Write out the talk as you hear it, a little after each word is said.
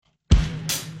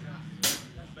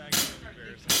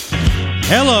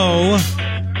Hello.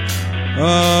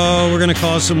 Oh, we're going to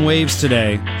cause some waves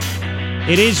today.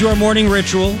 It is your morning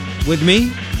ritual with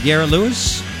me, Garrett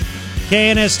Lewis.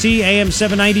 KNST AM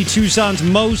 790, Tucson's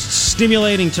most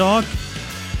stimulating talk.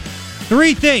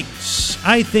 3 things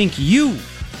I think you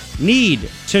need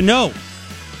to know.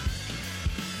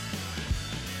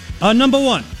 Number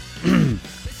 1.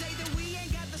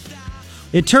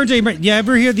 It turns out, you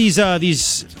ever hear these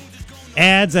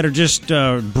ads that are just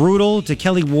brutal to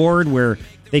Kelly Ward, where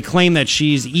they claim that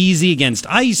she's easy against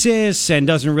ISIS and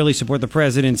doesn't really support the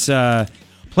president's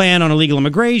plan on illegal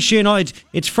immigration?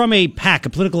 It's from a PAC, a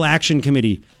political action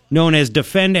committee known as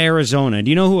Defend Arizona. Do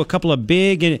you know who a couple of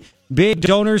big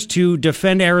donors to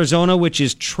Defend Arizona, which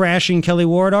is trashing Kelly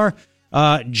Ward, are?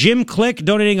 Jim Click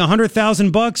donating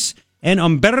 $100,000 and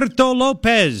Humberto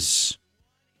Lopez,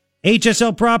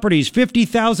 HSL Properties,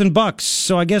 $50,000.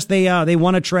 So I guess they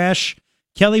want to trash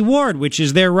Kelly Ward, which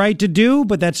is their right to do,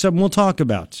 but that's something we'll talk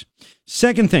about.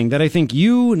 Second thing that I think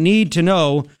you need to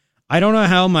know, I don't know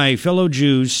how my fellow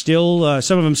Jews still,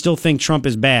 some of them still think Trump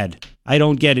is bad. I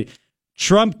don't get it.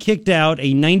 Trump kicked out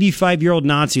a 95-year-old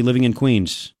Nazi living in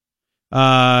Queens.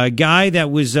 Guy that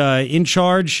was in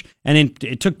charge, and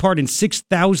it took part in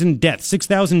 6,000 deaths,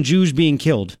 6,000 Jews being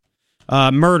killed,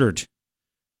 murdered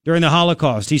during the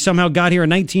Holocaust. He somehow got here in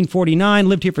 1949,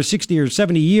 lived here for 60 or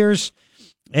 70 years,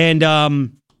 and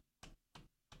the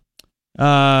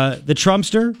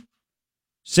Trumpster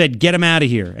said, get him out of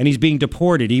here, and he's being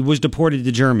deported. He was deported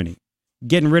to Germany,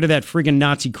 getting rid of that friggin'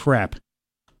 Nazi crap.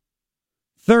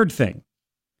 Third thing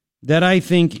that I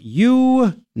think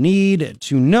you need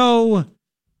to know,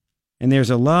 and there's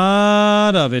a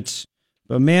lot of it,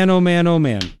 but man, oh man, oh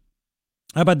man.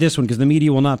 How about this one? Because the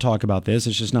media will not talk about this.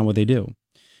 It's just not what they do.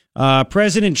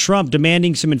 President Trump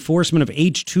demanding some enforcement of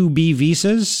H-2B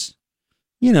visas.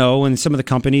 You know, and some of the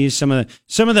companies, some of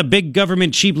the big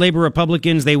government cheap labor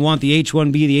Republicans, they want the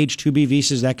H-1B, the H-2B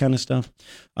visas, that kind of stuff.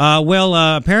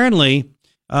 Apparently,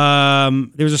 there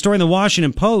was a story in the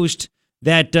Washington Post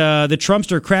that the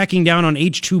Trumpster cracking down on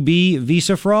H-2B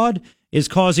visa fraud is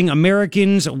causing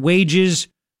Americans' wages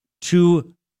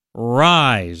to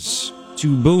rise,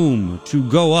 to boom, to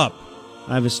go up.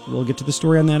 We'll get to the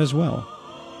story on that as well.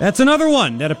 That's another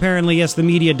one that apparently, yes, the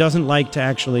media doesn't like to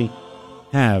actually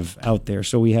have out there.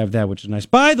 So we have that, which is nice.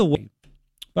 By the way,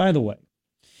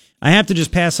 I have to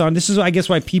just pass on. This is, I guess,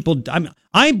 why people,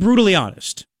 I'm brutally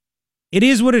honest. It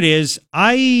is what it is.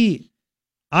 I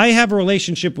have a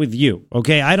relationship with you,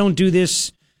 okay? I don't do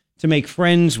this to make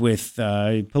friends with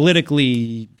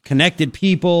politically connected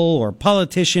people or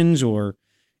politicians or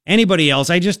anybody else.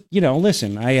 I just,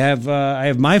 listen, I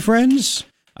have my friends.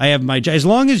 I have as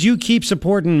long as you keep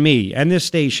supporting me and this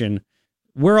station,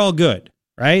 we're all good,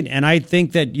 right? And I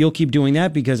think that you'll keep doing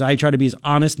that because I try to be as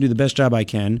honest and do the best job I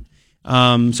can.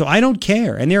 So I don't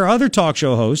care. And there are other talk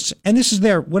show hosts, and this is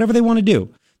whatever they want to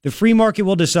do. The free market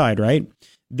will decide, right?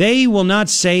 They will not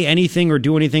say anything or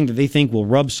do anything that they think will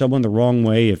rub someone the wrong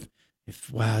way. If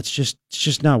it's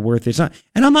just not worth it. It's not,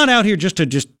 and I'm not out here just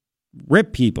to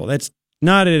rip people. That's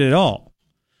not it at all.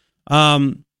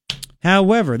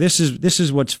 However, this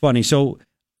is what's funny. So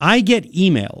I get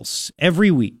emails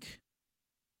every week.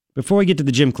 Before we get to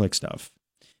the Jim Click stuff,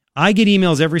 I get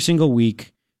emails every single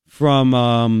week from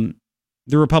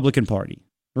the Republican Party,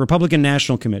 the Republican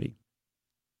National Committee.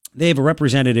 They have a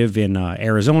representative in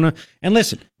Arizona. And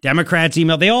listen, Democrats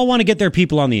email. They all want to get their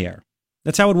people on the air.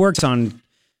 That's how it works on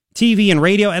TV and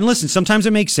radio. And listen, sometimes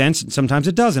it makes sense and sometimes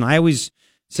it doesn't. I always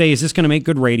say, is this going to make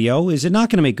good radio? Is it not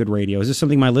going to make good radio? Is this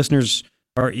something my listeners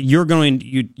you are going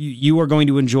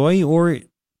to enjoy, or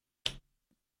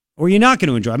you're not going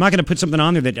to enjoy? I'm not going to put something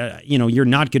on there that you're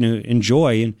not going to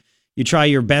enjoy, and you try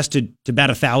your best to bat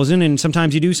 1,000, and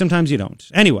sometimes you do, sometimes you don't.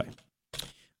 Anyway,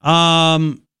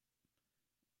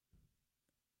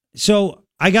 so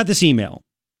I got this email,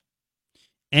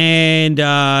 and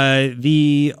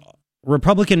the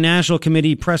Republican National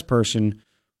Committee press person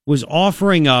was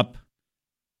offering up,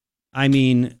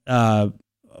 all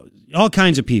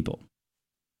kinds of people.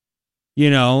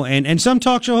 And some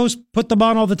talk show hosts put them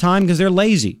on all the time because they're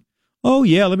lazy. Oh,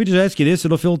 yeah, let me just ask you this.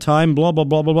 It'll fill time, blah, blah,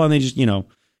 blah, blah, blah. And they just,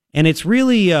 and it's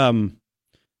really, I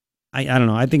don't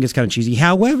know. I think it's kind of cheesy.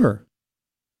 However,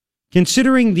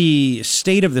 considering the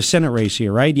state of the Senate race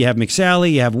here, right? You have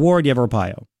McSally, you have Ward, you have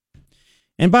Arpaio.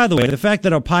 And by the way, the fact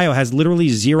that Arpaio has literally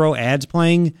 0 ads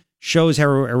playing shows how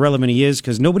irrelevant he is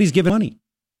because nobody's giving money.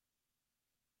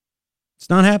 It's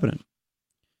not happening.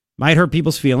 Might hurt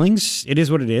people's feelings. It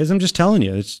is what it is. I'm just telling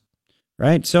you. It's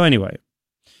right. So anyway,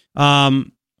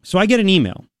 so I get an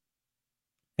email,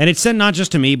 and it's sent not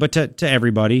just to me, but to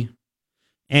everybody.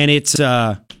 And it's,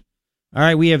 all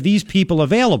right, we have these people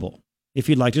available. if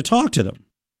you'd like to talk to them.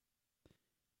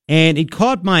 And it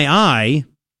caught my eye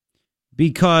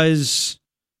because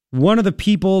one of the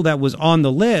people that was on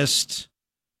the list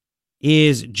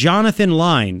is Jonathan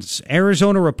Lyons,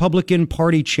 Arizona Republican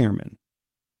Party chairman.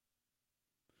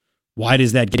 Why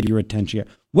does that get your attention?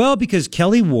 Well, because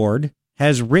Kelly Ward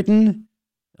has written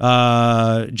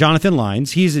Jonathan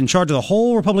Lyons. He's in charge of the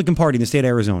whole Republican Party in the state of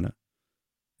Arizona.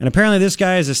 And apparently this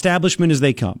guy is establishment as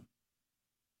they come.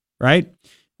 Right?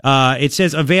 It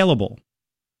says available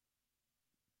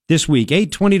this week,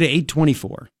 8:20 to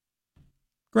 8:24.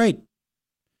 Great.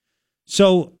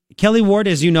 So Kelly Ward,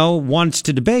 as you know, wants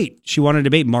to debate. She wanted to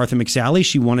debate Martha McSally.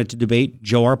 She wanted to debate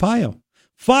Joe Arpaio.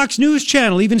 Fox News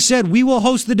Channel even said, we will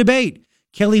host the debate.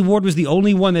 Kelly Ward was the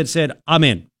only one that said, I'm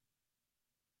in.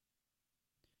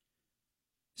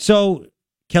 So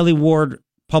Kelly Ward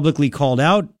publicly called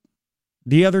out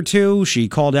the other two. She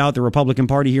called out the Republican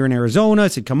Party here in Arizona,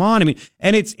 said, come on. I mean,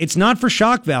 and it's not for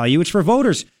shock value. It's for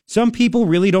voters. Some people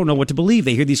really don't know what to believe.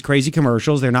 They hear these crazy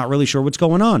commercials. They're not really sure what's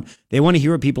going on. They want to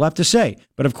hear what people have to say.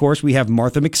 But of course, we have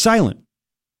Martha McSilent,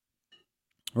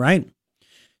 right?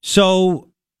 So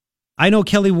I know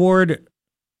Kelly Ward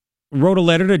wrote a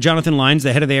letter to Jonathan Lyons,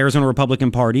 the head of the Arizona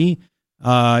Republican Party.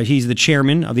 He's the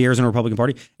chairman of the Arizona Republican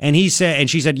Party. And he said, and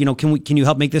she said, can you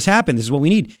help make this happen? This is what we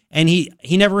need. And he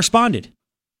never responded.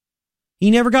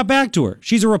 He never got back to her.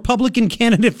 She's a Republican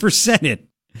candidate for Senate.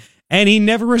 And he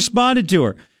never responded to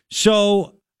her.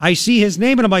 So I see his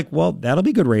name and I'm like, well, that'll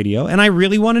be good radio. And I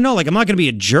really want to know, I'm not going to be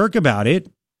a jerk about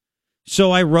it.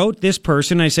 So I wrote this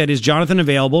person. I said, is Jonathan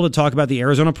available to talk about the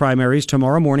Arizona primaries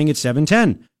tomorrow morning at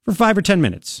 7:10 for 5 or 10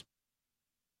 minutes?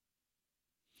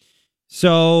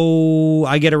 So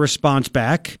I get a response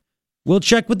back. We'll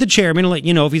check with the chairman and let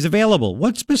you know if he's available.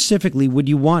 What specifically would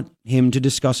you want him to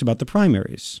discuss about the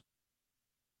primaries?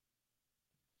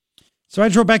 So I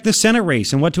drove back the Senate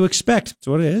race and what to expect. That's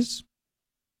what it is.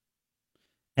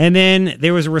 And then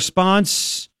there was a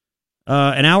response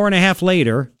an hour and a half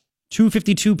later,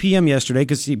 2:52 p.m. yesterday,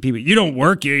 because people, you don't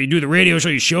work, you do the radio show,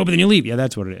 you show up, and then you leave. Yeah,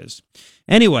 that's what it is.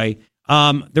 Anyway,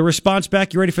 the response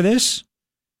back, you ready for this?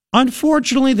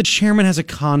 Unfortunately, the chairman has a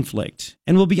conflict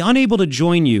and will be unable to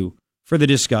join you for the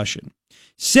discussion.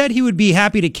 Said he would be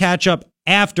happy to catch up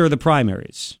after the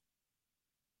primaries.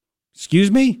 Excuse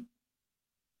me?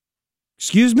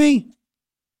 Excuse me?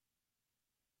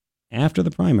 After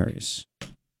the primaries.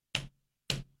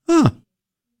 Huh.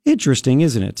 Interesting,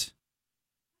 isn't it?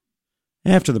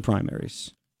 After the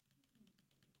primaries.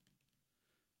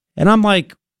 And I'm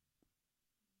like,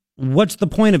 what's the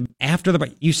point of after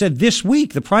the... You said this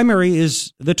week. The primary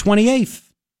is the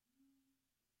 28th.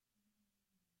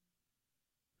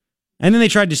 And then they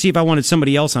tried to see if I wanted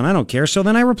somebody else on. I don't care. So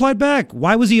then I replied back.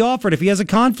 Why was he offered if he has a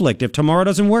conflict? If tomorrow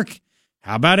doesn't work,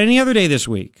 how about any other day this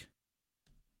week?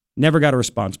 Never got a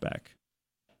response back.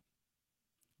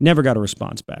 Never got a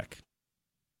response back.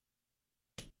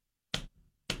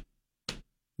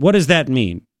 What does that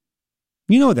mean?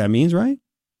 You know what that means, right?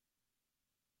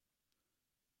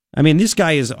 I mean, this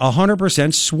guy is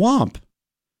 100% swamp.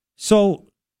 So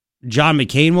John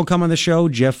McCain will come on the show.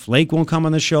 Jeff Flake will come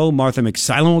on the show. Martha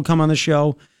McSilent will come on the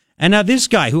show. And now this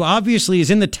guy, who obviously is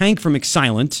in the tank for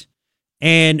McSilent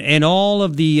and all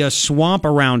of the swamp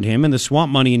around him and the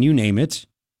swamp money and you name it.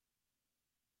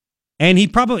 And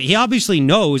he obviously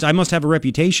knows I must have a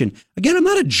reputation. Again, I'm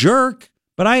not a jerk,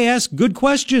 but I ask good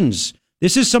questions.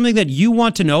 This is something that you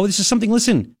want to know. This is something,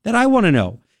 listen, that I want to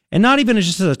know. And not even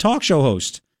just as a talk show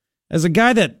host. As a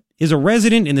guy that is a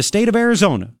resident in the state of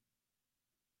Arizona,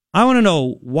 I want to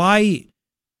know why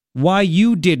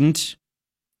you didn't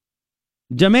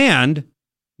demand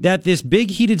that this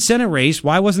big heated Senate race,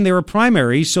 why wasn't there a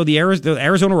primary so the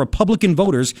Arizona Republican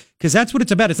voters, because that's what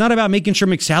it's about. It's not about making sure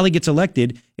McSally gets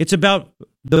elected. It's about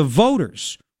the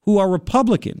voters who are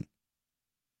Republican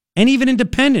and even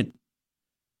independent.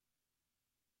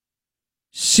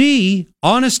 See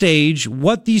on a stage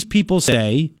what these people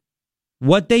say,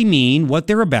 what they mean, what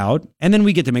they're about, and then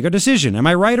we get to make a decision. Am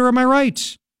I right or am I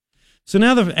right? So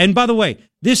now, and by the way,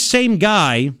 this same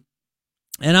guy,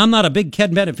 and I'm not a big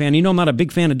Ken Bennett fan. You know I'm not a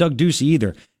big fan of Doug Ducey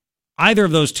either. Either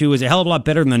of those two is a hell of a lot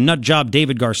better than the nut job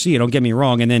David Garcia, don't get me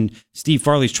wrong. And then Steve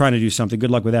Farley's trying to do something.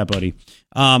 Good luck with that, buddy,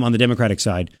 on the Democratic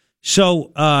side.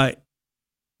 So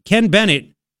Ken Bennett,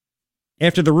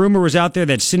 after the rumor was out there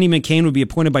that Cindy McCain would be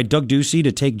appointed by Doug Ducey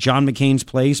to take John McCain's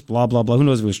place, blah, blah, blah. Who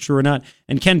knows if it was true or not.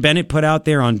 And Ken Bennett put out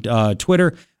there on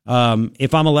Twitter,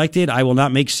 if I'm elected, I will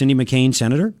not make Cindy McCain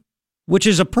senator, which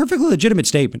is a perfectly legitimate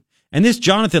statement. And this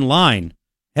Jonathan Lyons,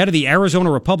 head of the Arizona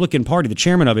Republican Party, the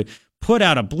chairman of it, put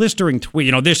out a blistering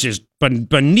tweet. This is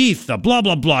beneath the blah,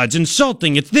 blah, blah. It's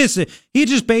insulting. It's this. He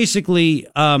just basically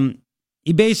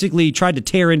He basically tried to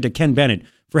tear into Ken Bennett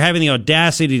for having the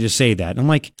audacity to say that. And I'm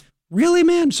like, really,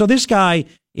 man? So this guy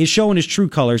is showing his true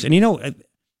colors. And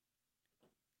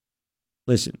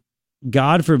listen,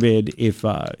 God forbid if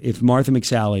Martha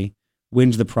McSally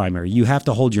wins the primary, you have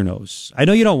to hold your nose. I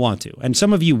know you don't want to, and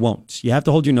some of you won't. You have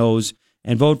to hold your nose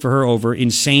and vote for her over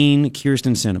insane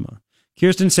Kyrsten Sinema.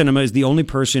 Kyrsten Sinema is the only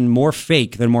person more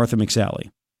fake than Martha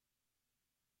McSally.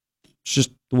 It's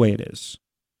just the way it is.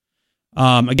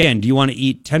 Again, do you want to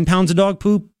eat 10 pounds of dog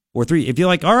poop or 3? If you're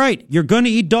like, all right, you're going to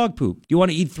eat dog poop. Do you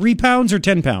want to eat 3 pounds or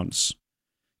 10 pounds?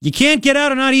 You can't get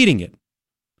out of not eating it.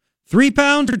 3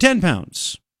 pounds or 10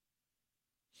 pounds?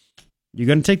 You're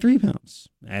going to take 3 pounds.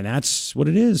 And that's what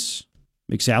it is.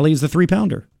 McSally is the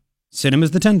 3-pounder. Sinema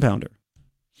is the 10-pounder.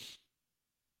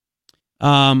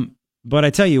 But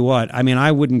I tell you what, I mean,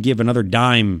 I wouldn't give another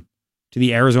dime to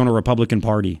the Arizona Republican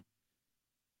Party.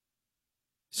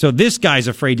 So this guy's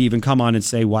afraid to even come on and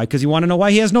say why, because you want to know why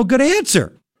he has no good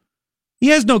answer. He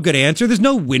has no good answer. There's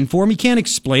no win for him. He can't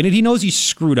explain it. He knows he's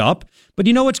screwed up. But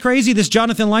you know what's crazy? This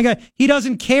Jonathan Lang guy, he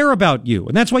doesn't care about you.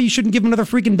 And that's why you shouldn't give him another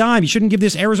freaking dime. You shouldn't give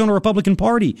this Arizona Republican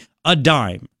Party a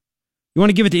dime. You want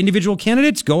to give it to individual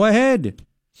candidates? Go ahead.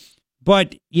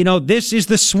 But, you know, this is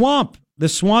the swamp. The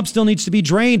swamp still needs to be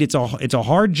drained. It's a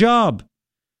hard job,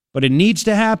 but it needs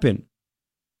to happen.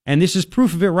 And this is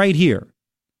proof of it right here.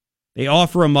 They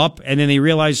offer him up, and then they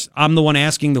realize I'm the one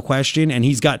asking the question, and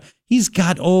he's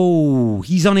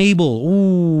unable.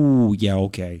 Oh, yeah,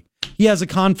 okay. He has a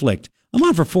conflict. I'm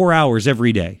on for 4 hours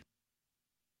every day.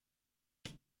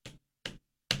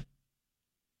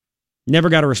 Never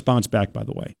got a response back, by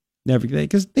the way. Never,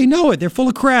 because they know it. They're full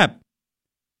of crap.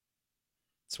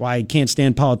 That's why I can't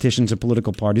stand politicians and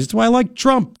political parties. That's why I like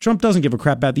Trump. Trump doesn't give a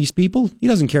crap about these people. He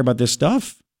doesn't care about this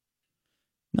stuff.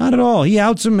 Not at all. He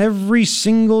outs them every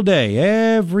single day.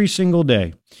 Every single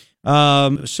day.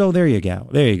 So there you go.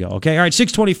 There you go. Okay. All right.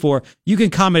 624. You can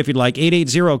comment if you'd like.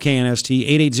 880-KNST,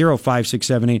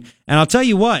 880-5678. And I'll tell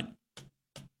you what.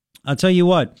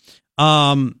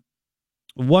 One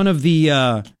of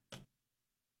the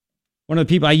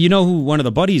people, you know who one of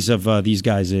the buddies of these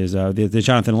guys is, the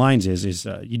Jonathan Lyons is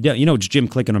you know, it's Jim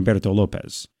Click and Humberto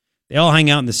Lopez. They all hang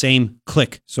out in the same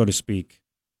clique, so to speak.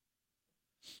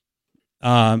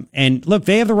 And look,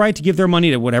 they have the right to give their money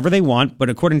to whatever they want, but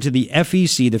according to the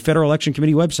FEC, the Federal Election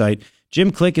Committee website,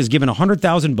 Jim Click is given $100,000.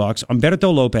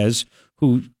 Humberto Lopez,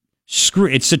 he's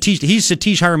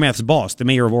Satish Hiremath's boss, the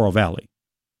mayor of Oro Valley.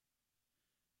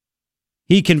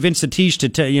 He convinced Satish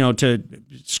to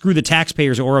screw the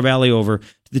taxpayers of Oro Valley over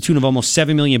to the tune of almost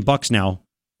 $7 million now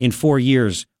in 4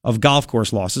 years of golf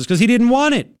course losses because he didn't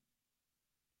want it.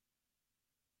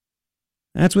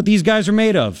 That's what these guys are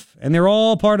made of, and they're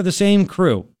all part of the same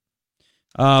crew.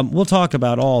 We'll talk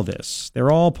about all this.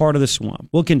 They're all part of the swamp.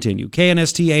 We'll continue.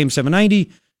 KNST AM 790,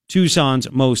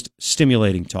 Tucson's most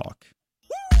stimulating talk.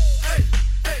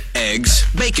 Eggs,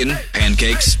 bacon,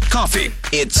 pancakes, coffee.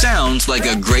 It sounds like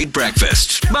a great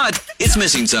breakfast, but it's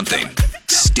missing something.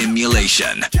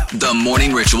 Stimulation. The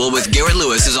Morning Ritual with Garrett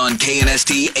Lewis is on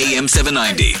KNST AM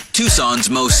 790, Tucson's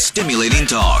most stimulating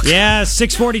talk. Yeah,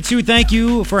 642. Thank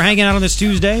you for hanging out on this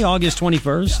Tuesday, August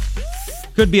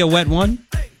 21st. Could be a wet one.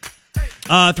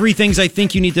 3 things I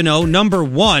think you need to know. Number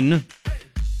 1,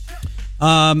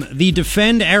 the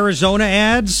Defend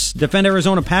Arizona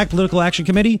PAC Political Action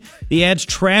Committee, the ads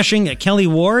trashing Kelly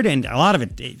Ward, and a lot of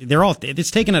it,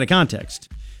 it's taken out of context.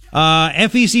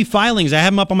 FEC filings, I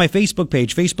have them up on my Facebook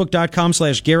page,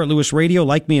 facebook.com/Garrett Lewis Radio.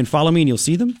 Like me and follow me and you'll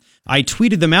see them. I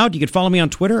tweeted them out. You can follow me on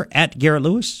Twitter @Garrett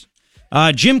Lewis.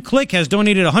 Jim Click has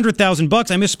donated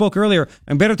 $100,000. I misspoke earlier.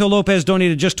 Humberto Lopez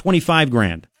donated just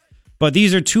 $25,000. But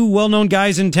these are 2 well-known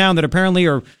guys in town that apparently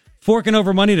are forking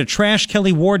over money to trash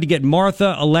Kelly Ward to get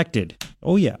Martha elected.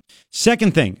 Oh, yeah.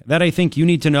 Second thing that I think you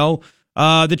need to know,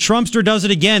 the Trumpster does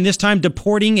it again, this time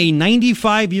deporting a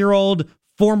 95-year-old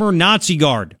former Nazi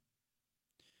guard.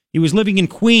 He was living in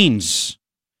Queens.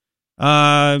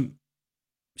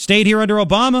 Stayed here under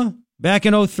Obama. Back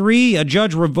in 2003, a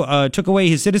judge took away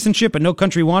his citizenship, but no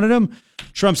country wanted him.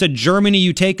 Trump said, Germany,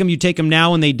 you take him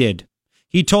now, and they did.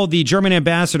 He told the German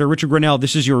ambassador, Richard Grenell,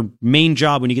 this is your main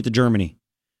job when you get to Germany.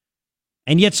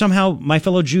 And yet somehow my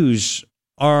fellow Jews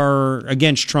are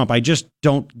against Trump. I just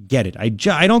don't get it. I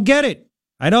don't get it.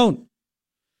 I don't.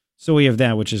 So we have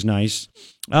that, which is nice.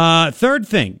 Third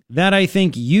thing that I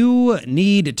think you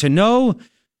need to know,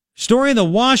 story in the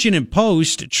Washington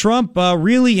Post, Trump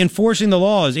really enforcing the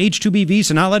laws, H-2B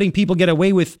visa, not letting people get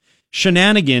away with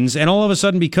shenanigans. And all of a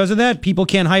sudden, because of that, people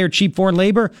can't hire cheap foreign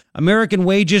labor. American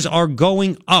wages are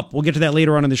going up. We'll get to that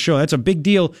later on in the show. That's a big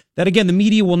deal that, again, the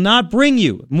media will not bring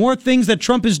you. More things that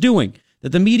Trump is doing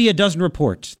that the media doesn't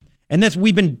report. And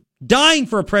we've been dying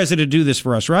for a president to do this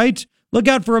for us, right? Look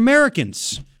out for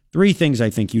Americans. 3 things I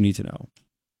think you need to know.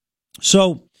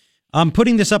 So I'm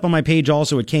putting this up on my page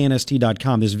also at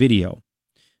knst.com, this video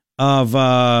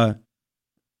of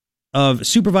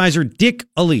Supervisor Dick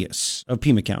Elias of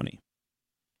Pima County.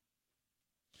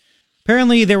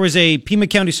 Apparently, there was a Pima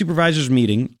County supervisors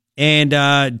meeting, and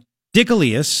Dick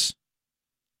Elias,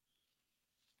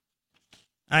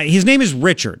 his name is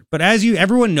Richard, but as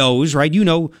everyone knows, right? You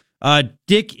know,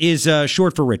 Dick is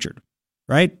short for Richard,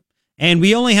 right? And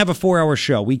we only have a 4-hour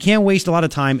show. We can't waste a lot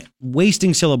of time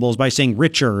wasting syllables by saying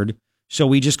Richard, so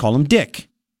we just call him Dick.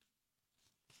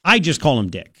 I just call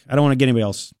him Dick. I don't want to get anybody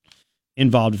else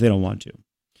involved if they don't want to.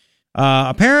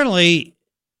 Apparently,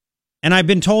 and I've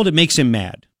been told it makes him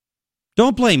mad.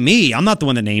 Don't blame me. I'm not the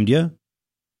one that named you.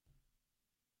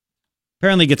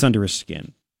 Apparently, it gets under his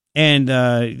skin. And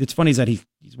it's funny is that he's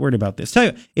worried about this. Tell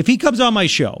you, if he comes on my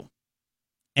show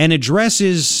and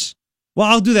addresses, well,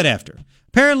 I'll do that after.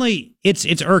 Apparently,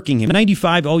 it's irking him.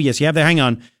 95, oh, yes, you have that. Hang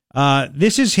on.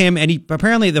 This is him, and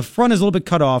apparently the front is a little bit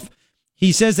cut off.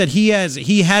 He says that he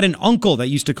had an uncle that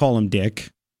used to call him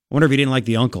Dick. I wonder if he didn't like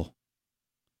the uncle.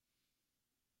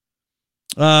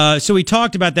 So we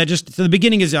talked about that. Just so the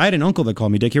beginning is, I had an uncle that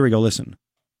called me Dick. Here we go. Listen.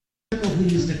 People who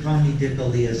used to call me Dick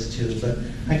Elias too, but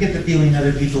I get the feeling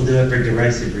other people do it for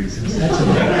derisive reasons. That's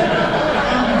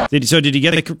okay. So did you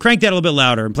get it? Crank that a little bit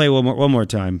louder and play one more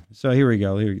time. So here we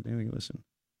go. Here we go. Listen.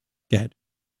 Go ahead.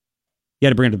 You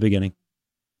had to bring it to the beginning.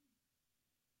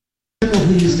 People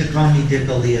who used to call me Dick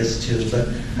Elias too, but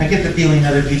I get the feeling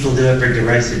other people do it for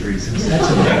derisive reasons.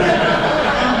 That's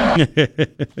okay.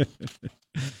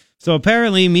 So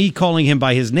apparently me calling him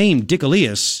by his name, Dick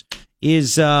Elias,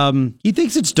 is, he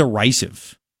thinks it's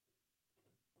derisive.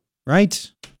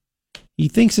 Right? He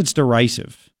thinks it's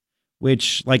derisive,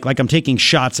 which, like I'm taking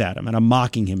shots at him and I'm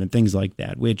mocking him and things like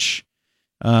that, which,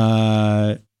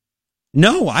 no,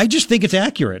 I just think it's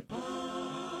accurate.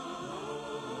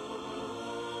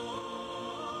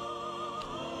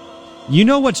 You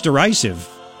know what's derisive?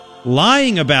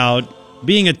 Lying about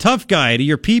being a tough guy to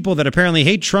your people that apparently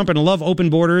hate Trump and love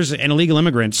open borders and illegal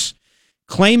immigrants,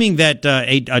 claiming that,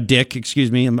 a dick,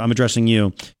 excuse me, I'm addressing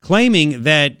you, claiming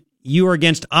that you are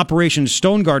against Operation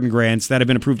Stone Garden grants that have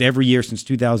been approved every year since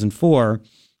 2004,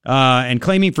 and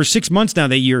claiming for 6 months now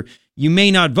that you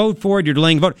may not vote for it, you're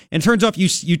delaying vote, and it turns out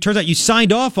you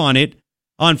signed off on it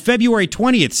on February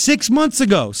 20th, 6 months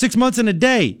ago, 6 months and a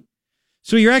day.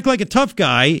 So you're acting like a tough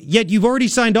guy, yet you've already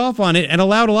signed off on it and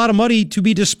allowed a lot of money to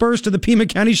be dispersed to the Pima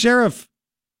County Sheriff.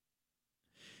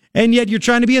 And yet you're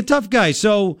trying to be a tough guy.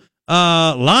 So,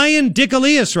 lying Dick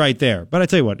Elias right there. But I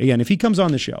tell you what, again, if he comes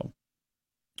on the show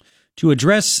to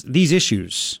address these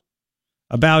issues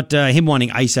about him wanting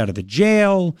ICE out of the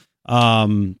jail,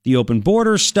 the open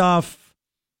border stuff,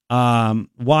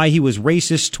 why he was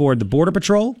racist toward the Border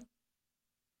Patrol,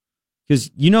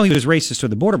 because you know he was racist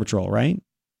toward the Border Patrol, right?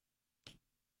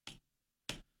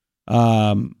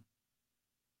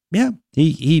 Yeah,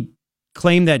 he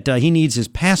claimed that he needs his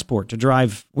passport to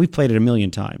drive. We've played it a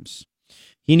million times.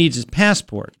 He needs his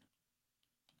passport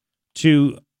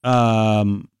to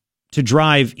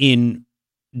drive in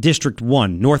District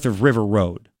 1, north of River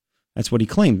Road. That's what he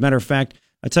claimed. Matter of fact,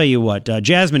 I'll tell you what,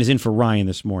 Jasmine is in for Ryan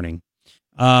this morning.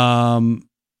 I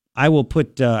will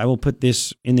put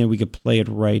this in there. We could play it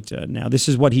right now. This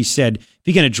is what he said. If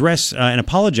he can address and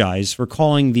apologize for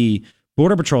calling the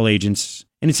Border Patrol agents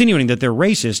and insinuating that they're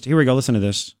racist. Here we go. Listen to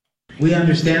this. We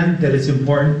understand that it's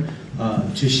important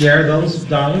to share those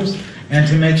dollars and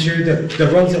to make sure that the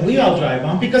roads that we all drive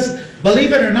on, because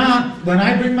believe it or not, when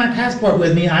I bring my passport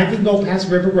with me, I can go past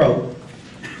River Road.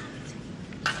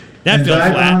 That and fell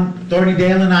drive flat. on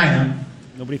Thornydale and Ina.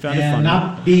 Nobody found it and funny.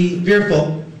 not be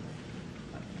fearful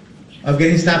of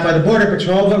getting stopped by the Border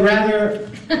Patrol, but rather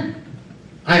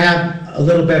I have a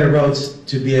little better roads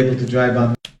to be able to drive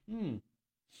on.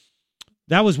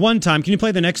 That was one time. Can you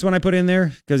play the next one I put in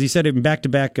there? Because he said it in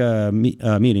back-to-back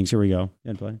meetings. Here we go.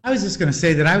 Play. I was just going to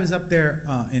say that I was up there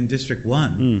in District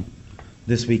 1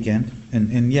 this weekend,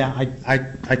 and yeah,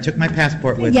 I took my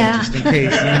passport with me just in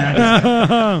case. You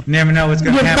know, never know what's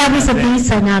going to happen. That was a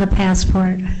visa, not a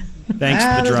passport. Thanks to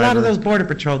the driver. There's a lot of those Border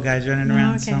Patrol guys running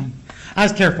around, so I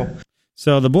was careful.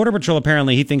 So the Border Patrol,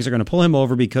 apparently, he thinks they're going to pull him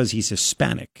over because he's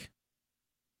Hispanic.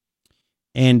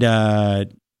 And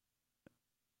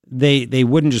they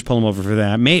wouldn't just pull him over for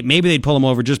that. Maybe they'd pull him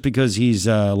over just because he's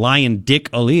lying Dick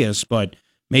Elias, but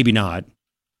maybe not.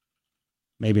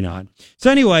 Maybe not. So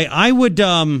anyway, I would,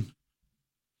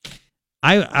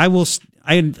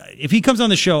 if he comes on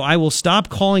the show, I will stop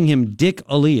calling him Dick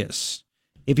Elias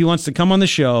if he wants to come on the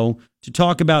show to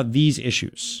talk about these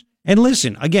issues. And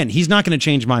listen, again, he's not going to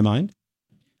change my mind.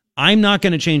 I'm not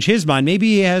going to change his mind.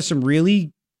 Maybe he has some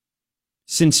really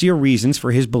sincere reasons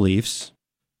for his beliefs.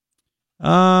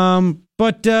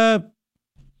 But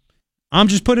I'm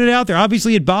just putting it out there.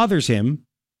 Obviously, it bothers him.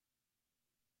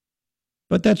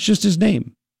 But that's just his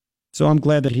name. So I'm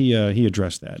glad that he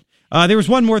addressed that. There was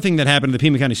one more thing that happened at the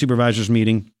Pima County Supervisors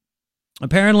meeting.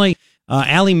 Apparently,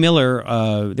 Allie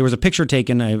Miller, there was a picture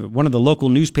taken. One of the local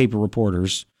newspaper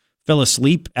reporters fell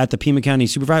asleep at the Pima County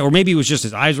Supervisor, or maybe it was just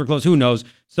his eyes were closed. Who knows?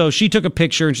 So she took a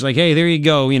picture and she's like, "Hey, there you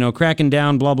go. You know, cracking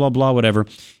down, blah blah blah, whatever."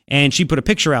 And she put a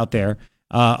picture out there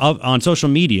on social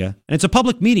media, and it's a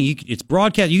public meeting. It's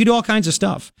broadcast. You can do all kinds of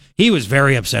stuff. He was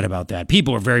very upset about that.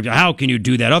 People were very, how can you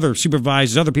do that? Other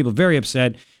supervisors, other people, very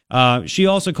upset. She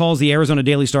also calls the Arizona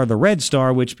Daily Star the Red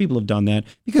Star, which people have done that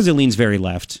because it leans very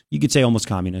left. You could say almost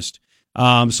communist.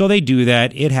 So they do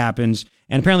that. It happens.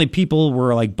 And apparently people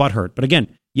were like butthurt. But again,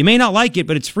 you may not like it,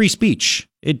 but it's free speech.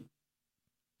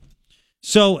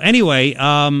 So anyway,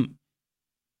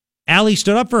 Allie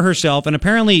stood up for herself, and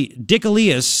apparently Dick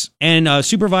Elias and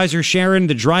Supervisor Sharon,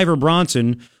 the driver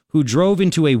Bronson, who drove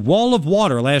into a wall of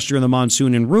water last year in the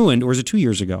monsoon and ruined, or was it 2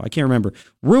 years ago? I can't remember.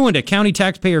 Ruined a county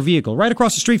taxpayer vehicle right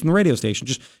across the street from the radio station.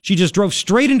 She just drove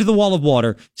straight into the wall of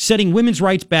water, setting women's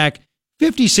rights back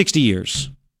 50, 60 years.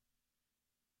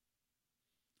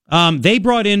 They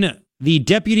brought in the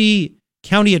deputy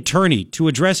county attorney to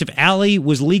address if Allie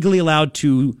was legally allowed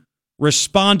to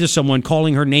respond to someone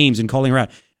calling her names and calling her out.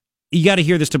 You got to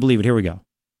hear this to believe it. Here we go.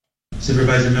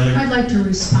 Supervisor Miller. I'd like to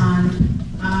respond.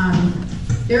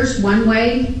 There's one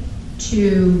way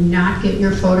to not get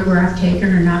your photograph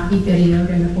taken or not be videoed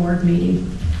in a board meeting.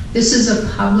 This is a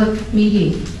public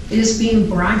meeting. It is being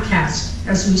broadcast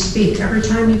as we speak. Every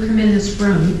time you come in this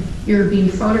room, you're being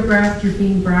photographed, you're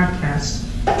being broadcast.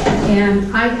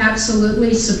 And I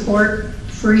absolutely support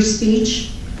free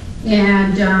speech.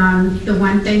 And the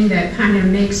one thing that kind of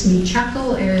makes me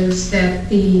chuckle is that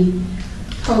the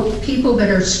people that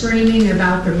are screaming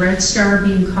about the Red Star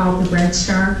being called the Red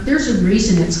Star, there's a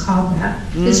reason it's called that.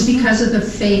 Mm-hmm. It's because of the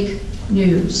fake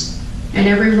news. And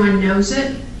everyone knows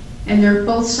it. And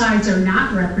both sides are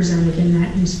not represented in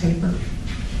that newspaper.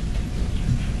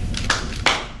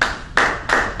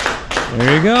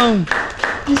 There you go.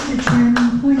 Mr.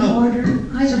 Chairman, point of order.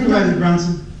 Supervisor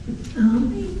Bronson.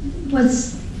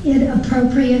 Was it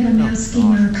appropriate, I'm asking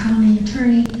our county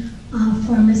attorney,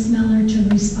 for Ms. Miller to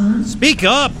respond? Speak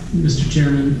up. Mr.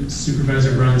 Chairman,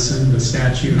 Supervisor Bronson, the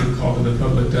statute on call to the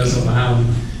public does allow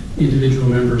individual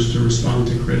members to respond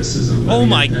to criticism. Oh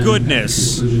my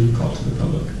goodness. Conclusion call to the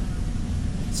public.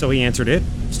 So he answered it.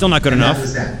 Still not good enough. How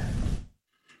is that?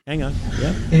 Hang on.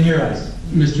 Yeah. In your eyes.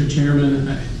 Mr. Chairman,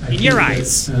 I in your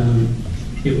eyes.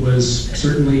 It was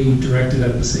certainly directed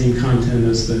at the same content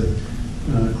as the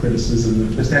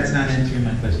criticism. But that's not answering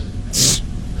my question.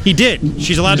 He did.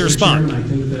 She's allowed to respond. Chairman, I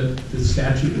think that the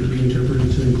statute would be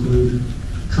interpreted to include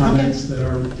comments that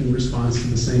are in response to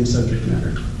the same subject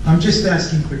matter. I'm just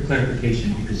asking for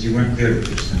clarification because you weren't clear with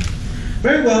yourself.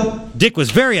 Very well. Dick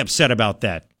was very upset about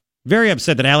that. Very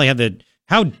upset that Allie had the,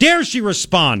 how dare she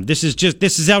respond? This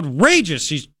is outrageous.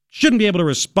 She shouldn't be able to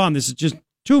respond. This is just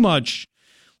too much.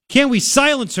 Can't we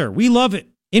silence her? We love it.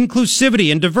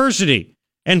 Inclusivity and diversity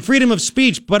and freedom of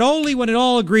speech, but only when it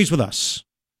all agrees with us.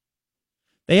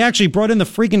 They actually brought in the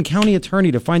freaking county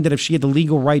attorney to find out if she had the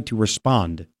legal right to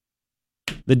respond.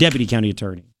 The deputy county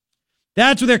attorney.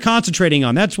 That's what they're concentrating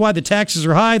on. That's why the taxes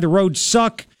are high, the roads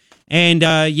suck, and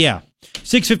yeah.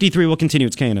 6:53 will continue.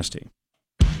 It's KNST.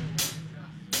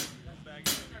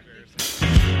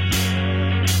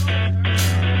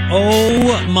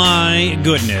 Oh my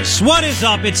goodness. What is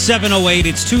up? It's 7:08.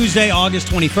 It's Tuesday, August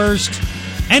 21st.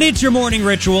 And it's your morning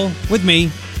ritual with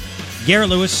me, Garrett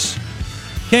Lewis.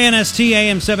 KNST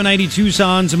AM 790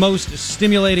 Tucson's most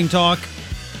stimulating talk.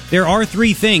 There are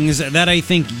three things that I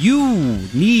think you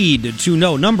need to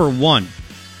know. Number one,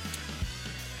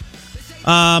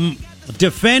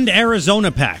 Defend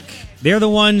Arizona PAC. They're the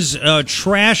ones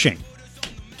trashing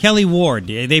Kelly Ward.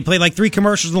 They played like 3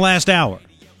 commercials in the last hour.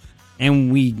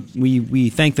 And we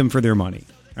thank them for their money,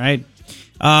 right?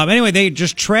 Anyway, they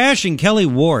just trashing Kelly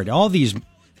Ward. All these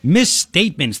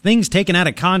misstatements, things taken out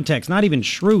of context, not even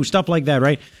true, stuff like that,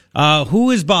 right?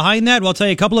 Who is behind that? Well, I'll tell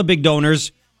you a couple of big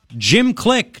donors. Jim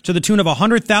Click to the tune of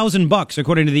 $100,000,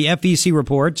 according to the FEC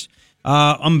reports.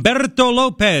 Humberto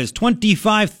Lopez,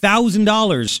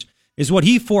 $25,000 is what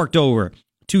he forked over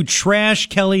to trash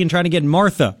Kelly and try to get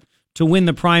Martha to win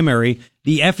the primary.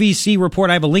 The FEC report,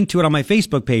 I have a link to it on my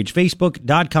Facebook page,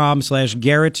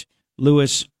 facebook.com/Garrett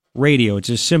Lewis Radio. It's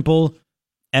as simple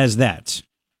as that.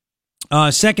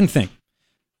 Second thing,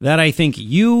 that I think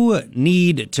you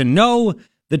need to know.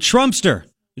 The Trumpster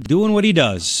doing what he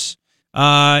does.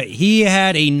 He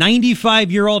had a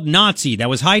 95-year-old Nazi that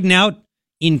was hiding out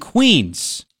in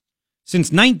Queens since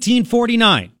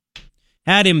 1949.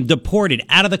 Had him deported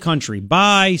out of the country.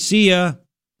 Bye. See ya.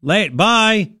 Late.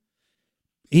 Bye.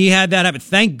 He had that happen.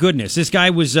 Thank goodness. This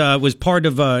guy was part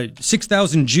of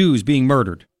 6,000 Jews being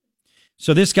murdered.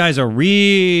 So this guy's a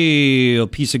real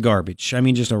piece of garbage. I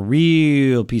mean, just a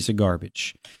real piece of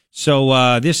garbage.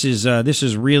 So this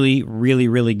is really, really,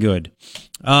 really good.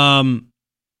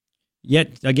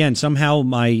 Yet again, somehow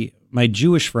my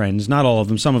Jewish friends, not all of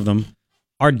them, some of them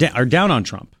are down on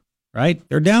Trump. Right?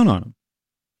 They're down on him.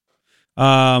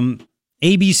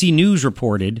 ABC News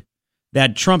reported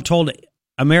that Trump told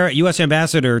U.S.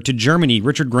 Ambassador to Germany,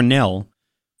 Richard Grenell,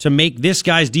 to make this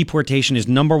guy's deportation his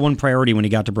number one priority when he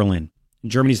got to Berlin.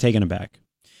 Germany's taken him back.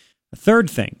 The third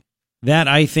thing that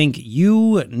I think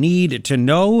you need to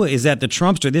know is that the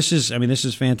Trumpster, this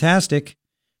is fantastic.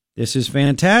 This is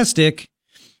fantastic.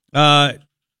 The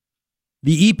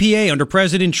EPA under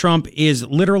President Trump is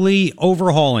literally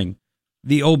overhauling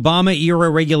the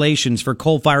Obama-era regulations for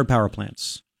coal-fired power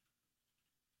plants.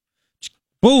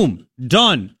 Boom.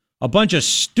 Done. A bunch of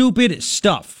stupid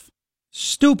stuff.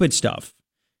 Stupid stuff.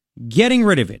 Getting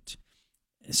rid of it.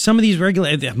 Some of these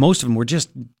most of them were just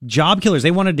job killers.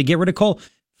 They wanted to get rid of coal.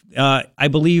 I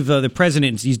believe the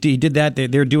president, he did that.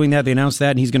 They're doing that. They announced that,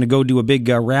 and he's going to go do a big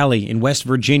rally in West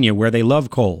Virginia where they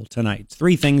love coal tonight.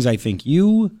 3 things I think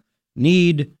you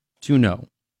need to know.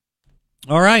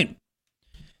 All right.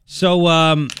 So,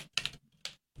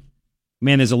 man,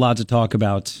 there's a lot to talk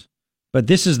about, but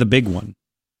this is the big one.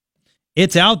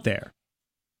 It's out there.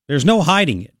 There's no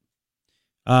hiding it.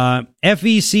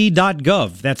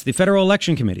 FEC.gov. That's the Federal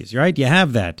Election Committees, right? You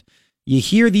have that. You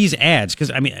hear these ads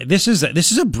because, I mean, this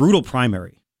is a brutal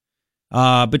primary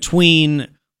between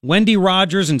Wendy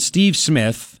Rogers and Steve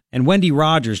Smith. And Wendy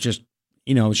Rogers just,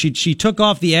 she took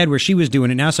off the ad where she was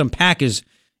doing it. Now some pack is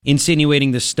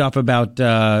insinuating this stuff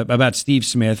about Steve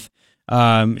Smith.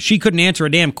 She couldn't answer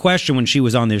a damn question when she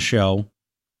was on this show.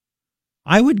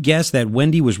 I would guess that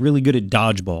Wendy was really good at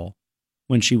dodgeball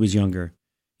when she was younger.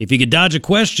 If you could dodge a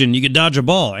question, you could dodge a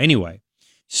ball. Anyway,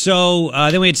 so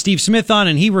then we had Steve Smith on,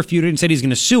 and he refuted and said he's going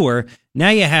to sue her. Now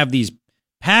you have these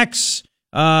PACs,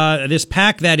 this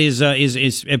PAC that is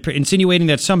insinuating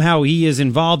that somehow he is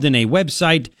involved in a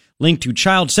website linked to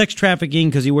child sex trafficking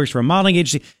because he works for a modeling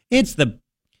agency. It's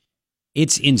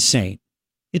insane.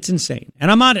 It's insane.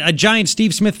 And I'm not a giant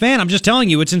Steve Smith fan. I'm just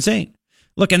telling you it's insane.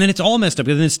 Look, and then it's all messed up.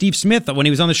 Because then Steve Smith, when he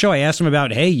was on the show, I asked him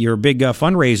about, hey, you're a big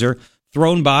fundraiser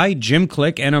thrown by Jim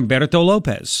Click and Humberto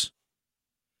Lopez.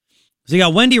 So you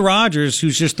got Wendy Rogers,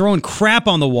 who's just throwing crap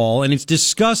on the wall, and it's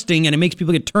disgusting, and it makes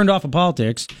people get turned off of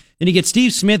politics. Then you get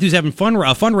Steve Smith, who's having a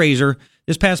fundraiser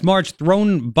this past March,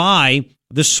 thrown by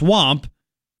the swamp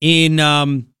in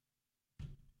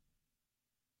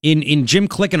Jim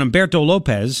Click and Humberto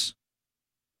Lopez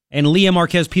and Leah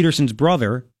Marquez Peterson's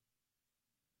brother.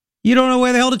 You don't know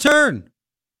where the hell to turn.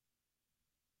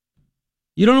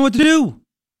 You don't know what to do.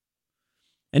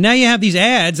 And now you have these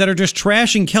ads that are just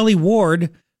trashing Kelly Ward,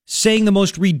 saying the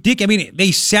most ridiculous. I mean, they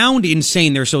sound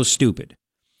insane. They're so stupid.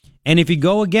 And if you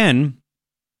go again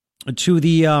to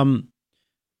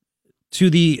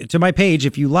my page,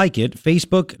 if you like it,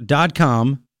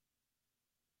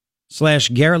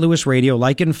 facebook.com/Garrett Lewis Radio,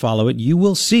 like it and follow it, you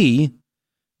will see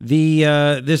the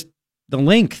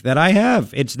link that I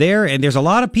have. It's there, and there's a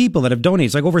lot of people that have donated.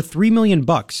 It's like over $3 million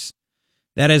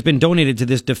that has been donated to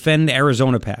this Defend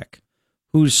Arizona PAC,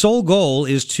 whose sole goal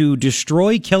is to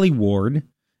destroy Kelly Ward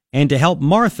and to help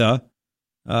Martha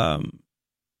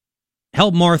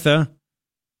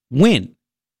win.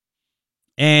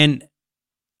 And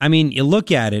I mean, you look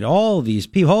at it, all these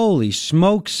people, holy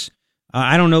smokes.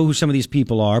 I don't know who some of these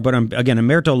people are, but again,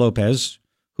 Humberto Lopez,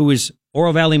 who is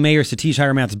Oro Valley Mayor Satish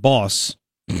Hiremath's boss.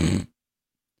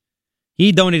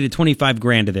 He donated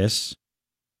 $25,000 to this.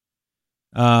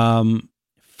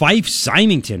 Fife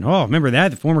Symington. Oh, remember that?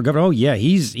 The former governor. Oh, yeah,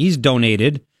 he's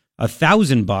donated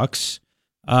 $1,000.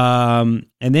 And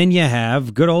then you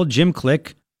have good old Jim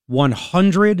Click,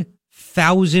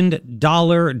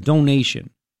 $100,000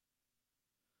 donation.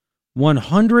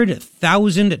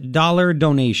 $100,000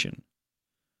 donation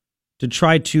to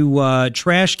try to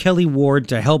trash Kelly Ward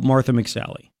to help Martha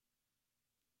McSally.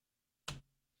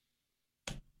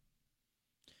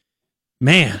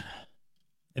 Man,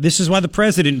 this is why the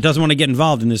president doesn't want to get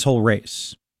involved in this whole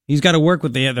race. He's got to work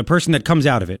with the person that comes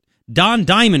out of it. Don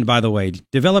Diamond, by the way,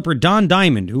 developer Don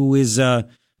Diamond, who is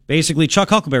basically Chuck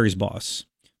Huckleberry's boss.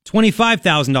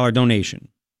 $25,000 donation.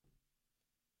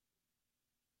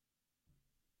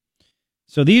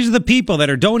 So these are the people that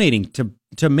are donating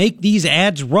to make these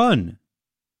ads run.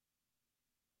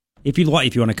 If you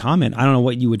want to comment, I don't know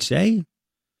what you would say.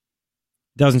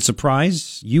 Doesn't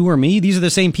surprise you or me. These are the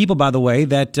same people, by the way,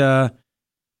 that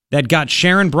got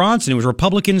Sharon Bronson. It was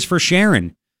Republicans for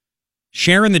Sharon.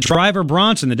 Sharon, the driver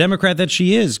Bronson, the Democrat that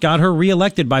she is, got her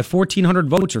reelected by 1,400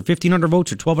 votes or 1,500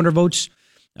 votes or 1,200 votes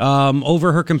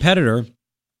over her competitor.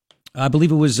 I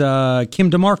believe it was Kim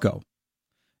DeMarco.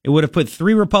 It would have put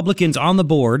 3 Republicans on the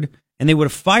board, and they would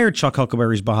have fired Chuck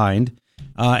Huckleberry's behind.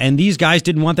 And these guys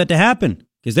didn't want that to happen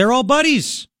because they're all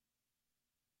buddies.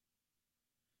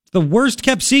 It's the worst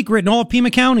kept secret in all of Pima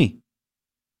County.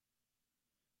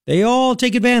 They all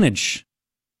take advantage.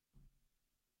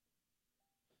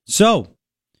 So,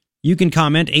 you can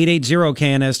comment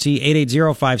 880-KNST,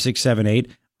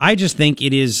 880-5678. I just think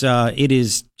it is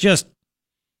just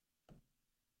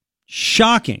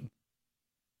shocking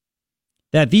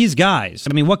that these guys,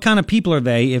 I mean, what kind of people are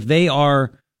they if they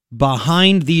are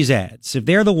behind these ads? If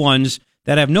they're the ones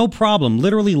that have no problem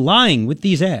literally lying with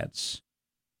these ads.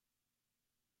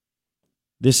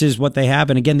 This is what they have.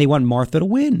 And again, they want Martha to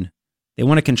win. They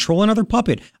want to control another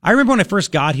puppet. I remember when I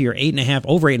first got here over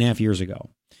 8.5 years ago.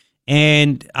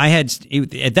 And I had,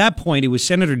 at that point, it was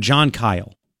Senator John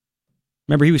Kyle.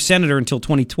 Remember, he was senator until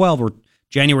 2012 or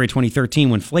January 2013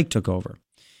 when Flake took over.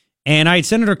 And I had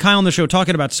Senator Kyle on the show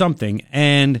talking about something,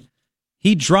 and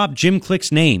he dropped Jim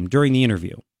Click's name during the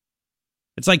interview.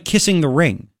 It's like kissing the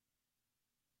ring.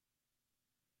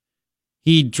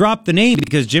 He dropped the name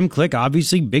because Jim Click,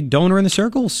 obviously, big donor in the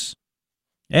circles.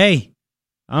 Hey,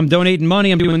 I'm donating money.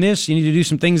 I'm doing this. You need to do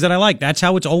some things that I like. That's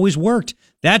how it's always worked.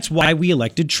 That's why we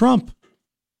elected Trump.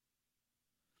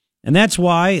 And that's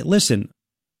why, listen,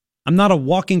 I'm not a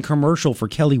walking commercial for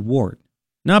Kelly Ward.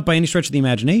 Not by any stretch of the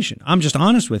imagination. I'm just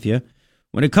honest with you.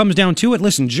 When it comes down to it,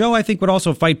 listen, Joe, I think, would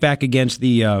also fight back against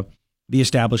the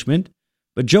establishment.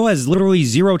 But Joe has literally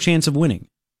zero chance of winning.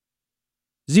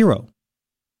 Zero.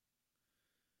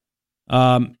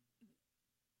 And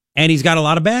he's got a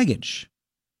lot of baggage.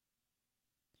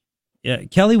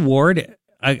 Kelly Ward,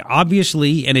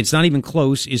 obviously, and it's not even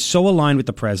close, is so aligned with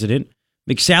the president.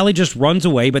 McSally just runs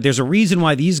away, but there's a reason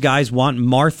why these guys want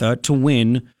Martha to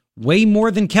win way more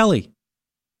than Kelly.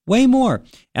 Way more.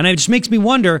 And it just makes me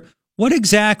wonder, what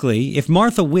exactly, if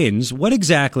Martha wins, what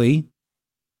exactly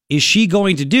is she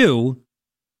going to do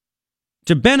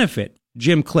to benefit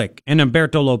Jim Click and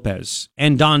Humberto Lopez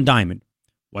and Don Diamond?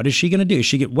 What is she going to do?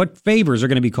 What favors are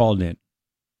going to be called in?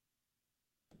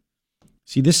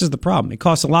 See, this is the problem. It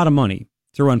costs a lot of money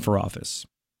to run for office,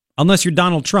 unless you're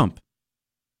Donald Trump.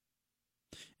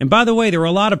 And by the way, there were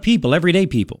a lot of people, everyday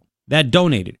people, that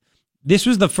donated. This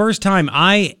was the first time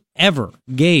I ever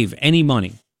gave any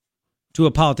money to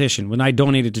a politician when I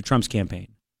donated to Trump's campaign.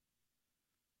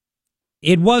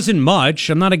 It wasn't much.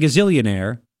 I'm not a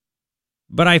gazillionaire.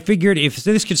 But I figured if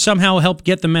this could somehow help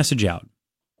get the message out.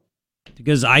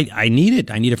 Because I need it.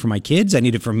 I need it for my kids. I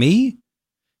need it for me.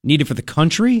 Need it for the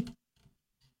country.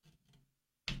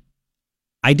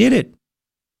 I did it.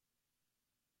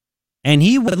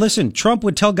 And Trump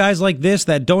would tell guys like this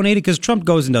that donated, because Trump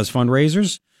goes and does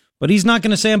fundraisers, but he's not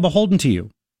going to say I'm beholden to you.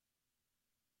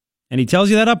 And he tells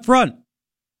you that up front.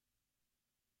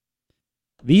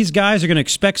 These guys are going to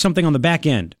expect something on the back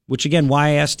end, which again, why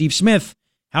I asked Steve Smith,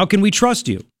 how can we trust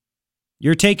you?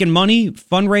 You're taking money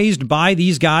fundraised by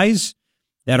these guys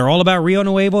that are all about Rio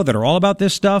Nuevo, that are all about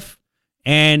this stuff.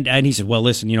 And he said, well,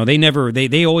 listen,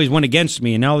 they always went against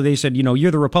me. And now they said,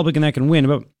 you're the Republican that can win.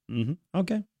 But,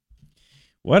 okay.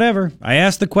 Whatever. I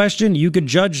asked the question. You could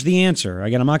judge the answer.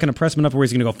 Again, I'm not going to press him enough where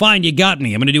he's going to go, fine, you got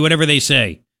me. I'm going to do whatever they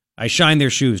say. I shine their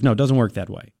shoes. No, it doesn't work that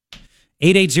way.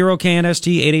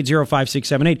 880-KNST,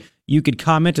 880-5678. You could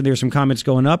comment, and there's some comments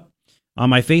going up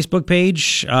on my Facebook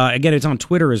page. Again, it's on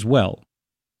Twitter as well.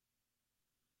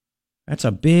 That's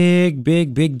a big,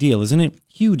 big, big deal, isn't it?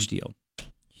 Huge deal.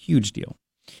 Huge deal.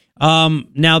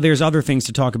 Now, there's other things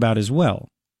to talk about as well.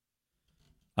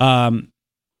 We'll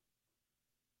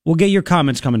get your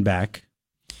comments coming back.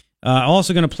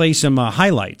 Also going to play some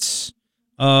highlights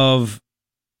of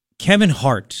Kevin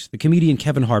Hart, the comedian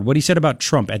Kevin Hart, what he said about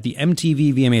Trump at the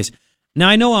MTV VMAs. Now,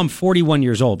 I know I'm 41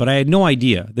 years old, but I had no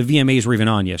idea the VMAs were even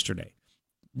on yesterday.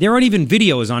 There aren't even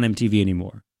videos on MTV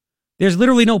anymore. There's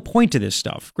literally no point to this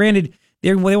stuff. Granted,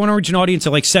 they want to reach an audience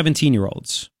of like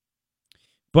 17-year-olds.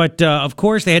 But, of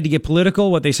course, they had to get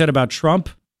political, what they said about Trump.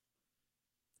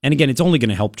 And again, it's only going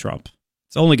to help Trump.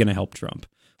 It's only going to help Trump.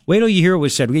 Wait till you hear what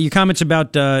was said. We get your comments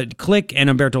about Click and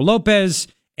Humberto Lopez,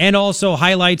 and also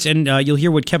highlights, and you'll hear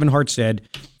what Kevin Hart said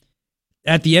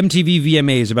at the MTV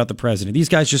VMAs about the president. These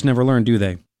guys just never learn, do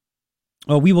they?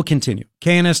 We will continue.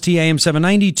 KNST AM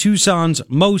 790, Tucson's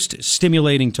most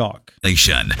stimulating talk.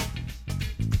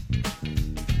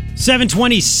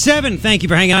 727. Thank you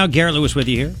for hanging out. Garrett Lewis with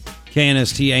you here.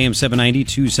 KNST AM 790,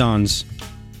 Tucson's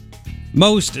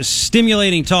most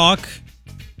stimulating talk.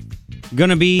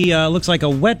 Gonna be, looks like a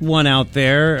wet one out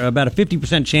there. About a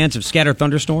 50% chance of scattered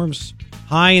thunderstorms.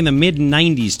 High in the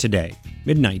mid-90s today.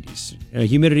 Mid-90s.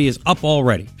 Humidity is up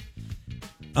already.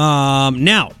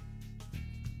 Now,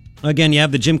 again, you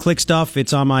have the Jim Click stuff.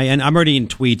 It's on my end. I'm already in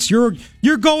tweets.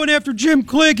 You're going after Jim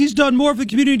Click. He's done more for the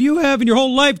community than you have in your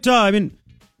whole lifetime. And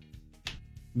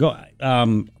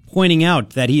pointing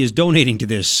out that he is donating to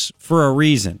this for a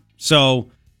reason.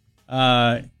 So,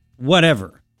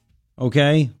 whatever.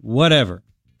 Okay? Whatever.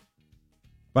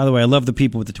 By the way, I love the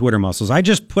people with the Twitter muscles. I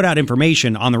just put out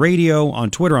information on the radio, on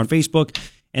Twitter, on Facebook,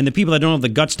 and the people that don't have the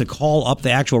guts to call up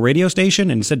the actual radio station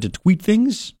and instead to tweet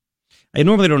things, I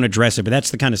normally don't address it, but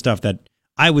that's the kind of stuff that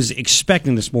I was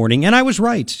expecting this morning, and I was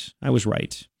right. Let's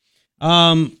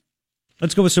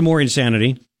go with some more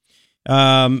insanity.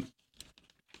 Kevin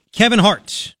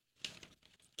Hart.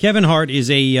 Kevin Hart is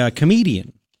a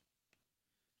comedian.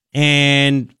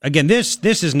 And again, this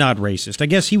is not racist. I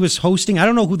guess he was hosting. I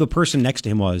don't know who the person next to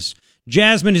him was.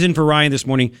 Jasmine is in for Ryan this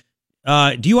morning.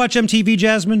 Do you watch MTV,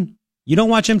 Jasmine? You don't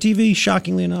watch MTV,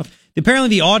 shockingly enough. Apparently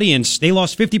the audience, they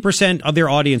lost 50% of their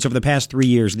audience over the past 3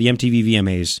 years, the MTV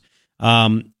VMAs.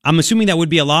 I'm assuming that would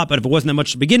be a lot, but if it wasn't that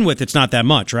much to begin with, it's not that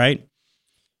much, right?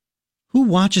 Who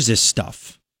watches this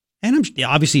stuff? And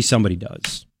obviously somebody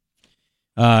does.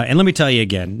 And let me tell you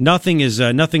again,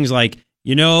 nothing's like,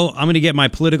 I'm going to get my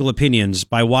political opinions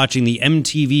by watching the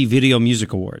MTV Video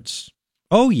Music Awards.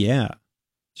 Oh, yeah.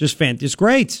 It's just fantastic. It's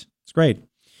great. It's great.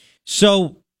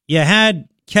 So you had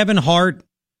Kevin Hart,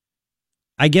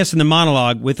 I guess, in the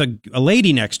monologue with a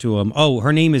lady next to him. Oh,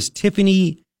 her name is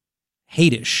Tiffany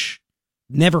Haddish.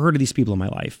 Never heard of these people in my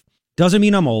life. Doesn't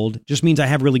mean I'm old. Just means I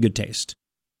have really good taste.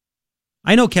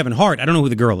 I know Kevin Hart. I don't know who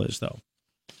the girl is, though.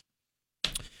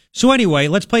 So anyway,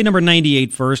 let's play number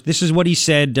 98 first. This is what he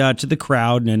said to the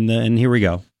crowd, and here we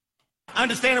go.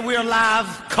 Understanding we're live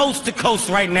coast to coast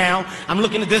right now. I'm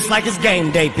looking at this like it's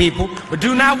game day, people. But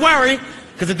do not worry,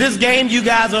 because at this game, you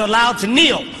guys are allowed to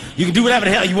kneel. You can do whatever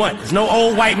the hell you want. There's no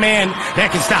old white man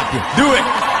that can stop you. Do it.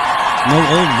 No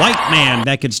old white man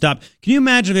that could stop. Can you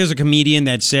imagine if there's a comedian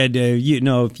that said,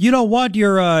 if you don't want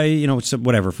your,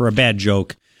 whatever, for a bad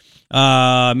joke.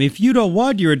 If you don't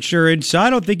want your insurance, I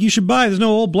don't think you should buy. There's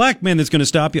no old black man that's going to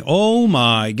stop you. Oh,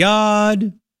 my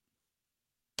God.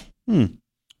 But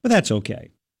that's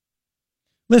okay.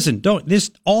 Listen, this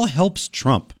all helps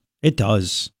Trump. It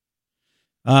does.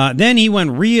 Then he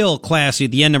went real classy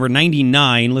at the end, number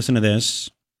 99. Listen to this.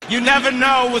 You never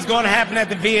know what's going to happen at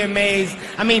the VMAs.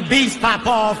 I mean, beefs pop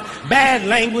off, bad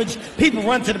language, people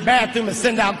run to the bathroom and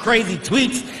send out crazy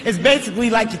tweets. It's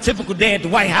basically like your typical day at the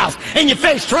White House. In your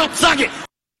face, Trump, suck it!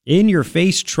 In your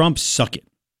face, Trump, suck it.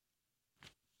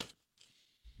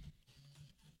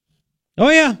 Oh,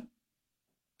 yeah.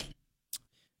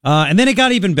 And then it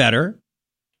got even better,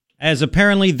 as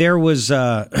apparently there was,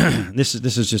 this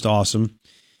is just awesome.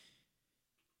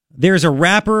 There's a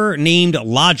rapper named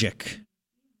Logic.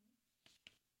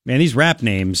 Man, these rap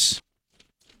names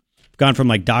have gone from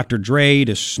like Dr. Dre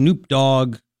to Snoop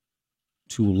Dogg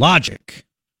to Logic.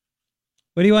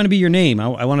 What do you want to be your name?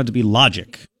 I want it to be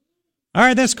Logic. All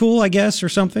right, that's cool, I guess, or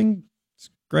something.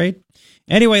 It's great.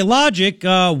 Anyway, Logic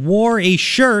wore a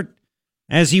shirt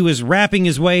as he was rapping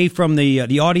his way from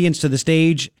the audience to the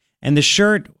stage, and the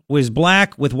shirt was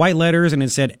black with white letters, and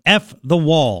it said F the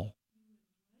wall.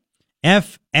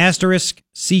 F asterisk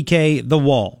CK the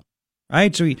wall.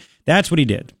 Right? So that's what he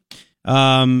did.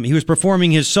 He was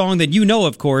performing his song that you know,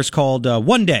 of course, called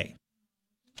One Day.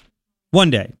 One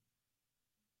Day.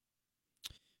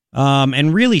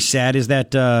 And really sad is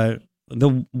that the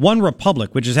One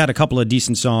Republic, which has had a couple of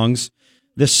decent songs,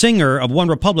 the singer of One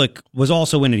Republic was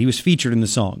also in it. He was featured in the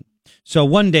song. So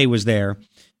One Day was there.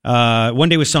 One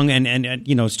Day was sung, and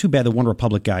it's too bad the One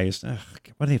Republic guy is... why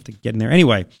do they have to get in there?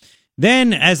 Anyway,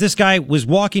 then as this guy was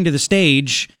walking to the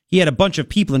stage, he had a bunch of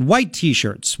people in white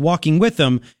T-shirts walking with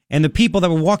him, and the people that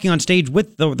were walking on stage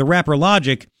with the rapper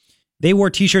Logic, they wore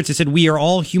T-shirts that said, "We are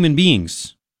all human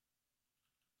beings."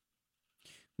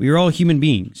 We are all human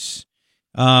beings.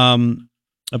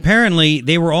 Apparently,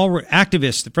 they were all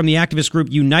activists from the activist group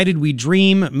United We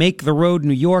Dream, Make the Road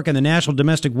New York, and the National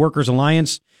Domestic Workers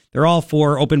Alliance. They're all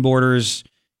for open borders,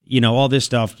 all this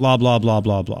stuff, blah, blah, blah,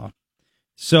 blah, blah.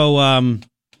 So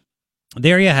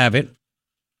there you have it.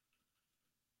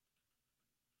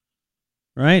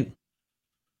 Right?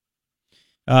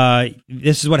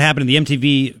 This is what happened at the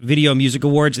MTV Video Music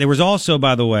Awards. There was also,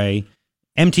 by the way,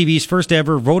 MTV's first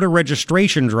ever voter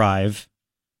registration drive,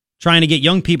 trying to get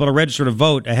young people to register to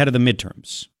vote ahead of the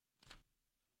midterms.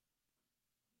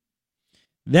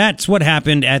 That's what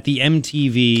happened at the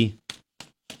MTV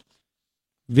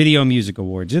Video Music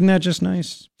Awards. Isn't that just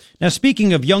nice? Now,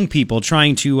 speaking of young people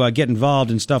trying to get involved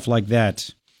in stuff like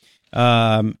that,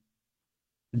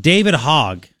 David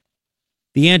Hogg,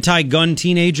 the anti-gun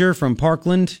teenager from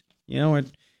Parkland, you know,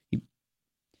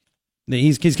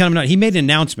 he's kind of he made an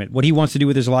announcement what he wants to do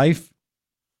with his life,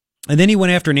 and then he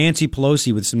went after Nancy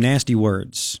Pelosi with some nasty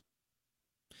words.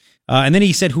 And then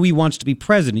he said who he wants to be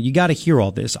president. You got to hear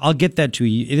all this. I'll get that to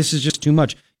you. This is just too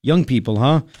much. Young people,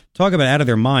 huh? Talk about out of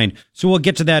their mind. So we'll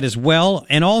get to that as well.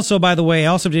 And also, by the way, I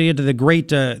also did get to the great,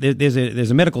 there's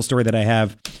a medical story that I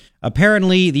have.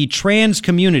 Apparently, the trans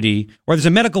community, or there's a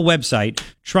medical website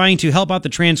trying to help out the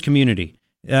trans community.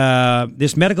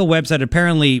 This medical website,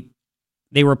 apparently,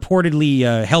 they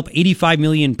reportedly help 85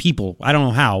 million people. I don't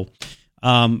know how.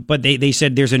 But they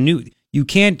said there's a new... You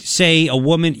can't say a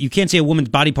woman's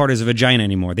body part is a vagina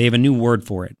anymore. They have a new word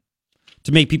for it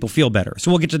to make people feel better.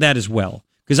 So we'll get to that as well,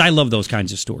 because I love those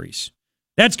kinds of stories.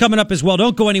 That's coming up as well.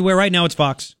 Don't go anywhere. Right now, it's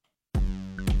Fox.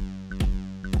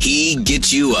 He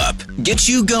gets you up, gets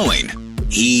you going.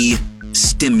 He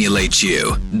stimulates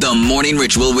you. The Morning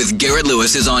Ritual with Garrett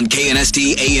Lewis is on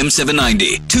KNST AM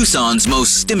 790, Tucson's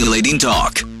most stimulating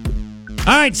talk.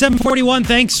 All right, 7:41.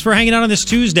 Thanks for hanging out on this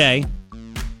Tuesday.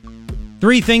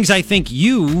 3 things I think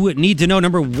you need to know.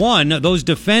 Number 1, those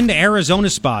Defend Arizona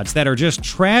spots that are just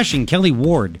trashing Kelly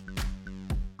Ward,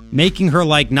 making her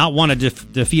not want to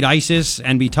defeat ISIS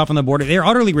and be tough on the border. They're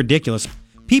utterly ridiculous.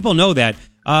 People know that.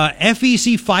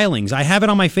 FEC filings. I have it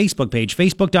on my Facebook page,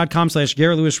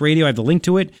 facebook.com/Garrett Lewis Radio. I have the link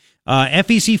to it.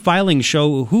 FEC filings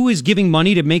show who is giving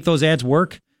money to make those ads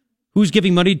work. Who's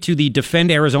giving money to the Defend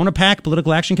Arizona PAC,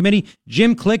 Political Action Committee?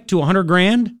 Jim Click to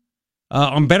 $100,000.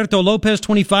 Humberto Lopez,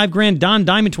 $25,000, Don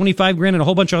Diamond, $25,000, and a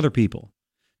whole bunch of other people.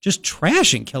 Just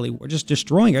trashing Kelly Ward, just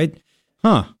destroying her.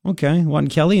 Huh, okay.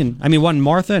 Wanting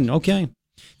Martha, and okay.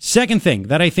 Second thing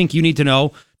that I think you need to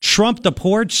know, Trump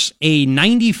deports a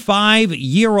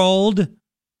 95-year-old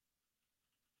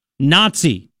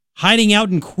Nazi hiding out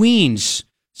in Queens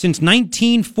since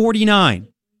 1949.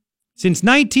 Since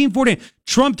 1949.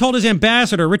 Trump told his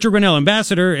ambassador, Richard Grenell,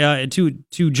 ambassador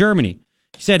to Germany,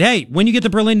 he said, hey, when you get to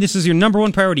Berlin, this is your number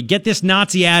 1 priority. Get this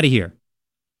Nazi out of here.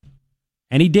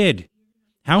 And he did.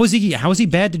 How is he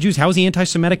bad to Jews? How is he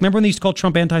anti-Semitic? Remember when they used to call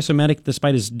Trump anti-Semitic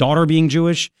despite his daughter being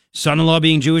Jewish, son-in-law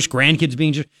being Jewish, grandkids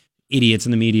being Jewish? Idiots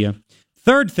in the media.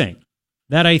 Third thing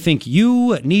that I think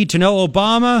you need to know,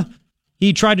 Obama,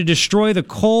 he tried to destroy the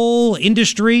coal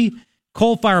industry,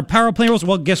 coal-fired power plants.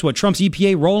 Well, guess what? Trump's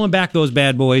EPA rolling back those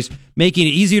bad boys, making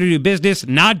it easier to do business,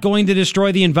 not going to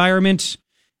destroy the environment.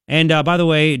 And by the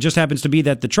way, it just happens to be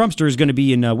that the Trumpster is going to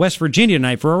be in West Virginia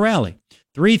tonight for a rally.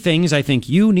 3 things I think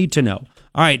you need to know.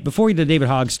 All right, before we do the David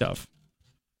Hogg stuff,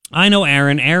 I know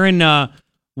Aaron. Aaron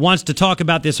wants to talk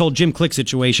about this whole Jim Click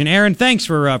situation. Aaron, thanks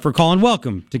for calling.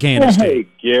 Welcome to KNST. Hey,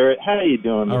 Garrett. How you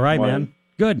doing? All right, man.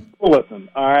 Good. Well, listen,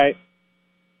 all right.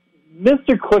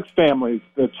 Mr. Click's family,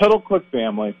 the Tuttle Click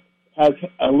family, has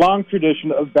a long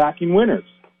tradition of backing winners.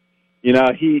 You know,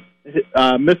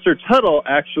 Mr. Tuttle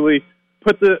actually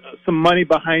put some money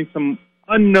behind some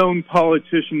unknown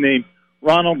politician named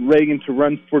Ronald Reagan to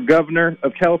run for governor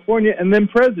of California and then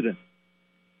president.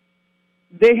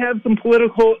 They have some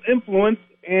political influence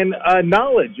and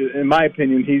knowledge, in my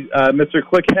opinion. Mr.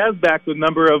 Click has backed a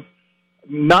number of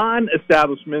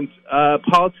non-establishment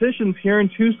politicians here in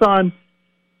Tucson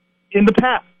in the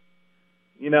past.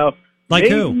 You know, Like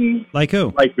who?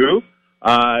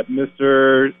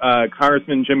 Mr.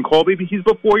 Congressman Jim Colby. He's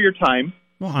before your time.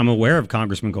 Well, I'm aware of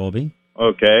Congressman Colby.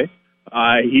 Okay.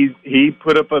 He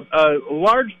put up a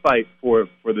large fight for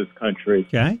this country.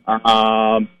 Okay.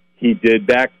 He did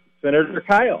back Senator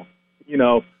Kyle. You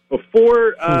know,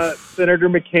 before Senator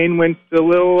McCain went a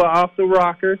little off the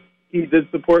rocker, he did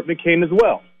support McCain as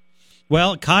well.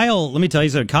 Well, Kyle, let me tell you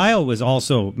something. Kyle was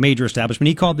also major establishment.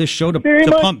 He called this show to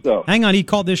pump. So. Hang on, he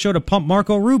called this show to pump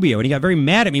Marco Rubio, and he got very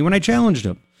mad at me when I challenged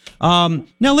him.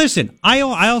 Now, listen, I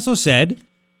also said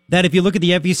that if you look at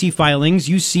the FEC filings,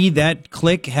 you see that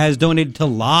Click has donated to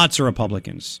lots of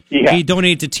Republicans. Yeah. He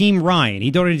donated to Team Ryan.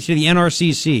 He donated to the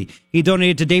NRCC. He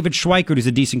donated to David Schweikert, who's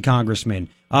a decent congressman,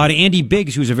 to Andy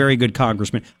Biggs, who's a very good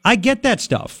congressman. I get that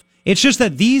stuff. It's just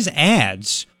that these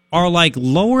ads are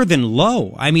lower than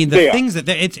low. I mean, things that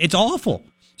it's awful.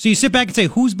 So you sit back and say,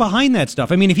 who's behind that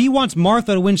stuff? I mean, if he wants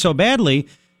Martha to win so badly,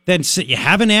 then you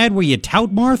have an ad where you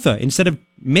tout Martha instead of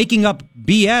making up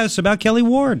BS about Kelly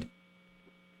Ward.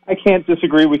 I can't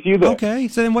disagree with you, though. Okay,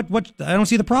 so then what? I don't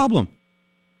see the problem.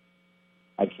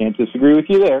 I can't disagree with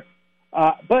you there.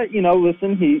 But,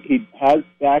 listen, he has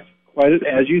backed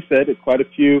as you said, quite a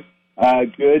few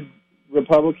good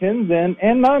Republicans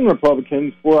and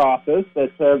non-Republicans for office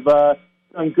that have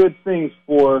done good things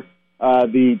for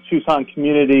the Tucson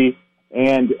community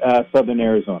and southern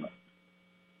Arizona.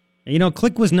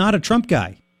 Click was not a Trump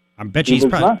guy. I bet you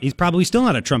he's probably still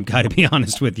not a Trump guy, to be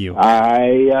honest with you.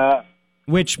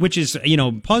 Which is,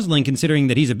 puzzling considering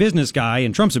that he's a business guy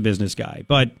and Trump's a business guy.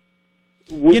 But,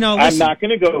 listen, I'm not going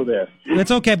to go there.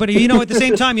 That's okay. But, at the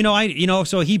same time,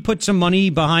 so he put some money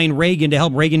behind Reagan to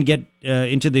help Reagan get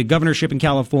into the governorship in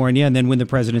California and then win the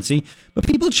presidency. But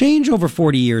people change over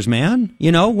 40 years, man.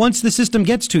 Once the system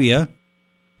gets to you,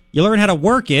 you learn how to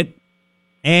work it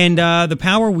and the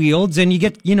power wields and you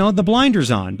get, the blinders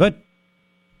on.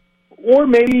 Or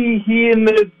maybe he and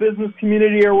the business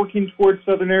community are working towards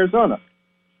southern Arizona.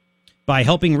 By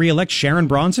helping reelect Sharon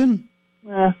Bronson?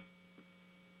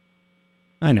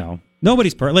 I know.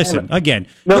 Nobody's perfect. Listen, again,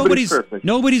 nobody's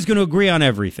going to agree on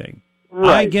everything.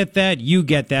 Right. I get that. You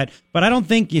get that. But I don't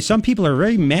think some people are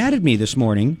very mad at me this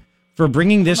morning for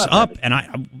bringing this up. And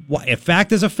a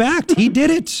fact is a fact. He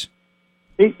did it.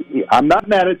 I'm not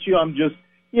mad at you. I'm just,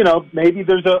 maybe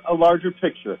there's a larger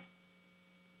picture.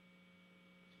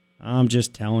 I'm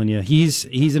just telling you, he's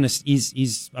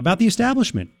about the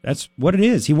establishment. That's what it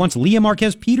is. He wants Leah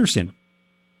Marquez Peterson,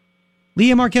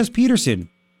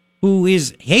 who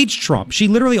hates Trump. She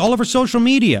literally all over social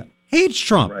media hates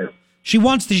Trump. Right. She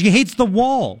hates the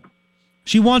wall.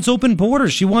 She wants open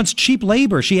borders. She wants cheap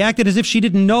labor. She acted as if she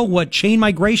didn't know what chain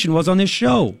migration was on this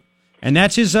show. And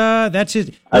that's his.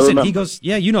 Listen, he goes,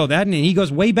 yeah, you know that, and he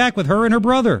goes way back with her and her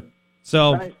brother.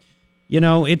 So, right.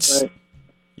 It's. Right.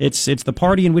 It's the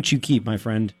party in which you keep, my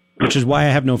friend, which is why I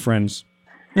have no friends.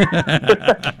 As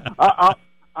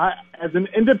an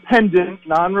independent,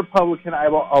 non-Republican, I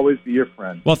will always be your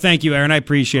friend. Well, thank you, Aaron. I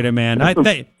appreciate it, man.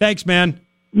 Thanks, man.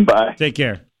 Bye. Take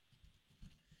care.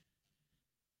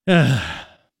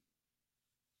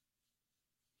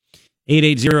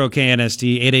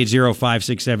 880-KNST,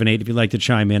 880-5678 if you'd like to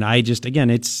chime in. It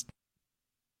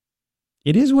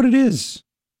is what it is.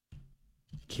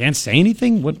 Can't say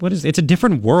anything? What is it's a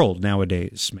different world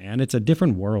nowadays, man. It's a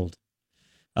different world.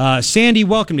 Sandy,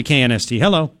 welcome to KNST.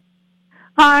 Hello.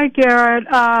 Hi, Garrett.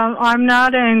 I'm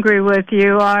not angry with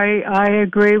you. I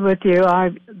agree with you.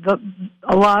 A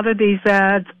lot of these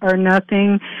ads are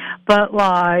nothing but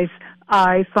lies.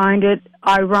 I find it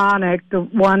ironic,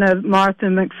 one of Martha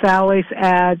McSally's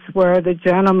ads where the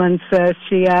gentleman says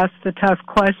she asked a tough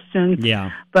question,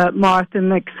 but Martha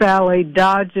McSally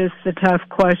dodges the tough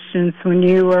questions when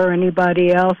you or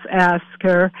anybody else ask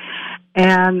her.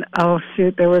 And,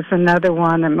 there was another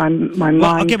one, and my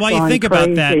mind's okay, while you think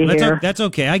about that, that's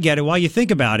okay, I get it. While you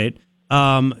think about it,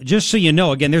 just so you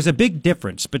know, again, there's a big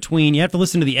difference between, you have to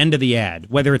listen to the end of the ad,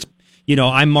 whether it's,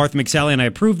 I'm Martha McSally and I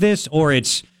approve this, or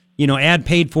it's, ad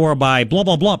paid for by blah,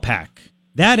 blah, blah PAC.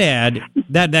 That ad,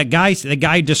 the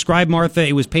guy described Martha,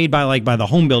 it was paid by the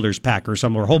Home Builders PAC or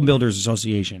some, or Home Builders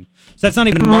Association. So that's not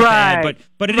even a Martha ad,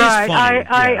 but it is funny.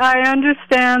 I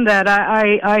understand that.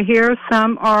 I hear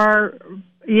some are,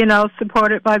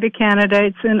 supported by the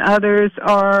candidates and others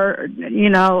are,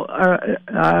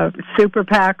 super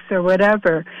PACs or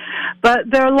whatever.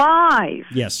 But they're lies.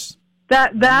 Yes.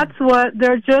 That's what,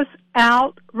 they're just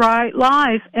outright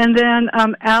lies. And then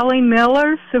Allie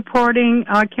Miller supporting,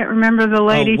 I can't remember the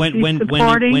lady she's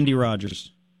supporting. Wendy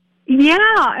Rogers. Yeah,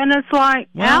 and it's like,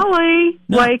 Allie,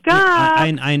 wake up.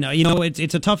 I know.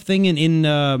 It's a tough thing in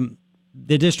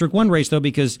the District 1 race, though,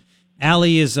 because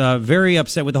Allie is very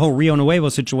upset with the whole Rio Nuevo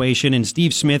situation, and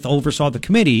Steve Smith oversaw the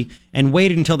committee and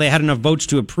waited until they had enough votes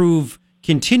to approve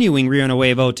continuing Rio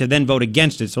Nuevo to then vote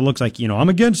against it. So it looks like, I'm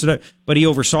against it. But he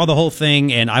oversaw the whole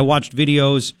thing, and I watched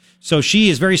videos. So she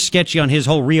is very sketchy on his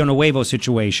whole Rio Nuevo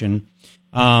situation.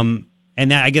 And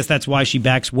I guess that's why she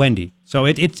backs Wendy. So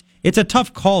it's a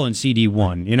tough call in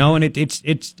CD1, and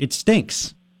it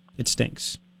stinks. It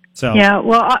stinks. So yeah,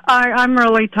 well, I'm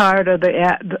really tired of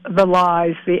the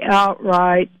lies, the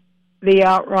outright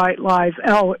lies.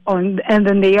 Oh, and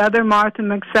then the other Martha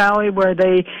McSally, where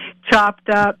they chopped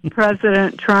up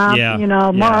President Trump.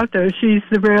 Martha, she's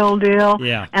the real deal.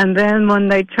 Yeah. And then when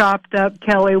they chopped up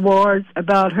Kelly Ward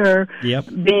about her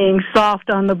being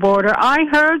soft on the border, I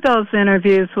heard those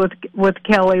interviews with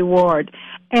Kelly Ward,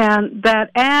 and that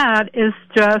ad is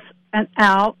just an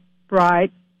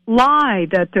outright lie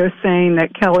that they're saying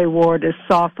that Kelly Ward is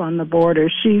soft on the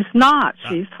border. She's not.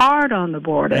 She's hard on the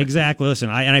border. Exactly. Listen,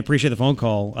 I appreciate the phone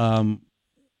call. And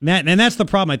that's the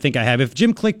problem I think I have. If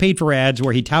Jim Click paid for ads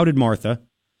where he touted Martha,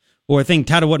 or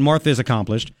touted what Martha has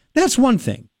accomplished, that's one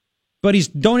thing. But he's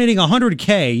donating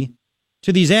 $100K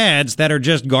to these ads that are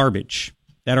just garbage,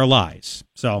 that are lies.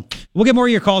 So we'll get more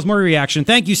of your calls, more reaction.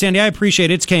 Thank you, Sandy. I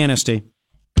appreciate it. It's KNST.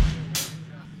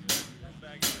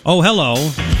 Oh, hello.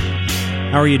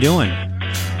 How are you doing?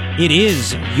 It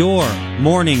is your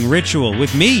morning ritual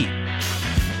with me,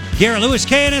 Garrett Lewis,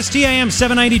 KNST AM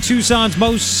 790 Tucson's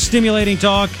most stimulating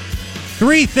talk.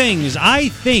 3 things I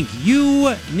think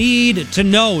you need to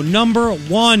know. Number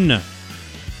 1,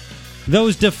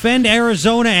 those Defend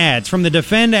Arizona ads from the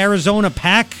Defend Arizona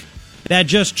PAC that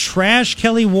just trash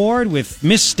Kelly Ward with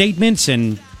misstatements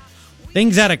and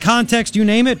things out of context, you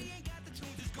name it.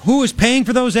 Who is paying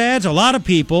for those ads? A lot of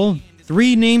people.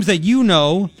 3 names that you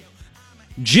know.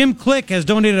 Jim Click has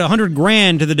donated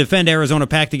 $100,000 to the Defend Arizona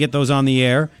PAC to get those on the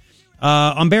air.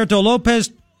 Humberto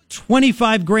Lopez,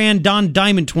 $25,000. Don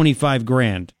Diamond,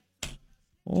 $25,000.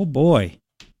 Oh boy.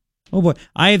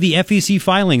 I have the FEC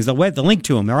filings, the link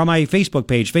to them. They're on my Facebook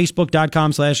page,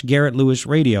 facebook.com/Garrett Lewis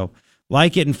Radio.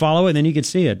 Like it and follow it, and then you can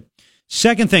see it.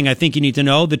 Second thing I think you need to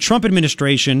know, the Trump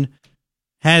administration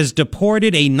has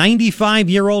deported a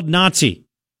 95-year-old Nazi.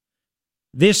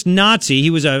 This Nazi, he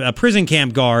was a prison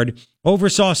camp guard,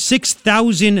 oversaw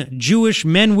 6,000 Jewish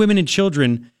men, women, and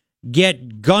children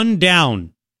get gunned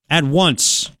down at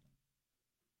once.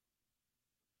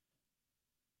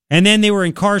 And then they were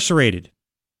incarcerated.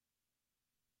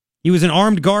 He was an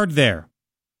armed guard there.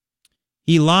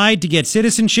 He lied to get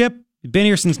citizenship. He's been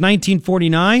here since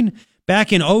 1949.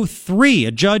 Back in 2003,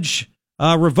 a judge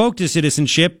revoked his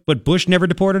citizenship, but Bush never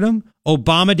deported him.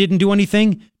 Obama didn't do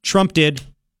anything. Trump did.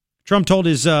 Trump told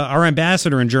our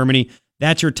ambassador in Germany,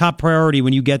 that's your top priority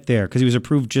when you get there, because he was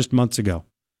approved just months ago.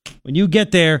 When you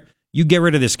get there, you get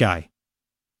rid of this guy.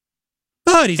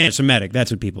 But he's anti-Semitic. That's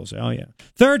what people say. Oh, yeah.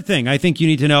 Third thing I think you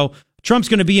need to know, Trump's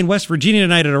going to be in West Virginia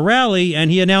tonight at a rally,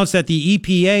 and he announced that the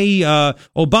EPA,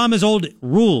 Obama's old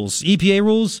rules, EPA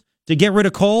rules, to get rid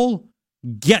of coal,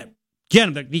 get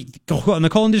them. In the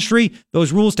coal industry,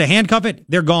 those rules to handcuff it,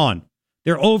 they're gone.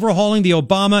 They're overhauling the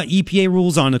Obama EPA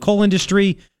rules on the coal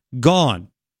industry. Gone.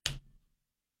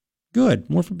 Good.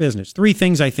 More for business. 3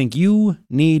 things I think you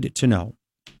need to know.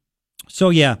 So,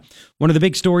 yeah, one of the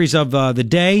big stories of the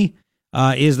day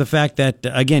is the fact that,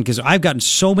 again, because I've gotten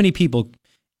so many people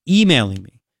emailing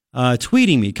me,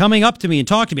 tweeting me, coming up to me and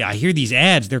talking to me. I hear these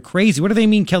ads. They're crazy. What do they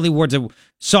mean Kelly Ward's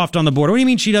soft on the border? What do you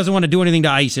mean she doesn't want to do anything to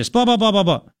ISIS? Blah, blah, blah, blah,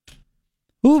 blah.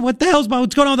 What the hell's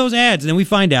what's going on with those ads? And then we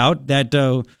find out that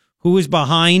who is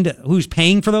behind, who's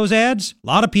paying for those ads? A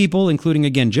lot of people, including,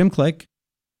 again, Jim Click,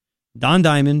 Don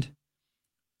Diamond,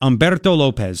 Humberto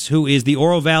Lopez, who is the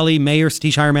Oro Valley Mayor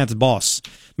Satish Hiremath's boss.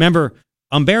 Remember,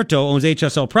 Humberto owns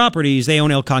HSL Properties. They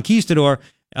own El Conquistador.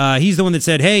 He's the one that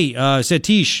said, hey,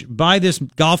 Satish, buy this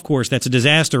golf course that's a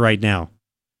disaster right now.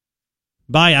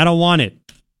 Buy it. I don't want it.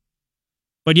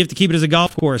 But you have to keep it as a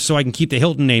golf course so I can keep the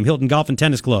Hilton name, Hilton Golf and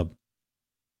Tennis Club.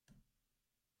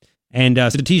 And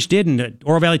Satish did, and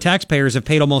Oro Valley taxpayers have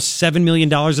paid almost $7 million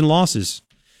in losses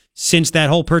since that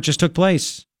whole purchase took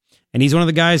place. And he's one of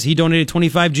the guys, he donated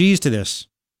 25 G's to this.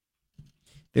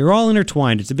 They're all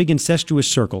intertwined. It's a big incestuous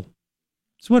circle.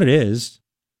 That's what it is.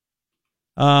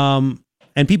 And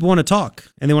people want to talk,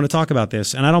 and they want to talk about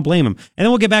this, and I don't blame them. And then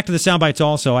we'll get back to the sound bites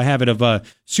also. I have it of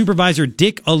Supervisor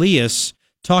Dick Elias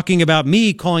talking about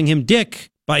me calling him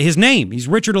Dick by his name. He's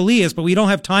Richard Elias, but we don't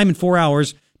have time in 4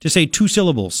 hours to say 2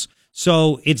 syllables.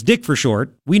 So it's Dick for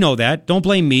short. We know that. Don't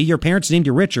blame me. Your parents named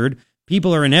you Richard.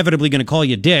 People are inevitably going to call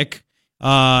you Dick. He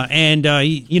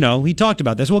talked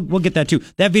about this. We'll get that too.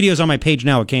 That video is on my page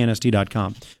now at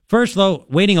knst.com. First, though,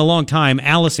 waiting a long time,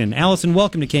 Allison. Allison,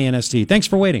 welcome to KNST. Thanks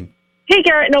for waiting. Hey,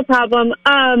 Garrett, no problem.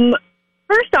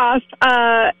 First off,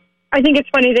 I think it's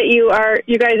funny that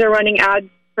you guys are running ads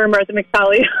for Martha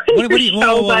McSally.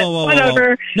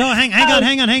 Whatever. No, hang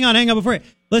on. Before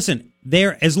listen,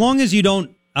 as long as you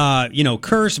don't,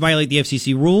 curse, violate the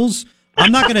FCC rules.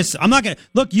 I'm not gonna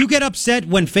look. You get upset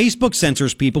when Facebook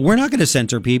censors people. We're not gonna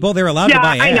censor people. They're allowed to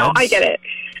buy ads. I know. I get it.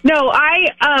 No,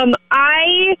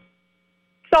 I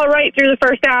saw right through the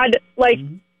first ad,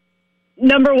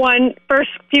 number one, first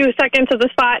few seconds of the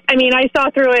spot. I mean, I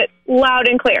saw through it loud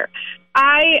and clear.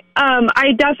 I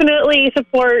definitely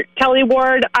support Kelly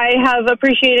Ward. I have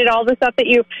appreciated all the stuff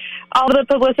all the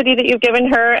publicity that you've given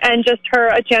her, and just her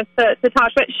a chance to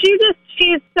talk. But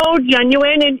she's so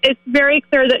genuine, and it's very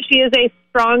clear that she is a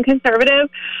strong conservative.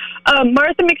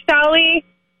 Martha McSally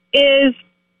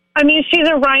she's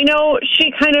a rhino.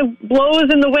 She kind of blows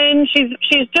in the wind.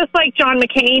 She's just like John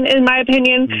McCain, in my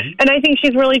opinion, and I think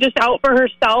she's really just out for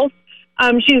herself.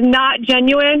 She's not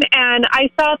genuine, and I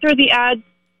saw through the ad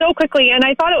so quickly, and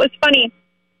I thought it was funny.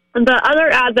 The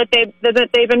other ad that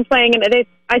they've been playing, and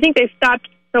I think they've stopped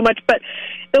so much, but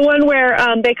the one where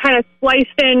they kind of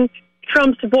spliced in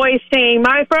Trump's voice saying,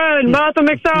 "My friend, Martha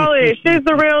McSally, she's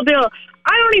the real deal."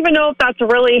 I don't even know if that's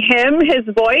really him, his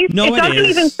voice. No, it doesn't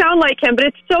even sound like him, but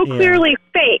it's so clearly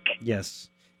fake. Yes.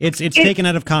 It's taken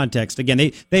out of context.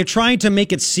 Again, they're trying to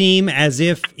make it seem as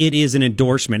if it is an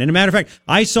endorsement. And a matter of fact,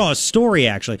 I saw a story,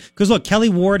 actually. Because, look, Kelly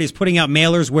Ward is putting out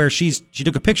mailers where she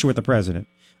took a picture with the president.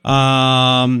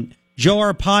 Joe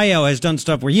Arpaio has done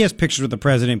stuff where he has pictures with the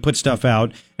president and put stuff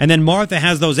out. And then Martha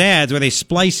has those ads where they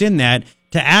splice in that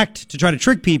to try to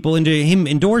trick people into him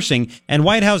endorsing. And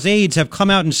White House aides have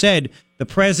come out and said the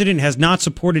president has not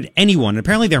supported anyone.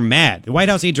 Apparently they're mad. The White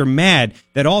House aides are mad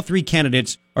that all three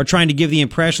candidates are trying to give the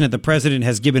impression that the president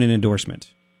has given an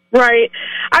endorsement. Right.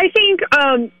 I think,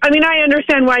 I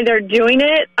understand why they're doing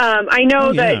it. I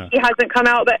know that he hasn't come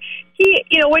out, but he,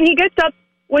 when he gets up,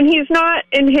 when he's not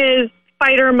in his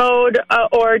fighter mode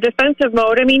or defensive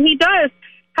mode, he does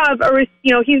have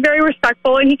he's very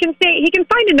respectful, and he can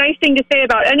find a nice thing to say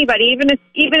about anybody, even if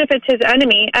it's his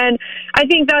enemy. And I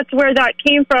think that's where that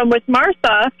came from with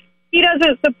Martha. He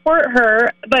doesn't support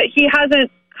her, but he hasn't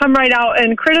come right out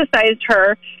and criticized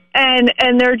her, and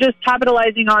they're just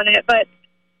capitalizing on it. But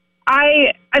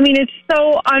it's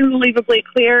so unbelievably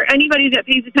clear. Anybody that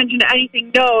pays attention to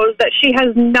anything knows that she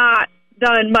has not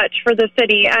done much for the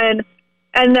city, and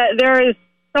that there is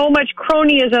so much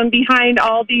cronyism behind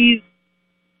all these.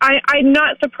 I'm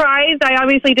not surprised. I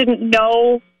obviously didn't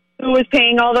know who was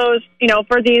paying all those,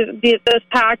 for this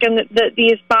PAC and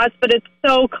these spots, but it's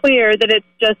so clear that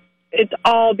it's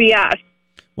all BS.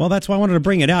 Well, that's why I wanted to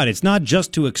bring it out. It's not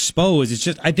just to expose. It's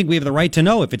just, I think we have the right to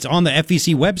know. If it's on the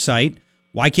FEC website,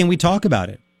 why can't we talk about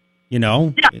it? Yeah,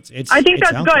 I think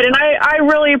that's good, and I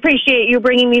really appreciate you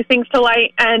bringing these things to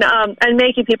light and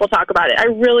making people talk about it. I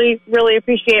really, really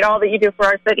appreciate all that you do for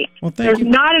our city. Well, There's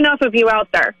not enough of you out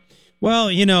there. Well,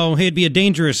 it'd be a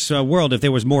dangerous world if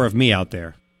there was more of me out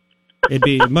there. It'd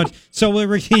be much. So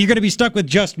you're going to be stuck with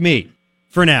just me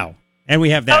for now, and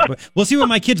we have that. We'll see what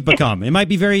my kids become. It might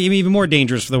be even more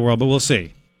dangerous for the world, but we'll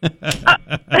see.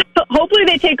 Hopefully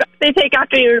they take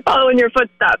after you and follow in your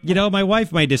footsteps. My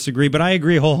wife might disagree, but I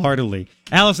agree wholeheartedly.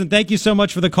 Allison, thank you so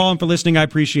much for the call and for listening. I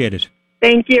appreciate it.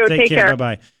 Thank you. Take care.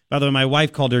 Bye-bye. By the way, my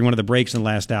wife called during one of the breaks in the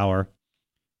last hour.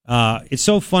 It's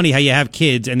so funny how you have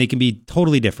kids and they can be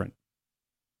totally different.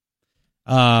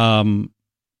 My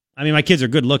kids are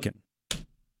good looking.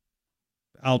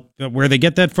 Where they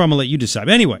get that from, I'll let you decide.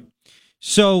 But anyway,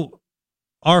 so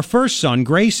our first son,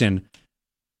 Grayson,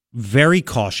 very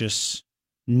cautious,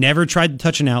 never tried to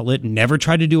touch an outlet, never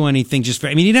tried to do anything.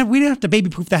 We didn't have to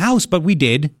baby-proof the house, but we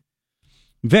did.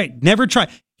 Never tried.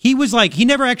 He was he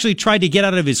never actually tried to get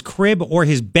out of his crib or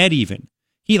his bed even.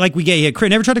 He had crib,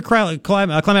 never tried to climb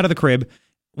out of the crib.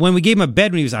 When we gave him a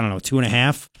bed when he was,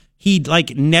 2.5, he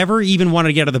never even wanted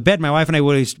to get out of the bed. My wife and I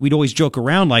we'd always joke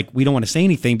around we don't want to say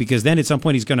anything because then at some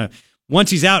point once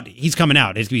he's out, he's coming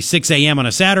out. It's gonna be 6 a.m. on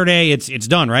a Saturday. It's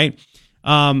done, right?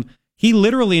 He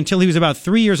literally, until he was about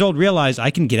 3 years old, realized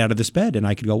I can get out of this bed and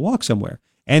I could go walk somewhere.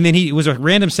 And then it was a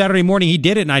random Saturday morning. He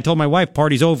did it, and I told my wife,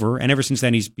 "Party's over." And ever since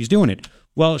then, he's doing it.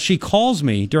 Well, she calls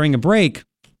me during a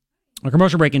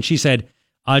commercial break, and she said,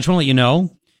 "I just want to let you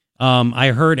know, I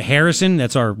heard Harrison,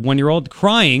 that's our 1-year-old,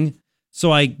 crying.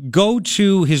 So I go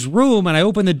to his room and I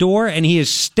open the door and he is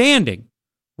standing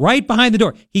right behind the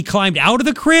door. He climbed out of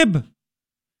the crib."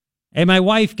 And my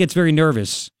wife gets very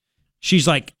nervous. She's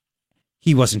like,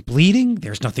 "He wasn't bleeding.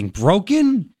 There's nothing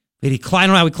broken. Did he climb? I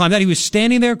don't know how he climbed out. He was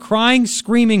standing there crying,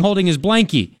 screaming, holding his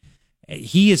blankie."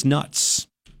 He is nuts.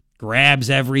 Grabs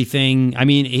everything.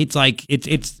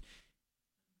 It's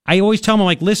I always tell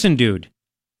him, "Listen, dude,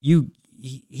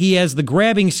 he has the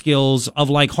grabbing skills of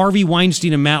Harvey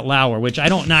Weinstein and Matt Lauer," which I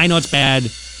know it's bad,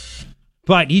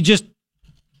 but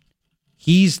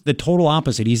he's the total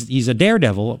opposite. He's a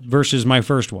daredevil versus my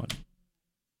first one.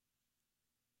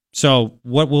 So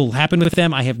what will happen with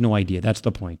them? I have no idea. That's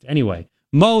the point. Anyway,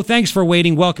 Mo, thanks for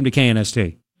waiting. Welcome to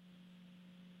KNST.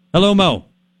 Hello, Mo.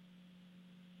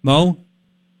 Mo?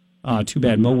 Oh, too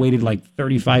bad. Mo waited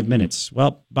 35 minutes.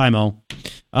 Well, bye, Mo.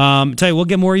 Tell you, we'll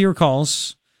get more of your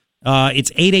calls.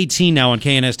 It's 8:18 now on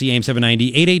KNST AM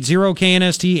 790.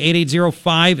 880-KNST,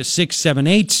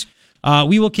 880-5678.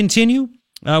 We will continue.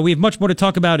 We have much more to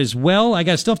talk about as well. I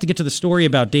still have to get to the story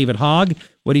about David Hogg,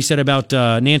 what he said about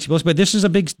Nancy Pelosi, but this is a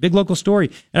big local story.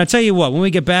 And I tell you what, when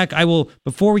we get back,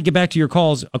 before we get back to your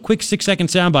calls, a quick 6-second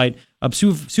soundbite of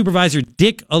Supervisor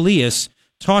Dick Elias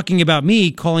talking about me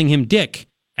calling him Dick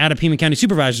at a Pima County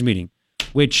Supervisors meeting,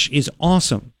 which is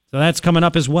awesome. So that's coming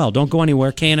up as well. Don't go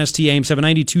anywhere. KNST AM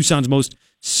 790, Tucson's most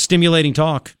stimulating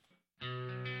talk.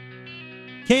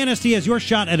 KNST has your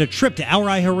shot at a trip to our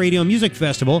iHeartRadio Music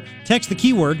Festival. Text the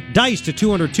keyword DICE to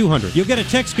 200-200. You'll get a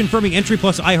text confirming entry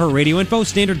plus iHeartRadio info,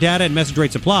 standard data, and message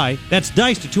rate supply. That's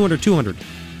DICE to 200-200.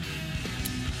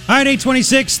 All right,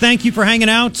 826, thank you for hanging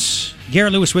out.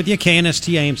 Garrett Lewis with you,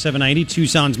 KNST AM 790,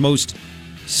 Tucson's most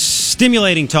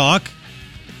stimulating talk.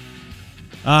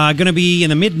 Going to be in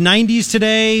the mid-90s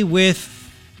today with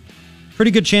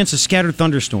pretty good chance of scattered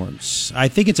thunderstorms. I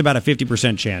think it's about a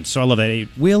 50% chance, so I love that. It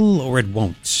will or it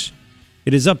won't.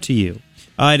 It is up to you.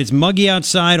 It is muggy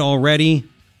outside already.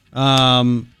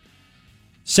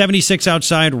 76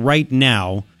 outside right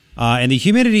now. And the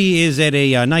humidity is at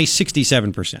a nice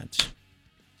 67%.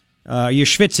 You're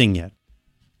schwitzing yet.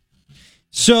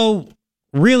 So,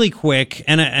 really quick,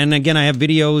 and again, I have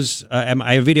videos. I have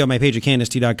a video on my page at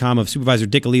knst.com of Supervisor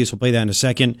Dick Elias. We'll play that in a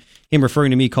second. Him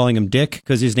referring to me, calling him Dick,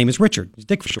 because his name is Richard. He's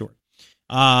Dick for short.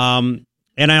 And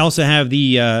I also have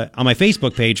the, on my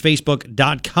Facebook page,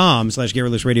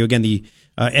 facebook.com/Garrett Lewis Radio. Again, the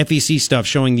FEC stuff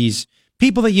showing these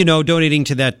people that you know donating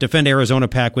to that Defend Arizona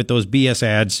PAC with those BS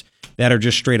ads that are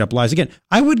just straight up lies. Again,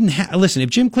 I wouldn't listen, if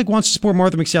Jim Click wants to support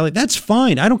Martha McSally, that's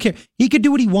fine. I don't care. He could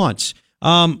do what he wants.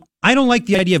 I don't like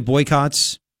the idea of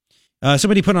boycotts.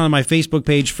 Somebody put on my Facebook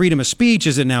page, freedom of speech,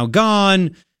 is it now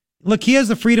gone? Look, he has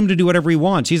the freedom to do whatever he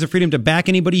wants. He has the freedom to back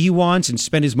anybody he wants and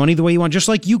spend his money the way he wants, just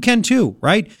like you can too,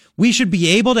 right? We should be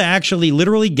able to actually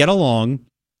literally get along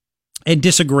and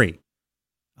disagree.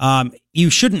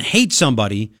 You shouldn't hate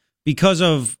somebody because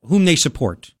of whom they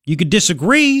support. You could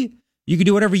disagree. You could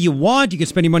do whatever you want. You can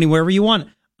spend your money wherever you want.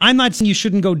 I'm not saying you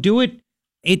shouldn't go do it.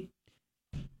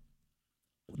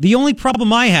 The only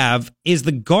problem I have is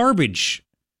the garbage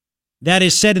that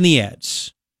is said in the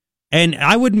ads. And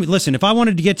I wouldn't listen if I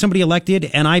wanted to get somebody elected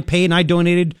and I paid and I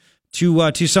donated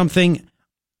to something.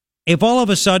 If all of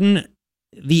a sudden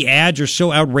the ads are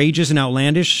so outrageous and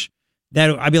outlandish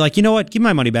that I'd be like, you know what? Give me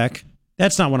my money back.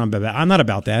 That's not what I'm about. I'm not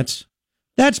about that.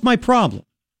 That's my problem.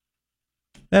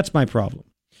 That's my problem.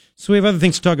 So we have other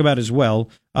things to talk about as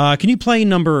well. Can you play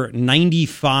number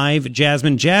 95,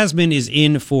 Jasmine? Jasmine is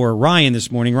in for Ryan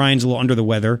this morning. Ryan's a little under the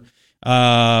weather.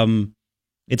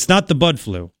 It's not the bud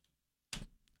flu.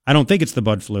 I don't think it's the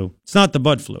bud flu. It's not the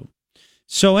bud flu.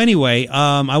 So anyway,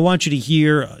 I want you to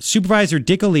hear Supervisor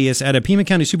Dick Elias at a Pima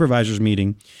County Supervisors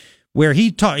meeting where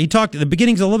he talked, the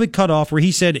beginning's a little bit cut off, where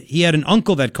he said he had an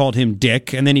uncle that called him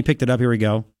Dick, and then he picked it up. Here we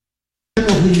go.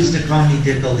 People who used to call me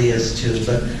Dick Elias too,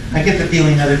 but I get the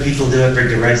feeling other people do it for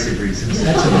derisive reasons.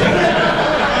 That's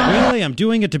okay. Really? I'm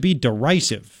doing it to be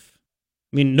derisive.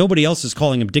 I mean, nobody else is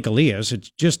calling him Dick Elias. It's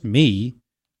just me.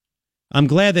 I'm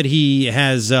glad that he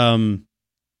has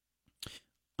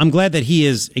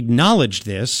acknowledged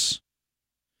this.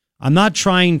 I'm not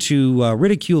trying to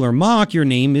ridicule or mock. Your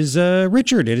name is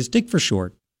Richard. It is Dick for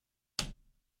short.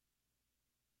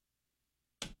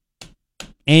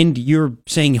 And you're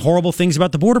saying horrible things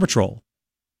about the Border Patrol.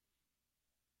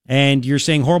 And you're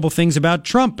saying horrible things about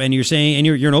Trump. And you're saying, and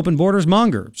you're an open borders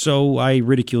monger. So I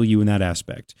ridicule you in that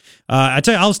aspect. I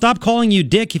tell you, I'll stop calling you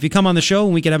Dick if you come on the show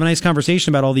and we can have a nice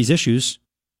conversation about all these issues.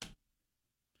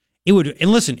 It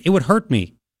would hurt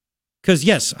me. Because,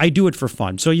 yes, I do it for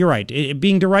fun. So you're right.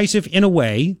 Being derisive in a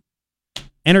way.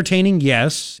 Entertaining,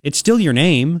 yes. It's still your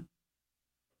name.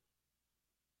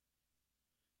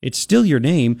 It's still your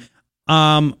name.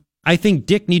 I think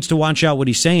Dick needs to watch out what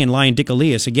he's saying, lying Dick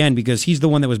Elias, again, because he's the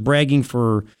one that was bragging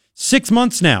for 6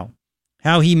 months now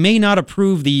how he may not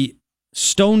approve the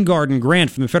Stone Garden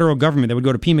grant from the federal government that would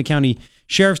go to Pima County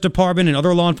Sheriff's Department and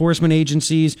other law enforcement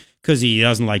agencies because he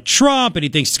doesn't like Trump and he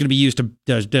thinks it's going to be used to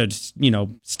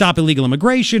stop illegal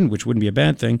immigration, which wouldn't be a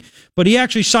bad thing. But he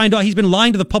actually signed off. He's been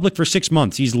lying to the public for 6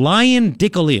 months. He's lying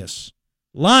Dick Elias.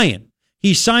 Lying.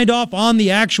 He signed off on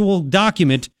the actual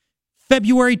document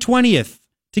February 20th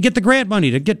to get the grant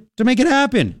money, to make it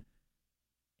happen.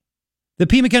 The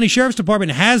Pima County Sheriff's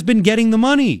Department has been getting the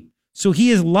money. So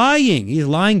he is lying. He is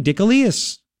lying Dick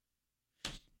Elias.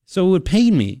 So it would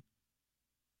pain me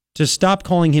to stop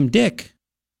calling him Dick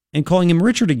and calling him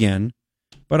Richard again,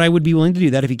 but I would be willing to do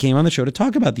that if he came on the show to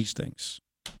talk about these things.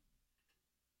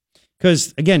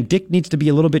 Because, again, Dick needs to be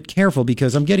a little bit careful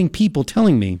because I'm getting people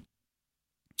telling me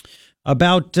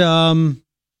about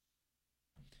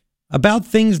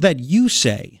things that you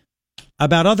say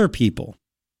about other people,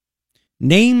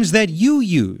 names that you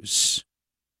use.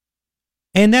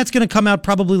 And that's going to come out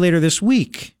probably later this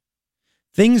week.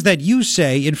 Things that you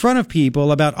say in front of people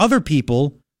about other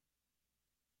people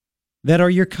that are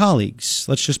your colleagues.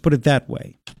 Let's just put it that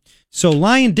way. So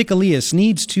Lion Dick Elias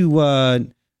needs to,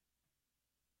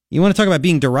 you want to talk about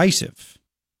being derisive.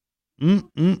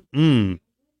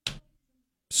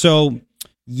 So,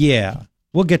 yeah.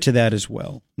 We'll get to that as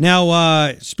well.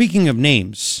 Now, speaking of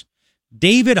names,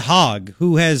 David Hogg,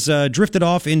 who has drifted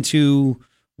off into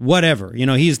whatever. You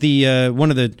know, he's the one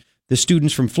of the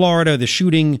students from Florida, the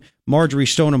shooting Marjorie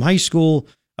Stoneman High School.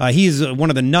 He's one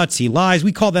of the nuts. He lies.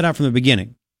 We called that out from the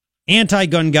beginning.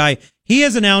 Anti-gun guy. He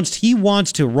has announced he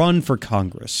wants to run for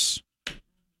Congress.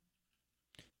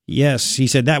 Yes, he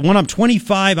said that when I'm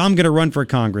 25, I'm going to run for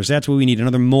Congress. That's what we need,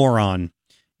 another moron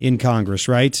in Congress,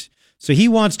 right? So he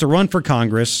wants to run for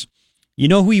Congress. You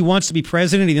know who he wants to be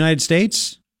president of the United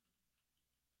States?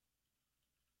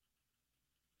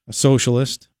 A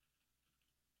socialist.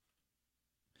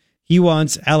 He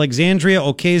wants Alexandria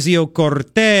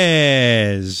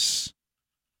Ocasio-Cortez.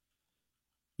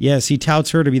 Yes, he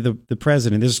touts her to be the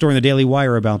president. There's a story in the Daily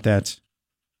Wire about that.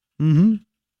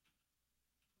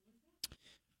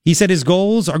 He said his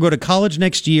goals are go to college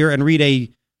next year and read a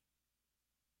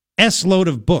S-load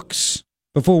of books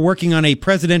before working on a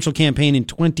presidential campaign in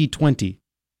 2020.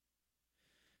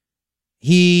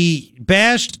 He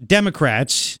bashed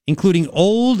Democrats, including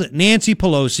old Nancy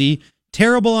Pelosi,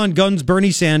 terrible on guns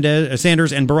Bernie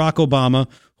Sanders and Barack Obama,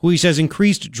 who he says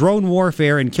increased drone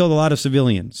warfare and killed a lot of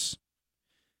civilians.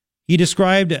 He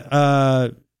described, he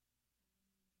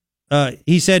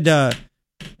said,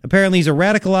 apparently he's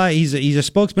a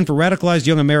spokesman for radicalized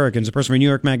young Americans, a person from New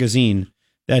York Magazine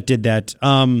that did that.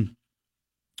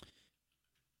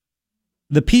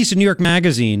 The piece in New York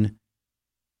Magazine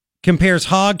compares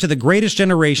Hogg to the greatest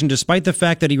generation, despite the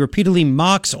fact that he repeatedly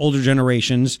mocks older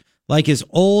generations, like his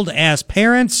old-ass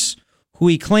parents, who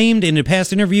he claimed in a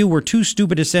past interview were too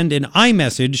stupid to send an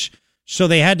iMessage, so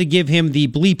they had to give him the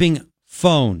bleeping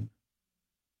phone.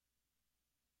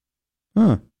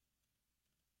 Huh.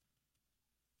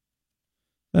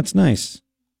 That's nice.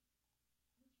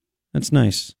 That's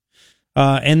nice.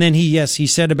 And then he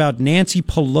said about Nancy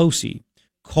Pelosi,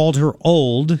 called her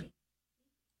old.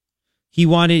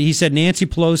 He said Nancy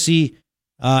Pelosi,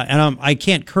 and I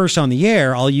can't curse on the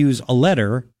air, I'll use a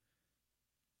letter.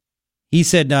 He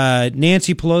said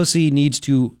Nancy Pelosi needs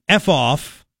to F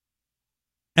off,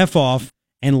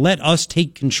 and let us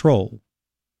take control.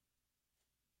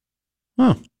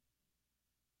 Huh.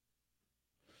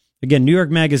 Again, New York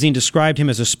Magazine described him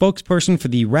as a spokesperson for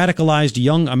the radicalized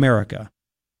young America.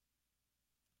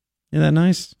 Isn't that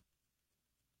nice?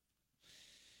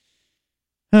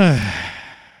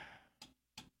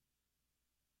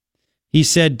 He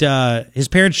said his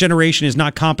parents' generation is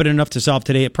not competent enough to solve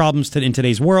problems in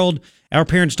today's world. Our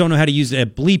parents don't know how to use a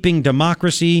bleeping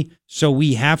democracy, so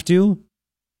we have to.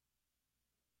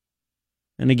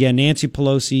 And again, Nancy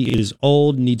Pelosi is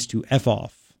old, needs to F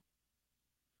off.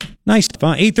 Nice.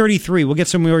 8:33. We'll get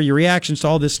some more of your reactions to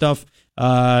all this stuff.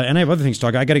 And I have other things to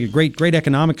talk about. I got to get great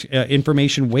economic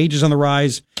information. Wages on the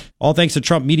rise. All thanks to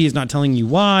Trump. Media is not telling you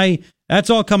why. That's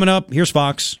all coming up. Here's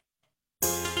Fox.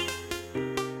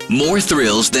 More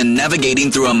thrills than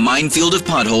navigating through a minefield of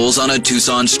potholes on a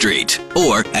Tucson street.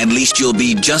 Or at least you'll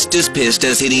be just as pissed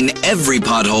as hitting every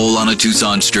pothole on a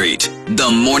Tucson street.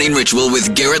 The Morning Ritual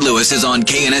with Garrett Lewis is on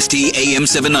KNST AM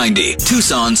 790,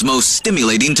 Tucson's most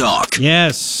stimulating talk.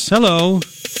 Yes. Hello.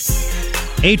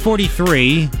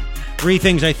 8:43. 3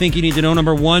 things I think you need to know.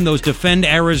 Number 1, those Defend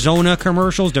Arizona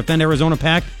commercials, Defend Arizona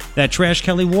PAC, that trash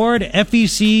Kelly Ward.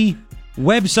 FEC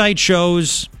website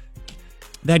shows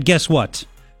that, guess what?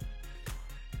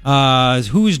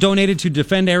 Who's donated to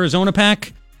Defend Arizona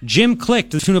PAC? Jim Click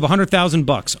to the tune of $100,000.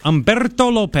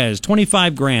 Humberto Lopez,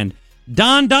 $25,000.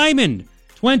 Don Diamond,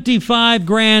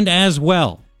 $25,000 as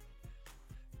well.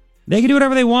 They can do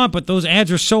whatever they want, but those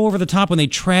ads are so over the top when they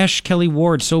trash Kelly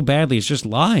Ward so badly. It's just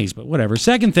lies, but whatever.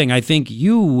 Second thing I think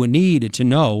you need to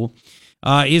know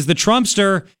is the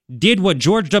Trumpster did what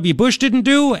George W. Bush didn't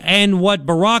do and what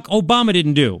Barack Obama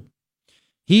didn't do.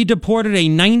 He deported a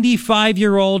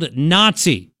 95-year-old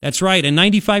Nazi. That's right, a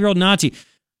 95-year-old Nazi.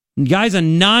 The guy's a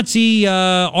Nazi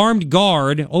armed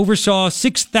guard, oversaw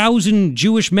 6,000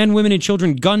 Jewish men, women, and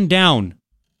children gunned down,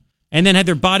 and then had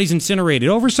their bodies incinerated.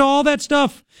 Oversaw all that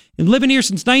stuff. And living here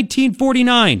since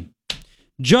 1949.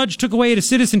 Judge took away his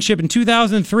citizenship in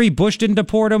 2003. Bush didn't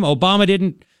deport him. Obama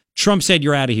didn't. Trump said,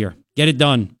 you're out of here. Get it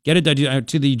done. Get it done.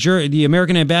 To the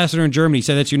American ambassador in Germany, he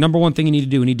said that's your number 1 thing you need to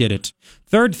do, and he did it.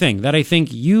 Third thing that I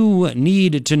think you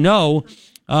need to know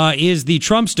is the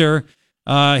Trumpster.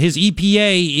 His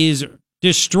EPA is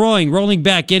destroying, rolling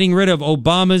back, getting rid of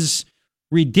Obama's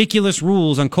ridiculous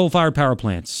rules on coal-fired power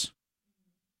plants.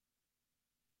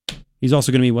 He's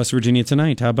also going to be in West Virginia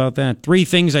tonight. How about that? 3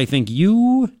 things I think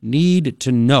you need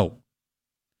to know.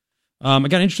 I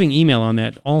got an interesting email on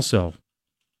that also.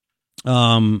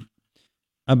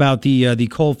 About the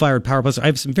coal-fired power plants. I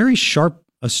have some very sharp,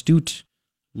 astute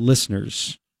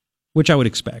listeners. which I would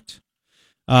expect.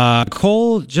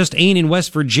 Coal just ain't in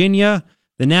West Virginia.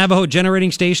 The Navajo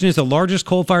Generating Station is the largest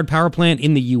coal-fired power plant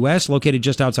in the U.S., located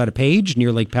just outside of Page,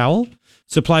 near Lake Powell.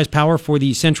 Supplies power for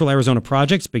the Central Arizona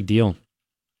projects. Big deal.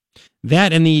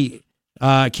 That and the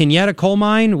Kenyatta coal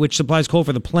mine, which supplies coal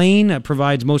for the plain,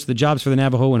 provides most of the jobs for the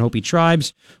Navajo and Hopi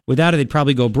tribes. Without it, they'd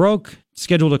probably go broke.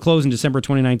 Scheduled to close in December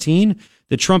 2019.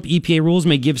 The Trump EPA rules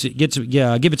may give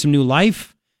it some new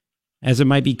life, as it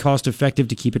might be cost-effective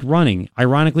to keep it running.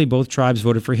 Ironically, both tribes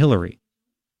voted for Hillary.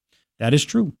 That is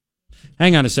true.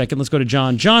 Hang on a second. Let's go to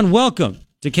John. John, welcome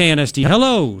to KNST.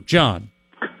 Hello, John.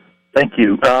 Thank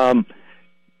you.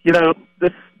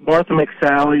 This Martha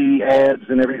McSally ads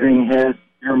and everything has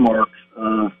earmarks.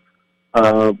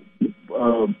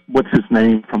 What's his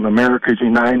name from America's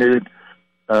United?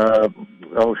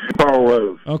 Charles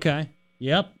Rose. Okay.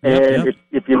 Yep. And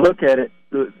if you look at it,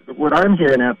 what I'm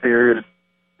hearing out there is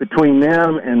between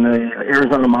them and the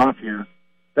Arizona Mafia,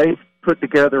 they've put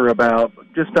together about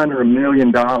just under $1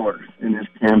 million in this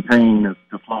campaign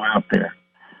to fly out there.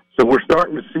 So we're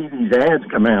starting to see these ads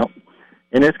come out,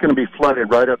 and it's going to be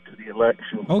flooded right up to the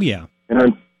election. Oh, yeah.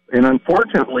 And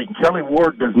unfortunately, Kelly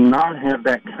Ward does not have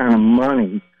that kind of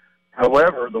money.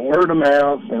 However, the word of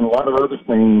mouth and a lot of other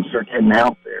things are getting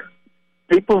out there.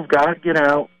 People have got to get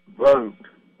out, vote.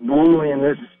 Normally in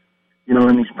this, in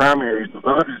these primaries, the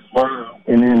vote is low,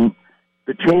 and then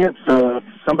the chance of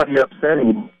somebody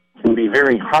upsetting can be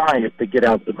very high if they get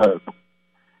out the vote.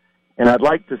 And I'd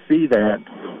like to see that.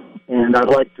 And I'd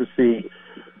like to see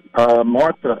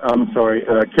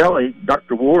Kelly,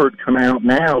 Dr. Ward, come out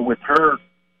now with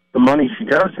the money she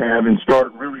does have, and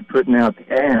start really putting out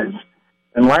the ads.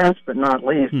 And last but not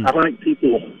least, I'd like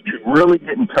people to really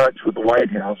get in touch with the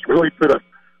White House, really put a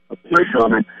push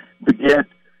on it to get,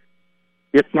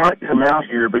 if not come out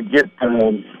here, but get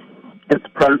the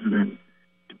president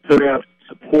to put out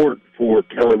support for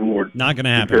Kelly Ward. Not going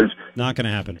to happen. Not going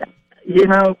to happen.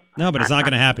 No, but it's not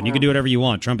going to happen. You can do whatever you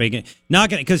want. Trump ain't not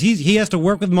going because he has to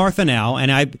work with Martha now,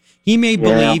 and he may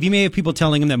have people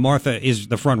telling him that Martha is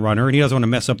the front runner, and he doesn't want to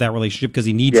mess up that relationship because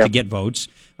he needs to get votes.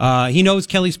 He knows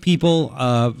Kelly's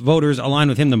voters align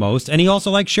with him the most, and he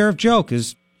also likes Sheriff Joe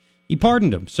because he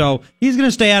pardoned him. So he's going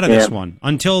to stay out of this one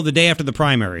until the day after the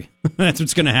primary. That's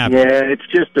what's going to happen. Yeah, it's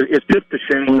just a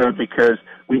shame though, because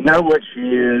we know what she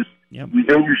is. Yep. We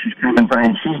know where she's coming from,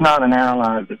 and she's not an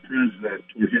ally of the president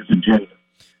with his agenda.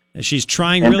 She's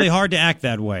trying really hard to act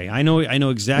that way. I know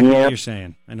exactly what you're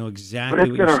saying. I know exactly what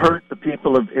you're saying. But it's going to hurt the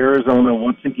people of Arizona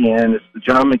once again. It's the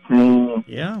John McCain,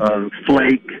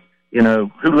 Flake, who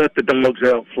let the dogs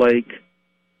out, Flake.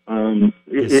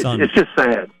 It's just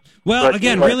sad. Well, but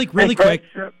again, really quick.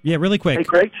 Really quick. A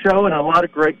great show and a lot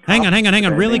of great Hang on,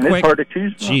 really quick. It's hard to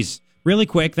choose from. Jeez. Really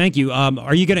quick, thank you.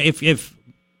 Are you going to, if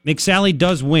McSally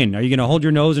does win, are you going to hold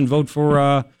your nose and vote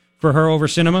for her over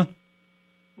Sinema?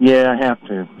 Yeah, I have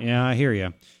to. Yeah, I hear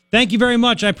you. Thank you very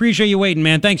much. I appreciate you waiting,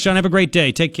 man. Thanks, Sean. Have a great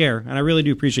day. Take care. And I really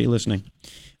do appreciate you listening.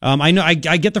 I know I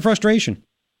get the frustration.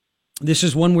 This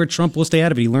is one where Trump will stay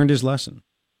out of it. He learned his lesson.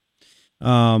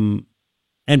 And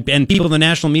people in the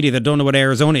national media that don't know what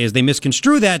Arizona is, they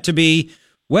misconstrue that to be,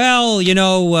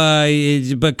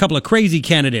 a couple of crazy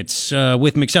candidates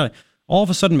with McSally. All of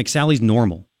a sudden, McSally's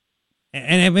normal.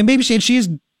 And maybe she is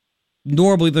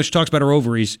normal, though she talks about her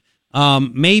ovaries.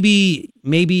 Maybe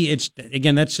it's,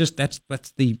 again, that's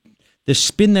the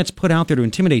spin that's put out there to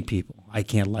intimidate people. I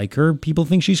can't like her. People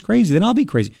think she's crazy. Then I'll be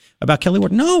crazy. About Kelly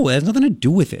Ward. No, it has nothing to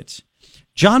do with it.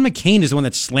 John McCain is the one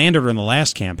that slandered her in the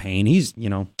last campaign. He's,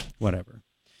 whatever.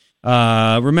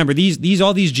 Remember,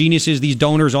 all these geniuses, these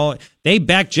donors, they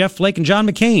back Jeff Flake and John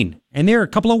McCain. And they're a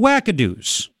couple of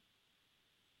wackadoos.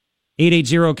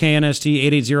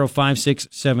 880-KNST,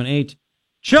 880-5678.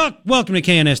 Chuck, welcome to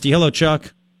KNST. Hello,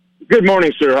 Chuck. Good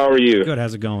morning, sir. How are you? Good.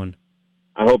 How's it going?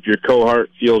 I hope your cohort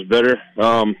feels better.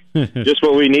 Just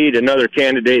what we need, another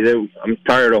candidate that I'm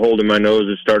tired of holding my nose.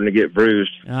 It's starting to get bruised.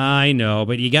 I know,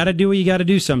 but you got to do what you got to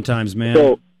do sometimes, man.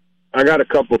 So I got a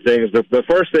couple things. The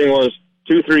first thing was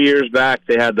 2-3 years back,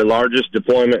 they had the largest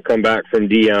deployment come back from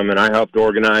DM, and I helped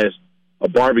organize a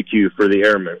barbecue for the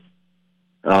airmen.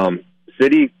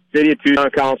 City of Tucson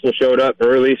Council showed up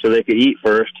early so they could eat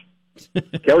first.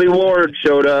 Kelly Ward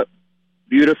showed up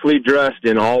beautifully dressed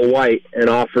in all white and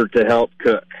offered to help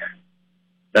cook.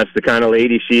 That's the kind of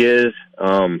lady she is.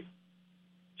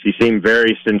 She seemed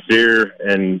very sincere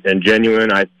and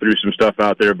genuine. I threw some stuff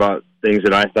out there about things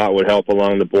that I thought would help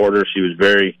along the border. She was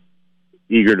very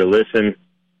eager to listen.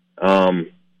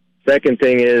 Second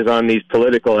thing is on these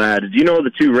political ads. Do you know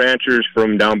the two ranchers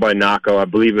from down by Naco? I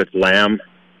believe it's Lamb.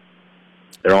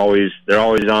 They're always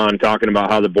on talking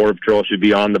about how the Border Patrol should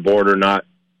be on the border, not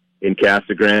in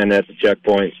Casa Grande at the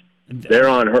checkpoints. They're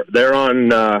on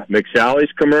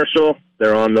McSally's commercial.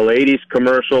 They're on the ladies'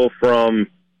 commercial from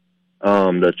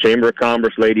the Chamber of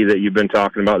Commerce lady that you've been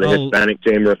talking about, the Hispanic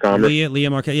Chamber of Commerce. Leah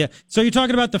Marquez, yeah. So you're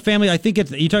talking about the family. I think you're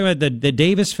talking about the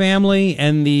Davis family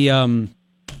and the. Oh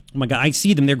my God, I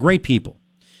see them. They're great people.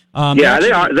 Yeah,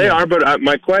 they are. But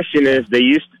my question is,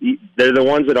 they're the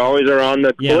ones that always are on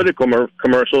the political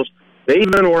commercials. They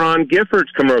even were on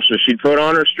Gifford's commercial. She'd put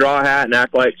on her straw hat and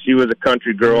act like she was a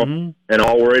country girl and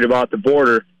all worried about the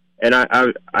border. And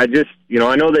I just,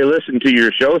 I know they listen to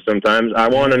your show sometimes. I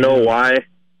want to know why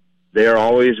they are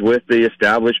always with the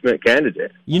establishment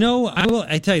candidate.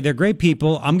 I tell you, they're great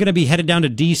people. I'm going to be headed down to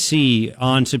D.C.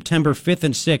 on September 5th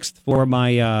and 6th for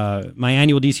my my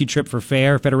annual D.C. trip for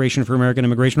FAIR, Federation for American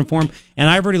Immigration Reform, and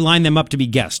I've already lined them up to be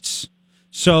guests.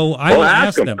 So I will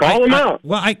ask them. Call them out.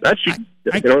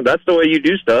 That's the way you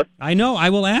do stuff. I know. I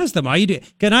will ask them.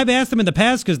 Can I've asked them in the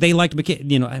past because they liked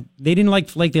McCain. They didn't like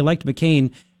they liked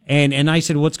McCain, and I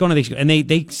said, "What's going on?" And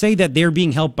they say that they're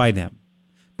being helped by them.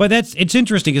 But it's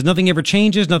interesting because nothing ever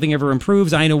changes, nothing ever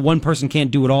improves. I know one person can't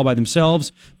do it all by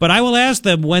themselves, but I will ask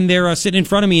them when they're sitting in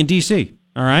front of me in D.C.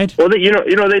 All right. Well, they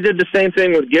did the same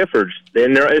thing with Giffords,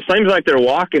 and it seems like they're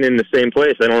walking in the same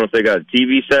place. I don't know if they got a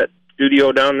TV set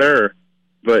studio down there,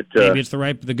 but maybe it's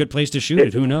the good place to shoot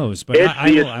it. Who knows? But it's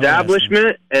the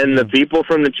establishment and the people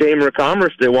from the Chamber of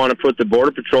Commerce that want to put the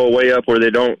Border Patrol way up where they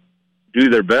don't do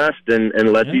their best and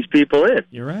let these people in.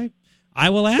 You're right. I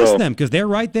will ask them because they're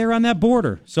right there on that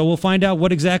border. So we'll find out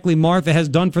what exactly Martha has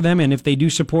done for them and if they do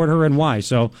support her and why.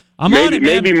 So I'm on it,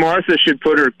 man. Maybe Martha should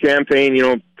put her campaign,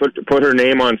 put her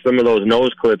name on some of those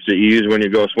nose clips that you use when you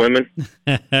go swimming.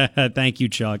 Thank you,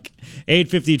 Chuck.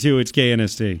 8:52, it's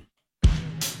KNST.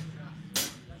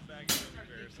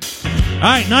 All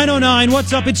right, 9:09,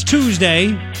 what's up? It's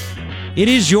Tuesday. It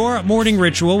is your morning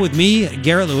ritual with me,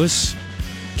 Garrett Lewis.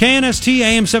 KNST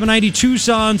AM 790,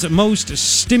 Tucson's most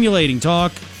stimulating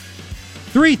talk.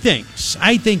 3 things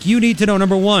I think you need to know.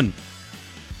 Number 1,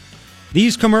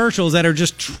 these commercials that are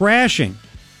just trashing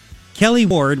Kelly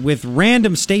Ward with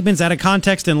random statements out of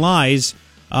context and lies,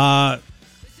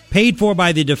 paid for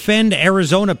by the Defend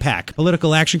Arizona PAC,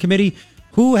 Political Action Committee.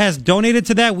 Who has donated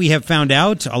to that? We have found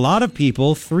out a lot of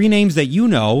people, 3 names that you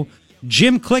know.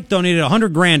 Jim Click donated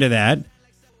 $100,000 to that.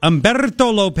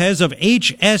 Humberto Lopez of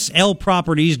HSL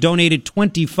Properties donated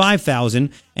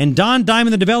 $25,000, and Don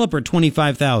Diamond, the developer,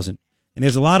 $25,000. And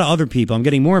there's a lot of other people. I'm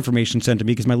getting more information sent to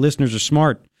me because my listeners are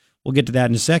smart. We'll get to that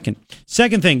in a second.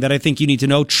 Second thing that I think you need to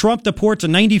know, Trump deports a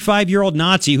 95-year-old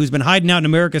Nazi who's been hiding out in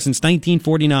America since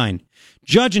 1949.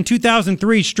 Judge in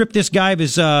 2003 stripped this guy of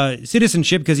his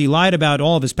citizenship because he lied about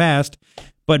all of his past.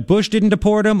 But Bush didn't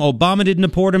deport him. Obama didn't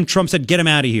deport him. Trump said, get him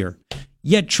out of here.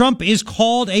 Yet Trump is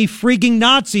called a freaking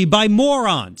Nazi by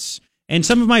morons. And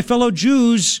some of my fellow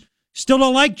Jews still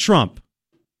don't like Trump.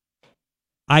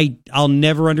 I'll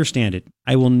never understand it.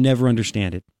 I will never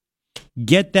understand it.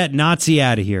 Get that Nazi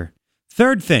out of here.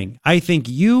 Third thing I think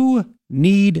you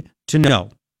need to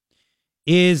know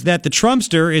is that the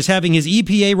Trumpster is having his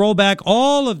EPA roll back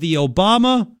all of the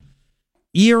Obama-era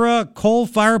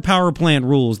coal-fired power plant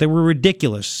rules. They were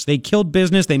ridiculous. They killed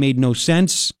business. They made no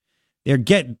sense. They're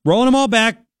rolling them all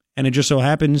back, and it just so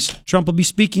happens Trump will be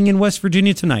speaking in West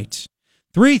Virginia tonight.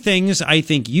 3 things I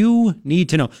think you need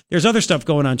to know. There's other stuff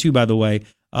going on, too, by the way.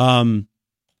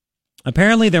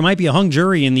 Apparently, there might be a hung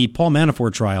jury in the Paul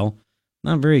Manafort trial.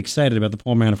 Not very excited about the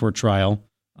Paul Manafort trial.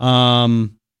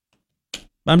 I'm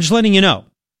just letting you know.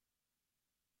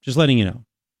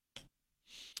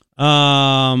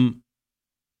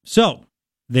 So,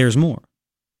 there's more.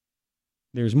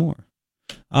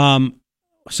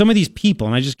 Some of these people,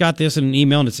 and I just got this in an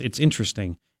email, and it's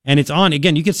interesting. And it's on,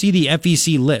 again, you can see the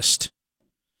FEC list.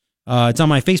 It's on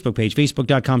my Facebook page,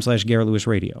 facebook.com/Garrett Lewis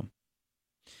Radio.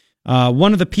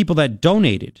 One of the people that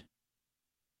donated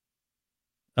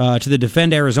to the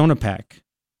Defend Arizona PAC,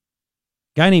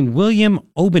 a guy named William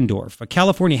Obendorf, a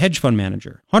California hedge fund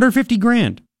manager,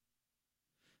 $150,000.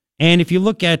 And if you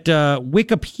look at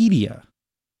Wikipedia,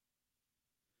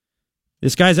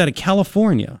 this guy's out of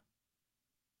California.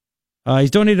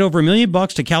 He's donated over $1 million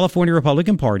to California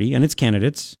Republican Party and its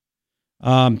candidates.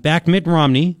 Backed Mitt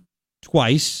Romney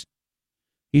twice.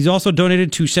 He's also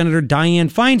donated to Senator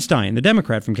Dianne Feinstein, the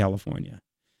Democrat from California.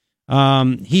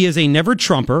 He is a never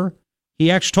Trumper.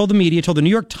 He actually told the New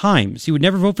York Times, he would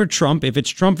never vote for Trump. If it's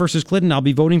Trump versus Clinton, I'll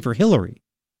be voting for Hillary.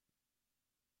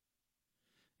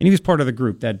 And he was part of the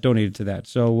group that donated to that.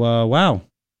 So, wow.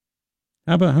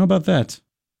 How about that?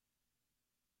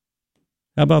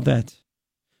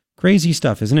 Crazy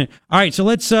stuff, isn't it? All right, so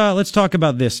let's talk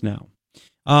about this now.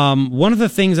 One of the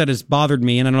things that has bothered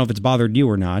me, and I don't know if it's bothered you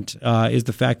or not, is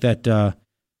the fact that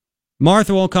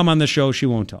Martha won't come on the show. She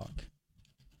won't talk.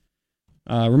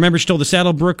 Remember, she told the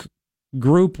Saddlebrook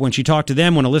group when she talked to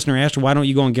them, when a listener asked her, why don't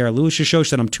you go on Garrett Lewis's show? She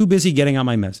said, I'm too busy getting out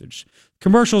my message.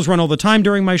 Commercials run all the time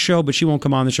during my show, but she won't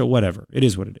come on the show. Whatever. It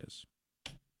is what it is.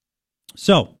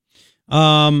 So,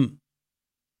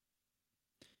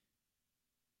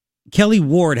 Kelly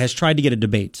Ward has tried to get a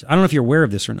debate. I don't know if you're aware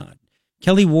of this or not.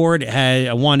 Kelly Ward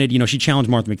had wanted, she challenged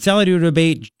Martha McSally to a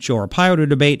debate, Joe Arpaio to a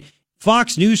debate.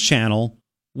 Fox News Channel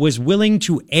was willing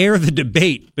to air the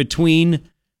debate between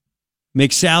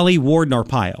McSally, Ward, and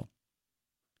Arpaio.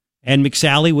 And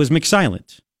McSally was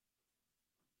McSilent.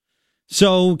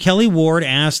 So Kelly Ward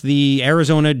asked the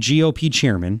Arizona GOP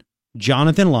chairman,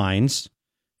 Jonathan Lyons,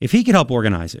 if he could help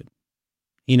organize it.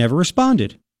 He never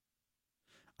responded.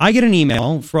 I get an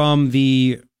email from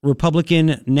the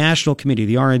Republican National Committee,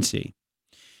 the RNC,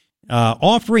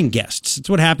 offering guests.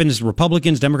 It's what happens.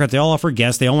 Republicans, Democrats, they all offer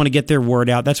guests. They all want to get their word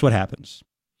out. That's what happens.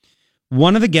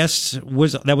 One of the guests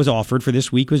that was offered for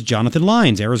this week was Jonathan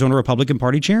Lyons, Arizona Republican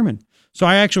Party chairman. So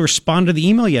I actually responded to the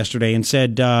email yesterday and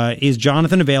said, is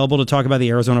Jonathan available to talk about the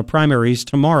Arizona primaries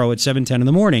tomorrow at 7:10 in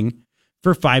the morning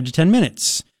for 5 to 10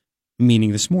 minutes,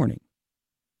 meaning this morning?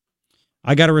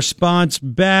 I got a response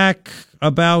back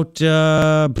about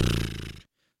 3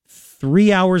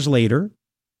 hours later.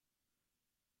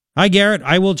 Hi, Garrett.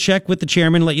 I will check with the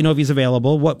chairman, let you know if he's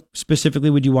available. What specifically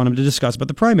would you want him to discuss about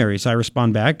the primaries? I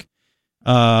respond back,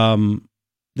 the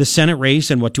Senate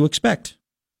race and what to expect.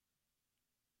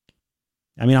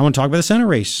 I mean, I want to talk about the Senate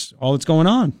race, all that's going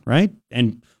on, right?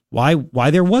 And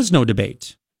why there was no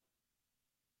debate.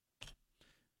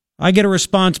 I get a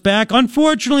response back.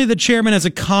 Unfortunately, the chairman has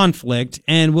a conflict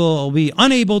and will be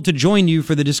unable to join you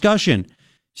for the discussion.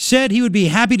 Said he would be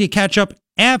happy to catch up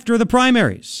after the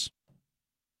primaries,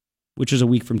 which is a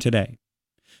week from today.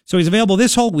 So he's available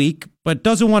this whole week, but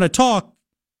doesn't want to talk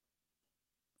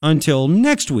until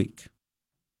next week.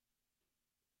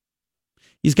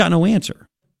 He's got no answer.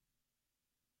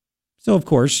 So, of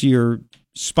course, your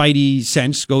spidey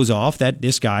sense goes off that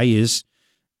this guy is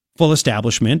full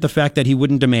establishment. The fact that he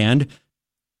wouldn't demand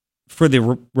for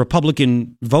the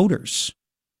Republican voters.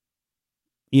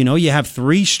 You have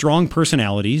three strong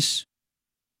personalities.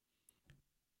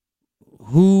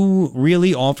 Who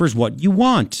really offers what you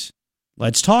want?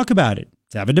 Let's talk about it.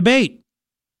 Let's have a debate.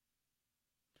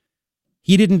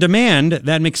 He didn't demand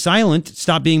that McSilent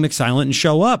stop being McSilent and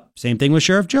show up. Same thing with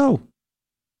Sheriff Joe.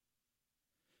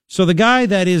 So the guy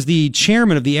that is the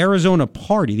chairman of the Arizona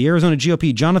party, the Arizona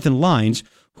GOP, Jonathan Lyons,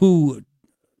 who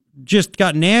just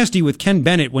got nasty with Ken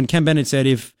Bennett when Ken Bennett said,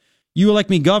 if you elect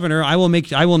me governor, I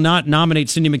will not nominate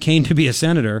Cindy McCain to be a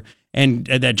senator. And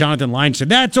that Jonathan Lyons said,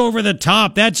 that's over the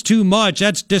top. That's too much.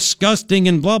 That's disgusting.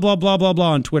 And blah, blah, blah, blah,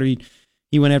 blah. On Twitter,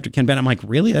 he went after Ken Bennett. I'm like,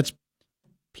 really?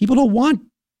 People don't want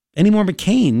any more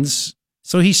McCains.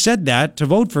 So he said that to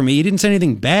vote for me. He didn't say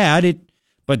anything bad.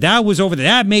 But that was over.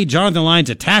 That made Jonathan Lyons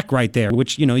attack right there,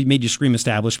 which, he made you scream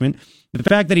establishment. The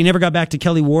fact that he never got back to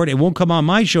Kelly Ward and won't come on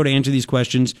my show to answer these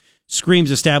questions screams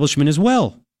establishment as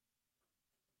well.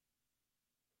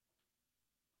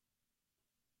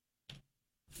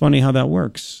 Funny how that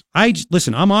works.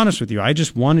 Listen, I'm honest with you. I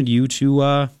just wanted you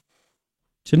to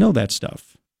know that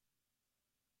stuff.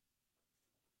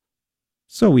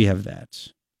 So we have that.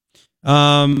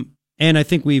 And I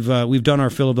think we've done our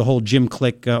fill of the whole Jim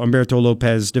Click, Humberto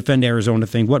Lopez, Defend Arizona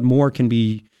thing. What more can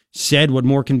be said? What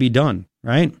more can be done?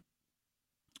 Right?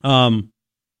 What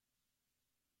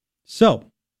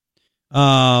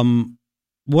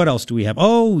else do we have?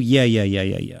 Oh,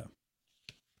 yeah.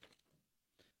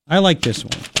 I like this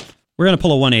one. We're going to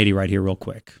pull a 180 right here real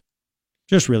quick.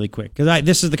 Just really quick, because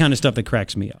this is the kind of stuff that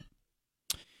cracks me up.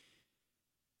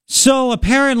 So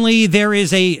apparently there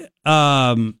is a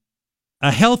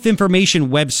health information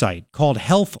website called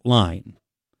Healthline.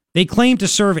 They claim to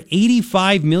serve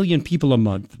 85 million people a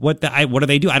month. What do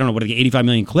they do? I don't know. What are they, 85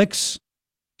 million clicks?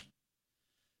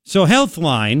 So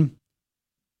Healthline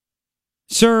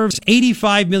serves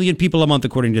 85 million people a month,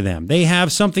 according to them. They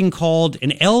have something called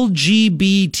an LGBTQIA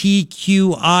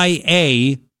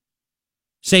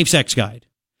safe sex guide.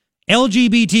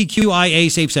 LGBTQIA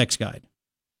safe sex guide.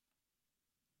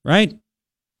 Right?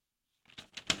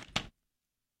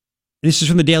 This is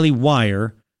from the Daily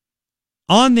Wire.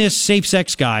 On this safe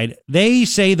sex guide, they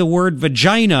say the word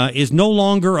vagina is no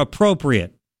longer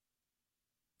appropriate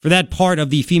for that part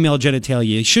of the female genitalia.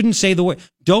 You shouldn't say the word.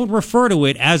 Don't refer to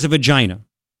it as a vagina.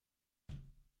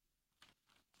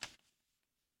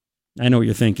 I know what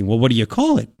you're thinking. Well, what do you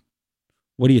call it?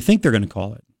 What do you think they're going to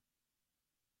call it?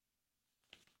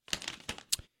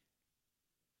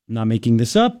 I'm not making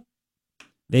this up.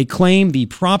 They claim the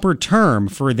proper term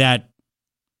for that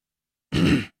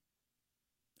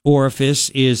orifice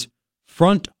is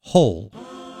front hole.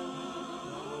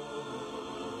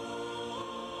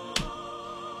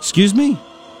 Excuse me?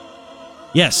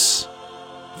 Yes,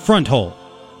 front hole.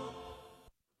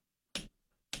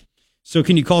 So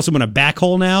can you call someone a back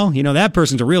hole now? You know, that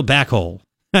person's a real back hole.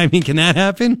 I mean, can that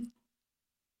happen?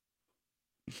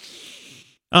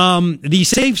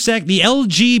 The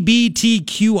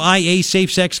LGBTQIA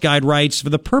Safe Sex Guide writes, for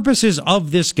the purposes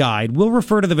of this guide, we'll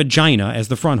refer to the vagina as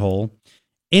the front hole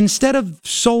instead of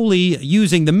solely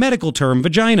using the medical term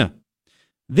vagina.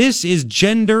 This is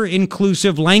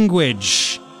gender-inclusive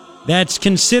language that's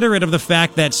considerate of the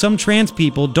fact that some trans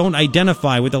people don't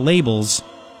identify with the labels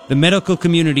the medical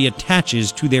community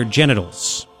attaches to their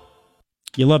genitals.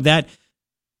 You love that?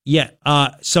 Yeah,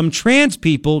 some trans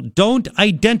people don't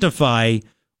identify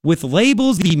with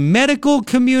labels the medical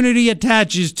community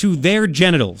attaches to their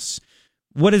genitals.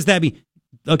 What does that mean?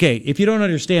 Okay, if you don't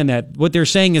understand that, what they're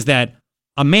saying is that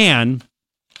a man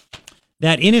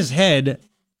that in his head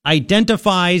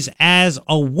identifies as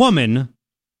a woman,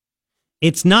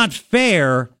 it's not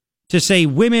fair to say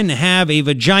women have a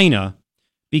vagina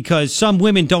because some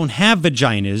women don't have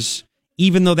vaginas,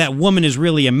 even though that woman is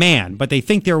really a man, but they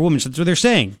think they're a woman. So that's what they're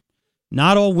saying.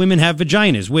 Not all women have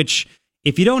vaginas, which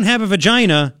if you don't have a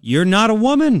vagina, you're not a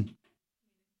woman.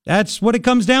 That's what it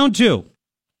comes down to.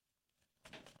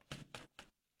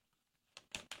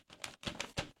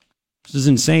 This is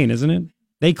insane, isn't it?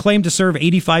 They claim to serve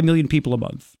 85 million people a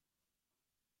month.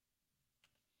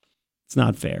 It's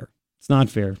not fair. It's not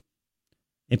fair.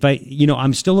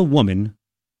 I'm still a woman,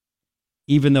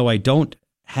 even though I don't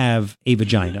have a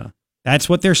vagina. That's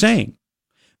what they're saying.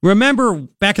 Remember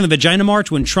back in the Vagina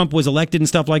March when Trump was elected and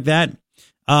stuff like that?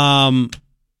 I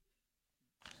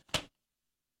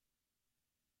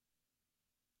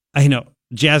know,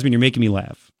 Jasmine, you're making me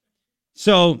laugh.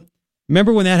 So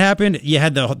remember when that happened? You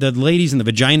had the ladies in the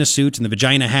vagina suits and the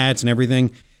vagina hats and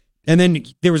everything. And then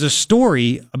there was a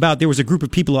story about there was a group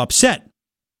of people upset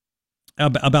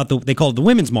about they called it the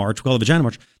Women's March. We call it the Vagina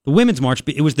March. The Women's March,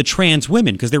 but it was the trans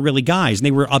women because they're really guys. And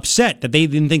they were upset that they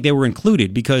didn't think they were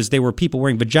included because they were people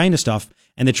wearing vagina stuff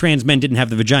and the trans men didn't have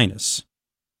the vaginas.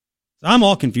 So I'm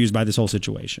all confused by this whole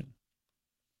situation.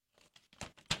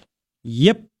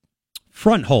 Yep.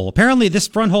 Front hole. Apparently this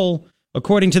front hole,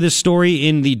 according to this story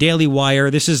in the Daily Wire,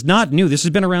 this is not new. This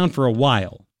has been around for a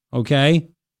while. Okay?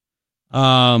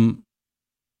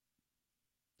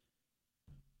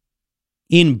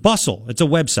 In Bustle, it's a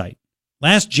website.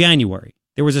 Last January,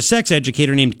 there was a sex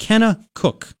educator named Kenna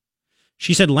Cook.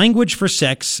 She said language for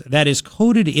sex that is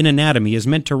coded in anatomy is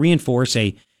meant to reinforce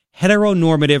a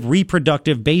heteronormative,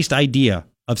 reproductive-based idea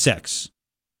of sex.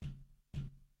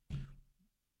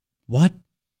 What?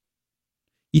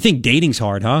 You think dating's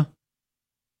hard, huh?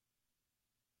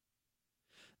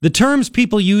 The terms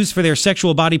people use for their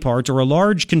sexual body parts are a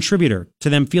large contributor to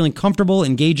them feeling comfortable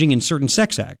engaging in certain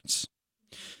sex acts.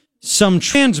 Some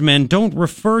trans men don't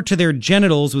refer to their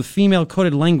genitals with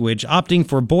female-coded language, opting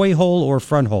for boy hole or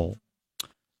front hole.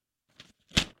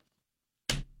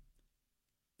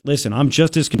 Listen, I'm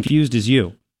just as confused as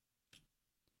you.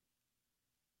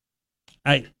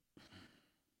 It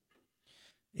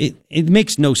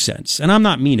makes no sense, and I'm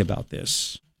not mean about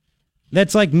this.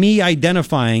 That's like me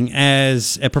identifying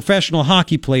as a professional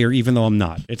hockey player, even though I'm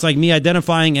not. It's like me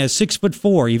identifying as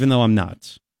 6'4", even though I'm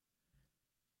not.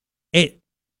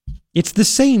 It's the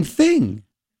same thing.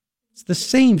 It's the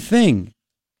same thing.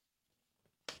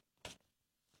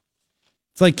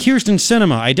 It's like Kirsten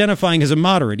Sinema identifying as a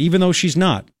moderate, even though she's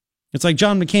not. It's like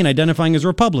John McCain identifying as a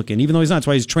Republican, even though he's not. That's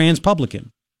why he's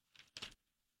trans-publican.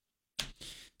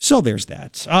 So there's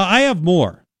that. I have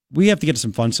more. We have to get to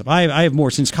some fun stuff. I have more.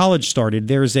 Since college started,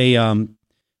 there's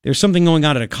something going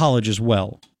on at a college as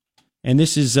well. And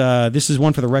this is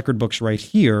one for the record books right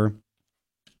here.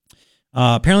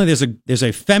 Apparently there's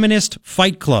a feminist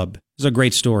fight club. This is a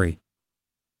great story.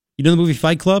 You know the movie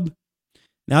Fight Club?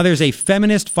 Now there's a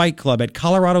feminist fight club at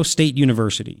Colorado State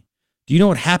University. Do you know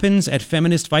what happens at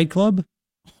Feminist Fight Club?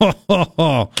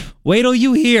 Wait till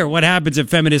you hear what happens at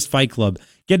Feminist Fight Club.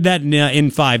 Get that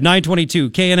in 5.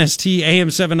 922 KNST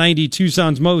AM 790,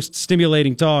 Tucson's most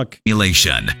stimulating talk.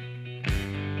 Stimulation.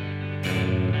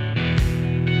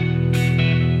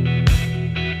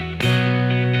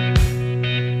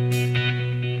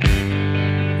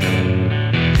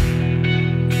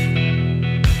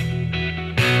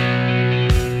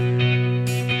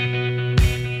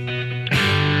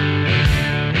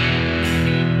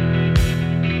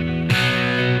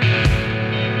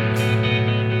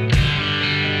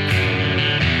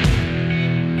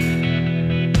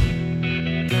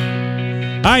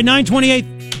 right,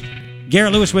 928.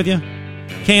 Garrett Lewis with you.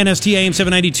 KNST AM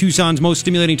 790 Tucson's most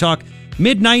stimulating talk.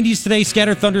 Mid-90s today,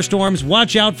 scattered thunderstorms.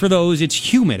 Watch out for those. It's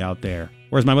humid out there.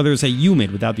 Whereas my mother would say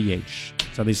humid without the H.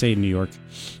 That's how they say it in New York.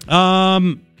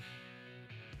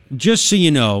 Just so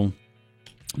you know,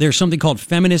 there's something called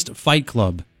Feminist Fight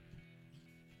Club.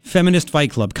 Feminist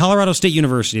Fight Club. Colorado State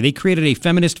University. They created a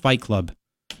Feminist Fight Club.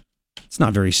 It's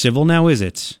not very civil now, is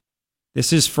it?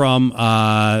 This is from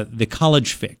the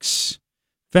College Fix.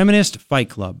 Feminist Fight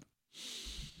Club.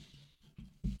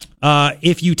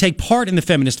 If you take part in the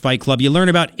Feminist Fight Club, you learn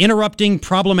about interrupting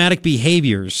problematic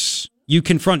behaviors. You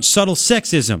confront subtle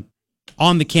sexism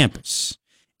on the campus.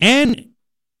 And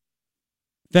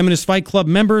Feminist Fight Club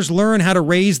members learn how to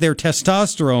raise their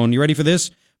testosterone. You ready for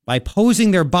this? By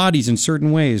posing their bodies in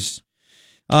certain ways.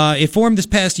 It formed this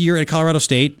past year at Colorado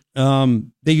State. They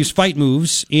use fight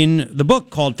moves in the book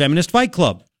called Feminist Fight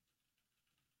Club.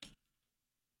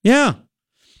 Yeah.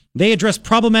 They address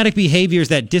problematic behaviors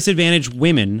that disadvantage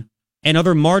women and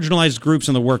other marginalized groups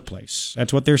in the workplace.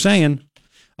 That's what they're saying.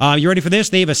 You ready for this?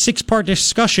 They have a 6-part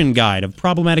discussion guide of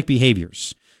problematic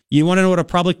behaviors. You want to know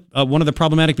what one of the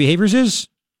problematic behaviors is?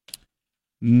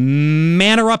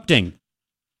 Man-interrupting.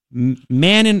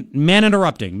 Man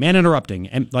interrupting.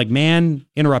 And like man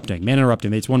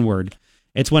interrupting. It's one word.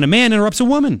 It's when a man interrupts a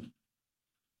woman.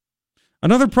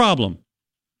 Another problem.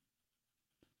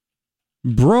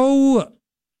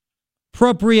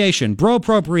 Bro-appropriation.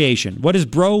 What is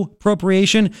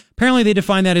bro-appropriation? Apparently they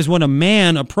define that as when a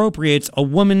man appropriates a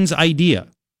woman's idea.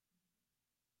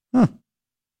 Huh.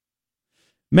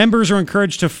 Members are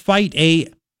encouraged to fight a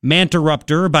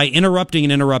manterrupter by interrupting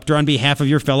an interrupter on behalf of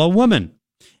your fellow woman.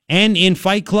 And in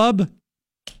Fight Club,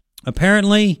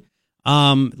 apparently,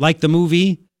 like the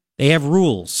movie, they have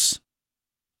rules.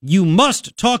 You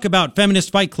must talk about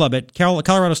Feminist Fight Club at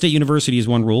Colorado State University is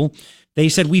one rule. They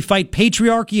said we fight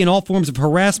patriarchy and all forms of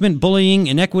harassment, bullying,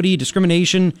 inequity,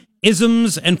 discrimination,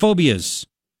 isms, and phobias.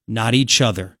 Not each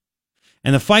other.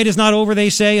 And the fight is not over, they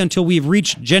say, until we've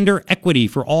reached gender equity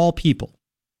for all people.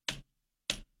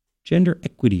 Gender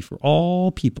equity for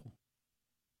all people.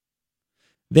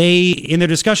 They, in their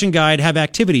discussion guide, have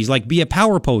activities like be a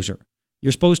power poser.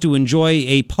 You're supposed to enjoy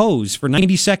a pose for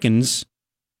 90 seconds.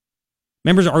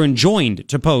 Members are enjoined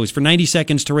to pose for 90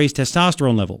 seconds to raise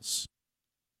testosterone levels.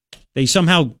 They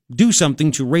somehow do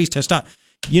something to raise testosterone.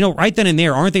 You know, right then and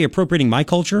there, aren't they appropriating my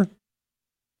culture?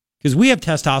 Because we have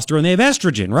testosterone, they have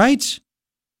estrogen, right?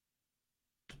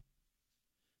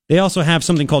 They also have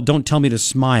something called Don't Tell Me to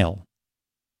Smile.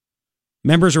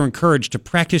 Members are encouraged to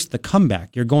practice the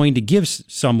comeback you're going to give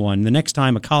someone the next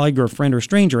time a colleague or a friend or a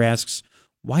stranger asks,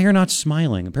 why you're not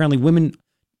smiling? Apparently women,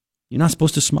 you're not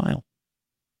supposed to smile.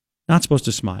 Not supposed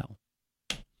to smile.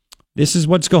 This is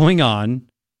what's going on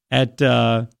at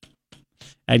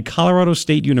Colorado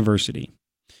State University.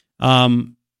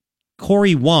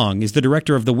 Corey Wong is the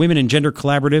director of the Women and Gender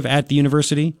Collaborative at the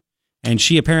university. And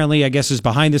she apparently, I guess, is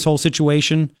behind this whole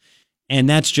situation. And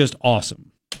that's just awesome.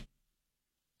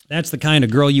 That's the kind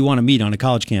of girl you want to meet on a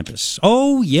college campus.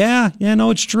 Oh, yeah. Yeah,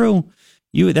 no, it's true.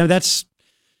 That's,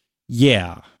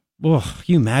 yeah. Oh, can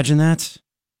you imagine that?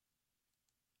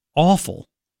 Awful.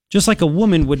 Just like a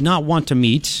woman would not want to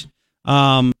meet.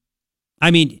 You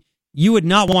would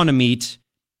not want to meet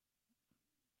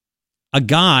a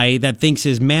guy that thinks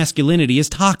his masculinity is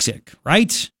toxic,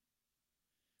 right?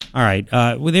 All right.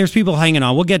 Well, there's people hanging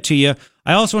on. We'll get to you.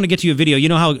 I also want to get to you a video. You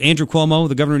know how Andrew Cuomo,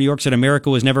 the governor of New York, said America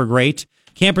was never great?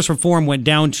 Campus Reform went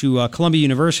down to Columbia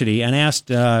University and asked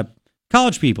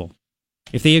college people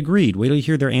if they agreed. Wait till you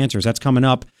hear their answers. That's coming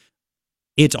up.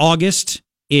 It's August.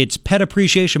 It's Pet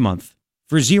Appreciation Month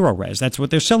for Zero Res. That's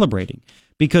what they're celebrating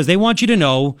because they want you to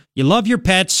know you love your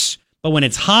pets, but when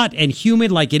it's hot and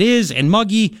humid like it is and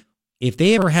muggy, if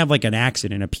they ever have like an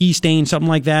accident, a pee stain, something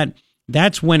like that,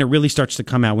 that's when it really starts to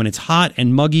come out. When it's hot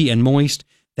and muggy and moist,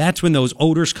 that's when those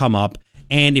odors come up.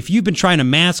 And if you've been trying to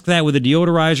mask that with a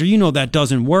deodorizer, you know that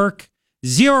doesn't work.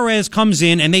 Zero Res comes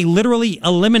in and they literally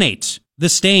eliminate the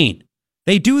stain.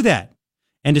 They do that.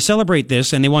 And to celebrate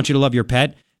this, and they want you to love your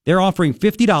pet, they're offering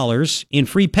 $50 in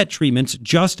free pet treatments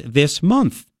just this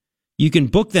month. You can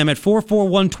book them at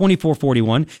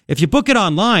 441-2441. If you book it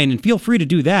online, and feel free to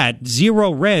do that,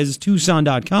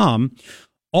 ZeroResTucson.com,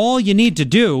 all you need to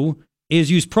do is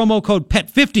use promo code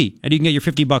PET50, and you can get your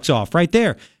 $50 off right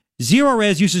there. Zero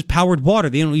Res uses powered water.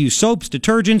 They don't use soaps,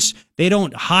 detergents. They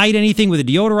don't hide anything with a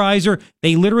deodorizer.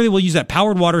 They literally will use that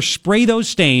powered water, spray those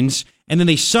stains, and then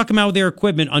they suck them out with their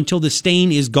equipment until the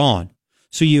stain is gone.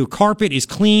 So your carpet is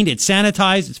cleaned, it's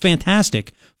sanitized, it's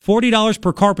fantastic. $40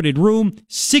 per carpeted room,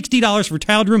 $60 for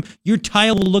tiled room. Your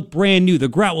tile will look brand new. The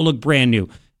grout will look brand new.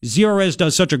 Zero Res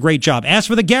does such a great job. Ask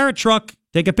for the Garrett truck.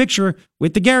 Take a picture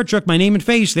with the Garrett truck. My name and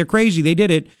face. They're crazy. They did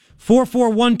it.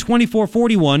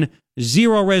 441-2441.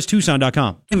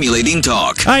 ZeroResTucson.com. Stimulating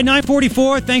talk. All right,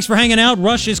 944. Thanks for hanging out.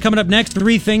 Rush is coming up next.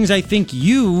 3 things I think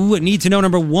you need to know.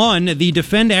 Number 1, the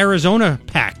Defend Arizona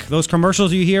PAC. Those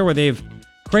commercials you hear where they've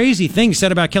crazy things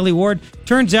said about Kelly Ward.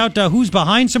 Turns out who's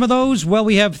behind some of those? Well,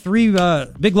 we have 3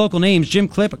 big local names. Jim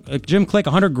Click,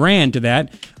 $100,000 to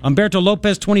that. Humberto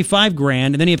Lopez, $25,000,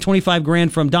 and then you have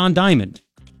 $25,000 from Don Diamond.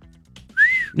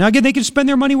 Now again, they can spend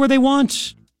their money where they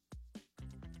want.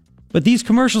 But these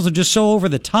commercials are just so over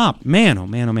the top. Man, oh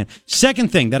man, oh man. Second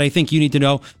thing that I think you need to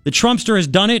know, the Trumpster has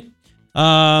done it.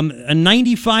 A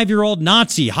 95-year-old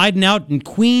Nazi hiding out in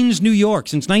Queens, New York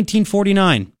since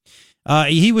 1949.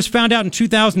 He was found out in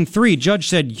 2003. Judge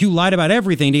said, you lied about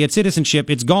everything to get citizenship.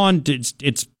 It's gone.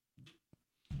 It's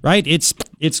right.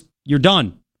 You're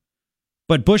done.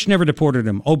 But Bush never deported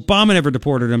him. Obama never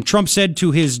deported him. Trump said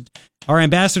to our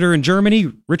ambassador in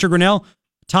Germany, Richard Grenell,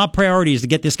 top priority is to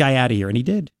get this guy out of here. And he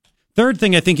did. Third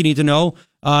thing I think you need to know,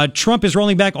 Trump is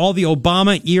rolling back all the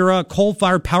Obama-era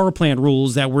coal-fired power plant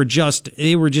rules that were just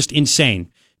insane.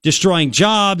 Destroying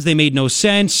jobs. They made no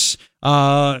sense.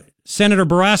 Senator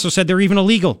Barrasso said they're even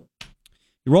illegal.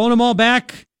 You're rolling them all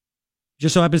back.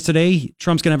 Just so happens today,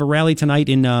 Trump's going to have a rally tonight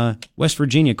in West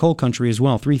Virginia, coal country as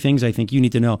well. 3 things I think you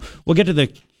need to know. We'll get to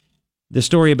the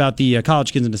story about the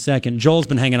college kids in a second. Joel's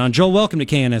been hanging on. Joel, welcome to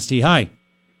KNST. Hi.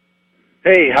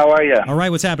 Hey, how are you? All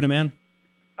right, what's happening, man?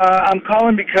 I'm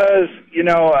calling because,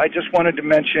 I just wanted to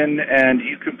mention, and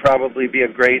you could probably be a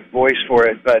great voice for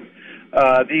it, but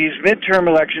these midterm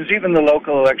elections, even the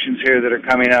local elections here that are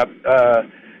coming up,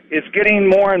 it's getting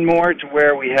more and more to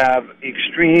where we have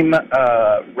extreme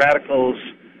radicals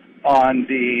on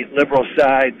the liberal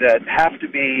side that have to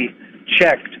be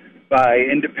checked by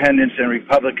independents and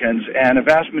Republicans, and a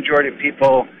vast majority of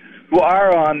people who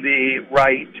are on the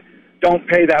right don't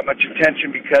pay that much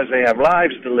attention because they have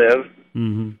lives to live.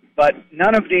 Mm-hmm. But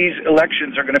none of these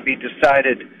elections are going to be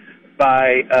decided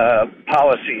by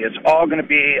policy. It's all going to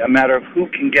be a matter of who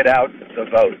can get out the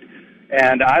vote.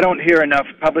 And I don't hear enough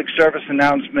public service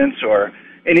announcements or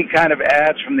any kind of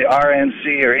ads from the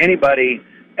RNC or anybody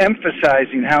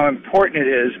emphasizing how important it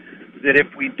is that if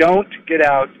we don't get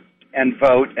out and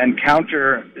vote and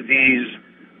counter these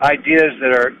ideas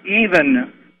that are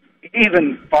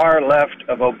even far left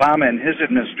of Obama and his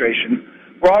administration,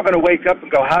 we're all going to wake up and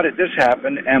go, how did this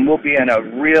happen? And we'll be in a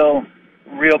real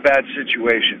bad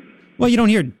situation. Well, you don't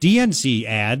hear DNC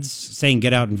ads saying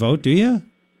get out and vote, do you?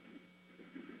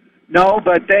 No,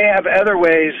 but they have other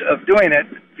ways of doing it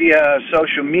via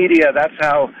social media. That's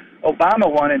how Obama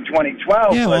won in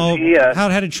 2012. Yeah, well,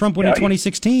 how did Trump win in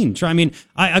 2016? I mean,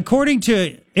 according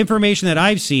to information that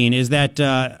I've seen, is that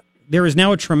there is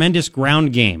now a tremendous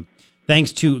ground game.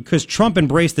 Because Trump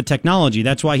embraced the technology.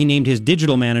 That's why he named his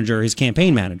digital manager his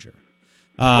campaign manager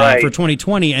for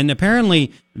 2020. And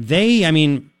apparently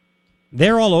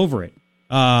they're all over it.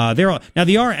 Now the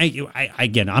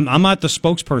I'm not the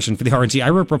spokesperson for the RNC. I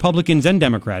rep Republicans and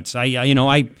Democrats.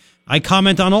 I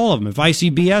comment on all of them. If I see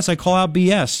BS, I call out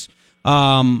BS.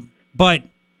 But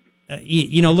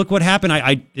look what happened.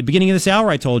 At the beginning of this hour,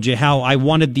 I told you how I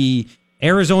wanted the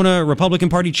Arizona Republican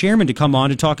Party chairman to come on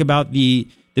to talk about the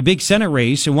big Senate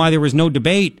race and why there was no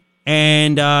debate,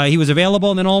 and he was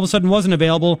available, and then all of a sudden wasn't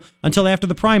available until after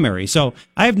the primary. So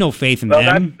I have no faith in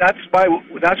them. That's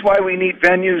why we need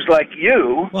venues like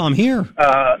you. Well, I'm here.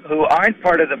 Who aren't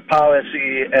part of the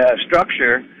policy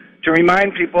structure to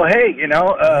remind people, hey,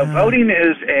 voting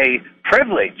is a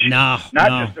privilege, not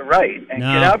just a right, and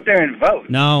get out there and vote.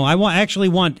 No, I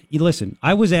want. Listen,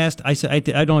 I was asked. I said, I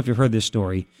don't know if you've heard this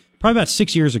story. Probably about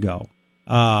 6 years ago.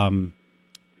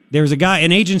 There was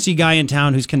an agency guy in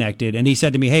town who's connected, and he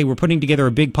said to me, hey, we're putting together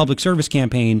a big public service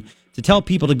campaign to tell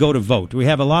people to go to vote. We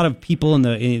have a lot of people in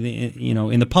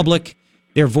the public,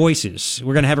 their voices.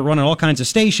 We're going to have it run on all kinds of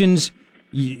stations.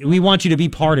 We want you to be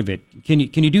part of it. Can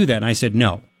you do that? And I said,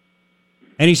 no.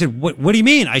 And he said, what do you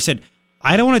mean? I said,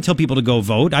 I don't want to tell people to go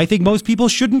vote. I think most people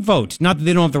shouldn't vote. Not that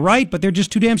they don't have the right, but they're just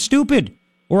too damn stupid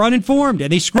or uninformed,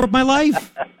 and they screw up my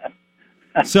life.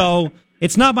 So...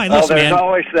 It's not my list, man. There's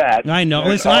always that. I know.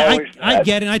 Listen, I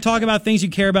get it. I talk about things you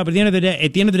care about, but at the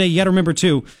end of the day, you got to remember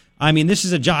too. I mean, this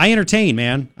is a job. I entertain,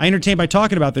 man. I entertain by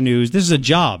talking about the news. This is a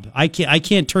job. I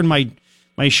can't turn my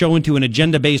show into an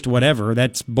agenda-based whatever.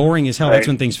 That's boring as hell. Right. That's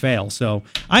when things fail. So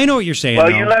I know what you're saying.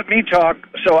 Well, you let me talk,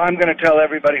 so I'm going to tell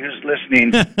everybody who's listening: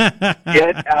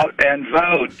 get out and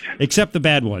vote. Except the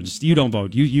bad ones. You don't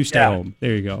vote. You stay home.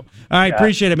 There you go. All right,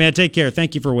 appreciate it, man. Take care.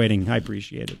 Thank you for waiting. I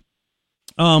appreciate it.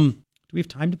 Do we have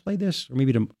time to play this, or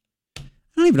maybe to?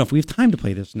 I don't even know if we have time to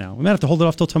play this now. We might have to hold it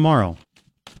off till tomorrow.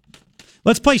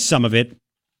 Let's play some of it.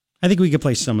 I think we could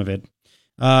play some of it.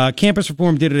 Campus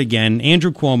reform did it again.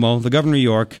 Andrew Cuomo, the governor of New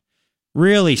York,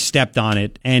 really stepped on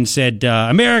it and said,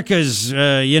 America's,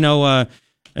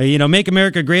 make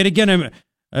America great again.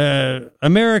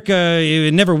 America,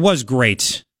 it never was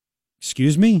great.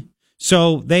 Excuse me?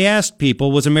 So they asked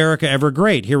people, was America ever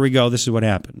great? Here we go. This is what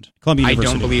happened. Columbia University.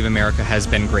 I don't believe America has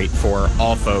been great for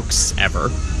all folks ever,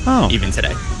 even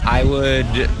today. I would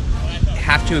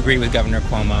have to agree with Governor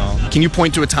Cuomo. Can you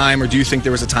point to a time, or do you think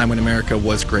there was a time when America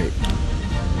was great?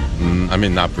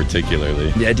 Not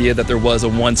particularly. The idea that there was a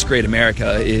once great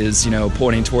America is,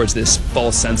 pointing towards this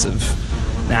false sense of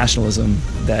nationalism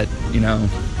that,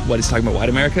 what he's talking about white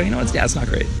America, it's not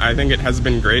great. I think it has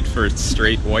been great for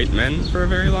straight white men for a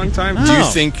very long time. Do you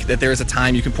think that there is a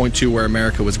time you can point to where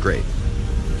America was great?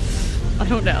 I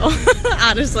don't know,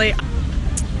 honestly.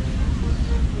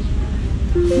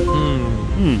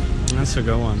 That's a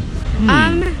good one.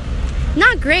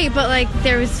 Not great, but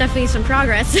there was definitely some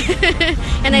progress,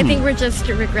 and I think we're just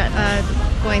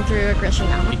going through regression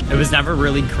now. It was never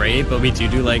really great, but we do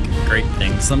great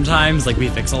things sometimes. We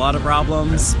fix a lot of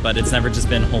problems, but it's never just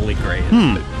been wholly great.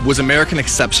 Was American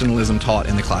exceptionalism taught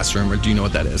in the classroom, or do you know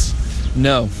what that is?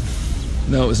 No,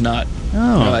 it was not.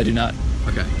 Oh. No, I do not.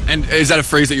 Okay. And is that a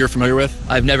phrase that you're familiar with?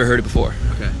 I've never heard it before.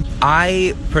 Okay.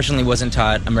 I personally wasn't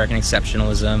taught American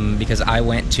exceptionalism because I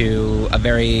went to a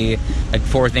very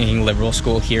forward-thinking liberal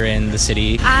school here in the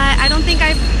city. I don't think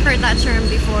I've heard that term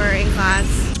before in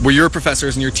class. Were your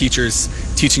professors and your teachers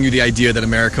teaching you the idea that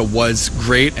America was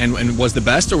great and was the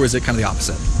best, or was it kind of the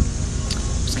opposite?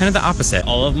 It's kind of the opposite.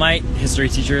 All of my history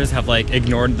teachers have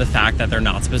ignored the fact that they're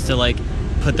not supposed to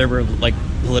put their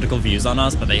political views on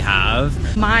us, but they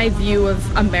have. My view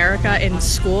of America in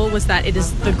school was that it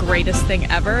is the greatest thing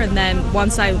ever, and then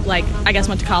once I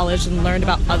went to college and learned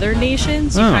about other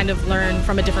nations, you kind of learn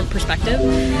from a different perspective.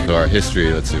 So our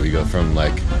history, let's see, we go from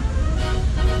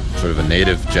sort of a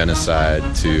native genocide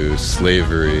to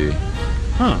slavery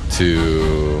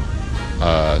to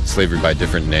slavery by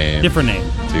different name. Different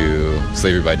name. To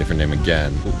slavery by different name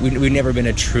again. We've never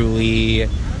been truly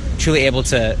able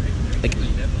to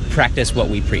practice what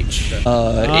we preach. It's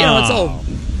all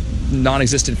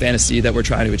non-existent fantasy that we're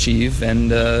trying to achieve,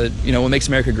 and what makes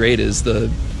America great is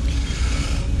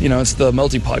it's the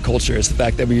melting pot culture. It's the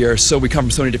fact that we come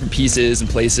from so many different pieces and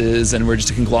places, and we're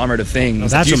just a conglomerate of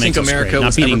things. Do you think America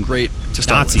was ever great to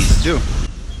start Nazis?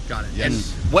 with? Got it. Yes. And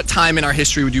what time in our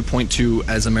history would you point to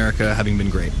as America having been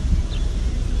great?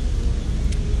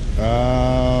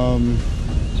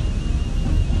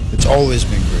 It's always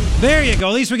been great. There you go.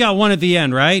 At least we got one at the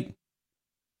end, right? At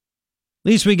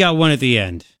least we got one at the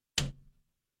end.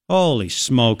 Holy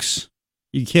smokes.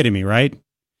 You kidding me, right?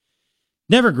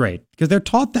 Never great, because they're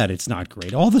taught that it's not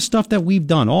great. All the stuff that we've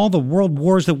done, all the world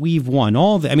wars that we've won,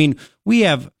 we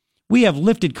have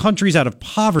lifted countries out of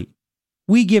poverty.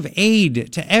 We give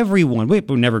aid to everyone. Wait,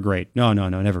 but never great. No,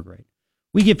 never great.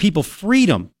 We give people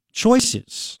freedom,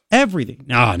 choices, everything.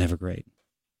 No, never great.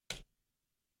 Of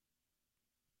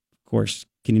course,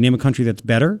 can you name a country that's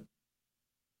better?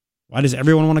 Why does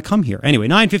everyone want to come here? Anyway,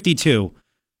 9:52,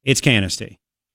 it's KNST.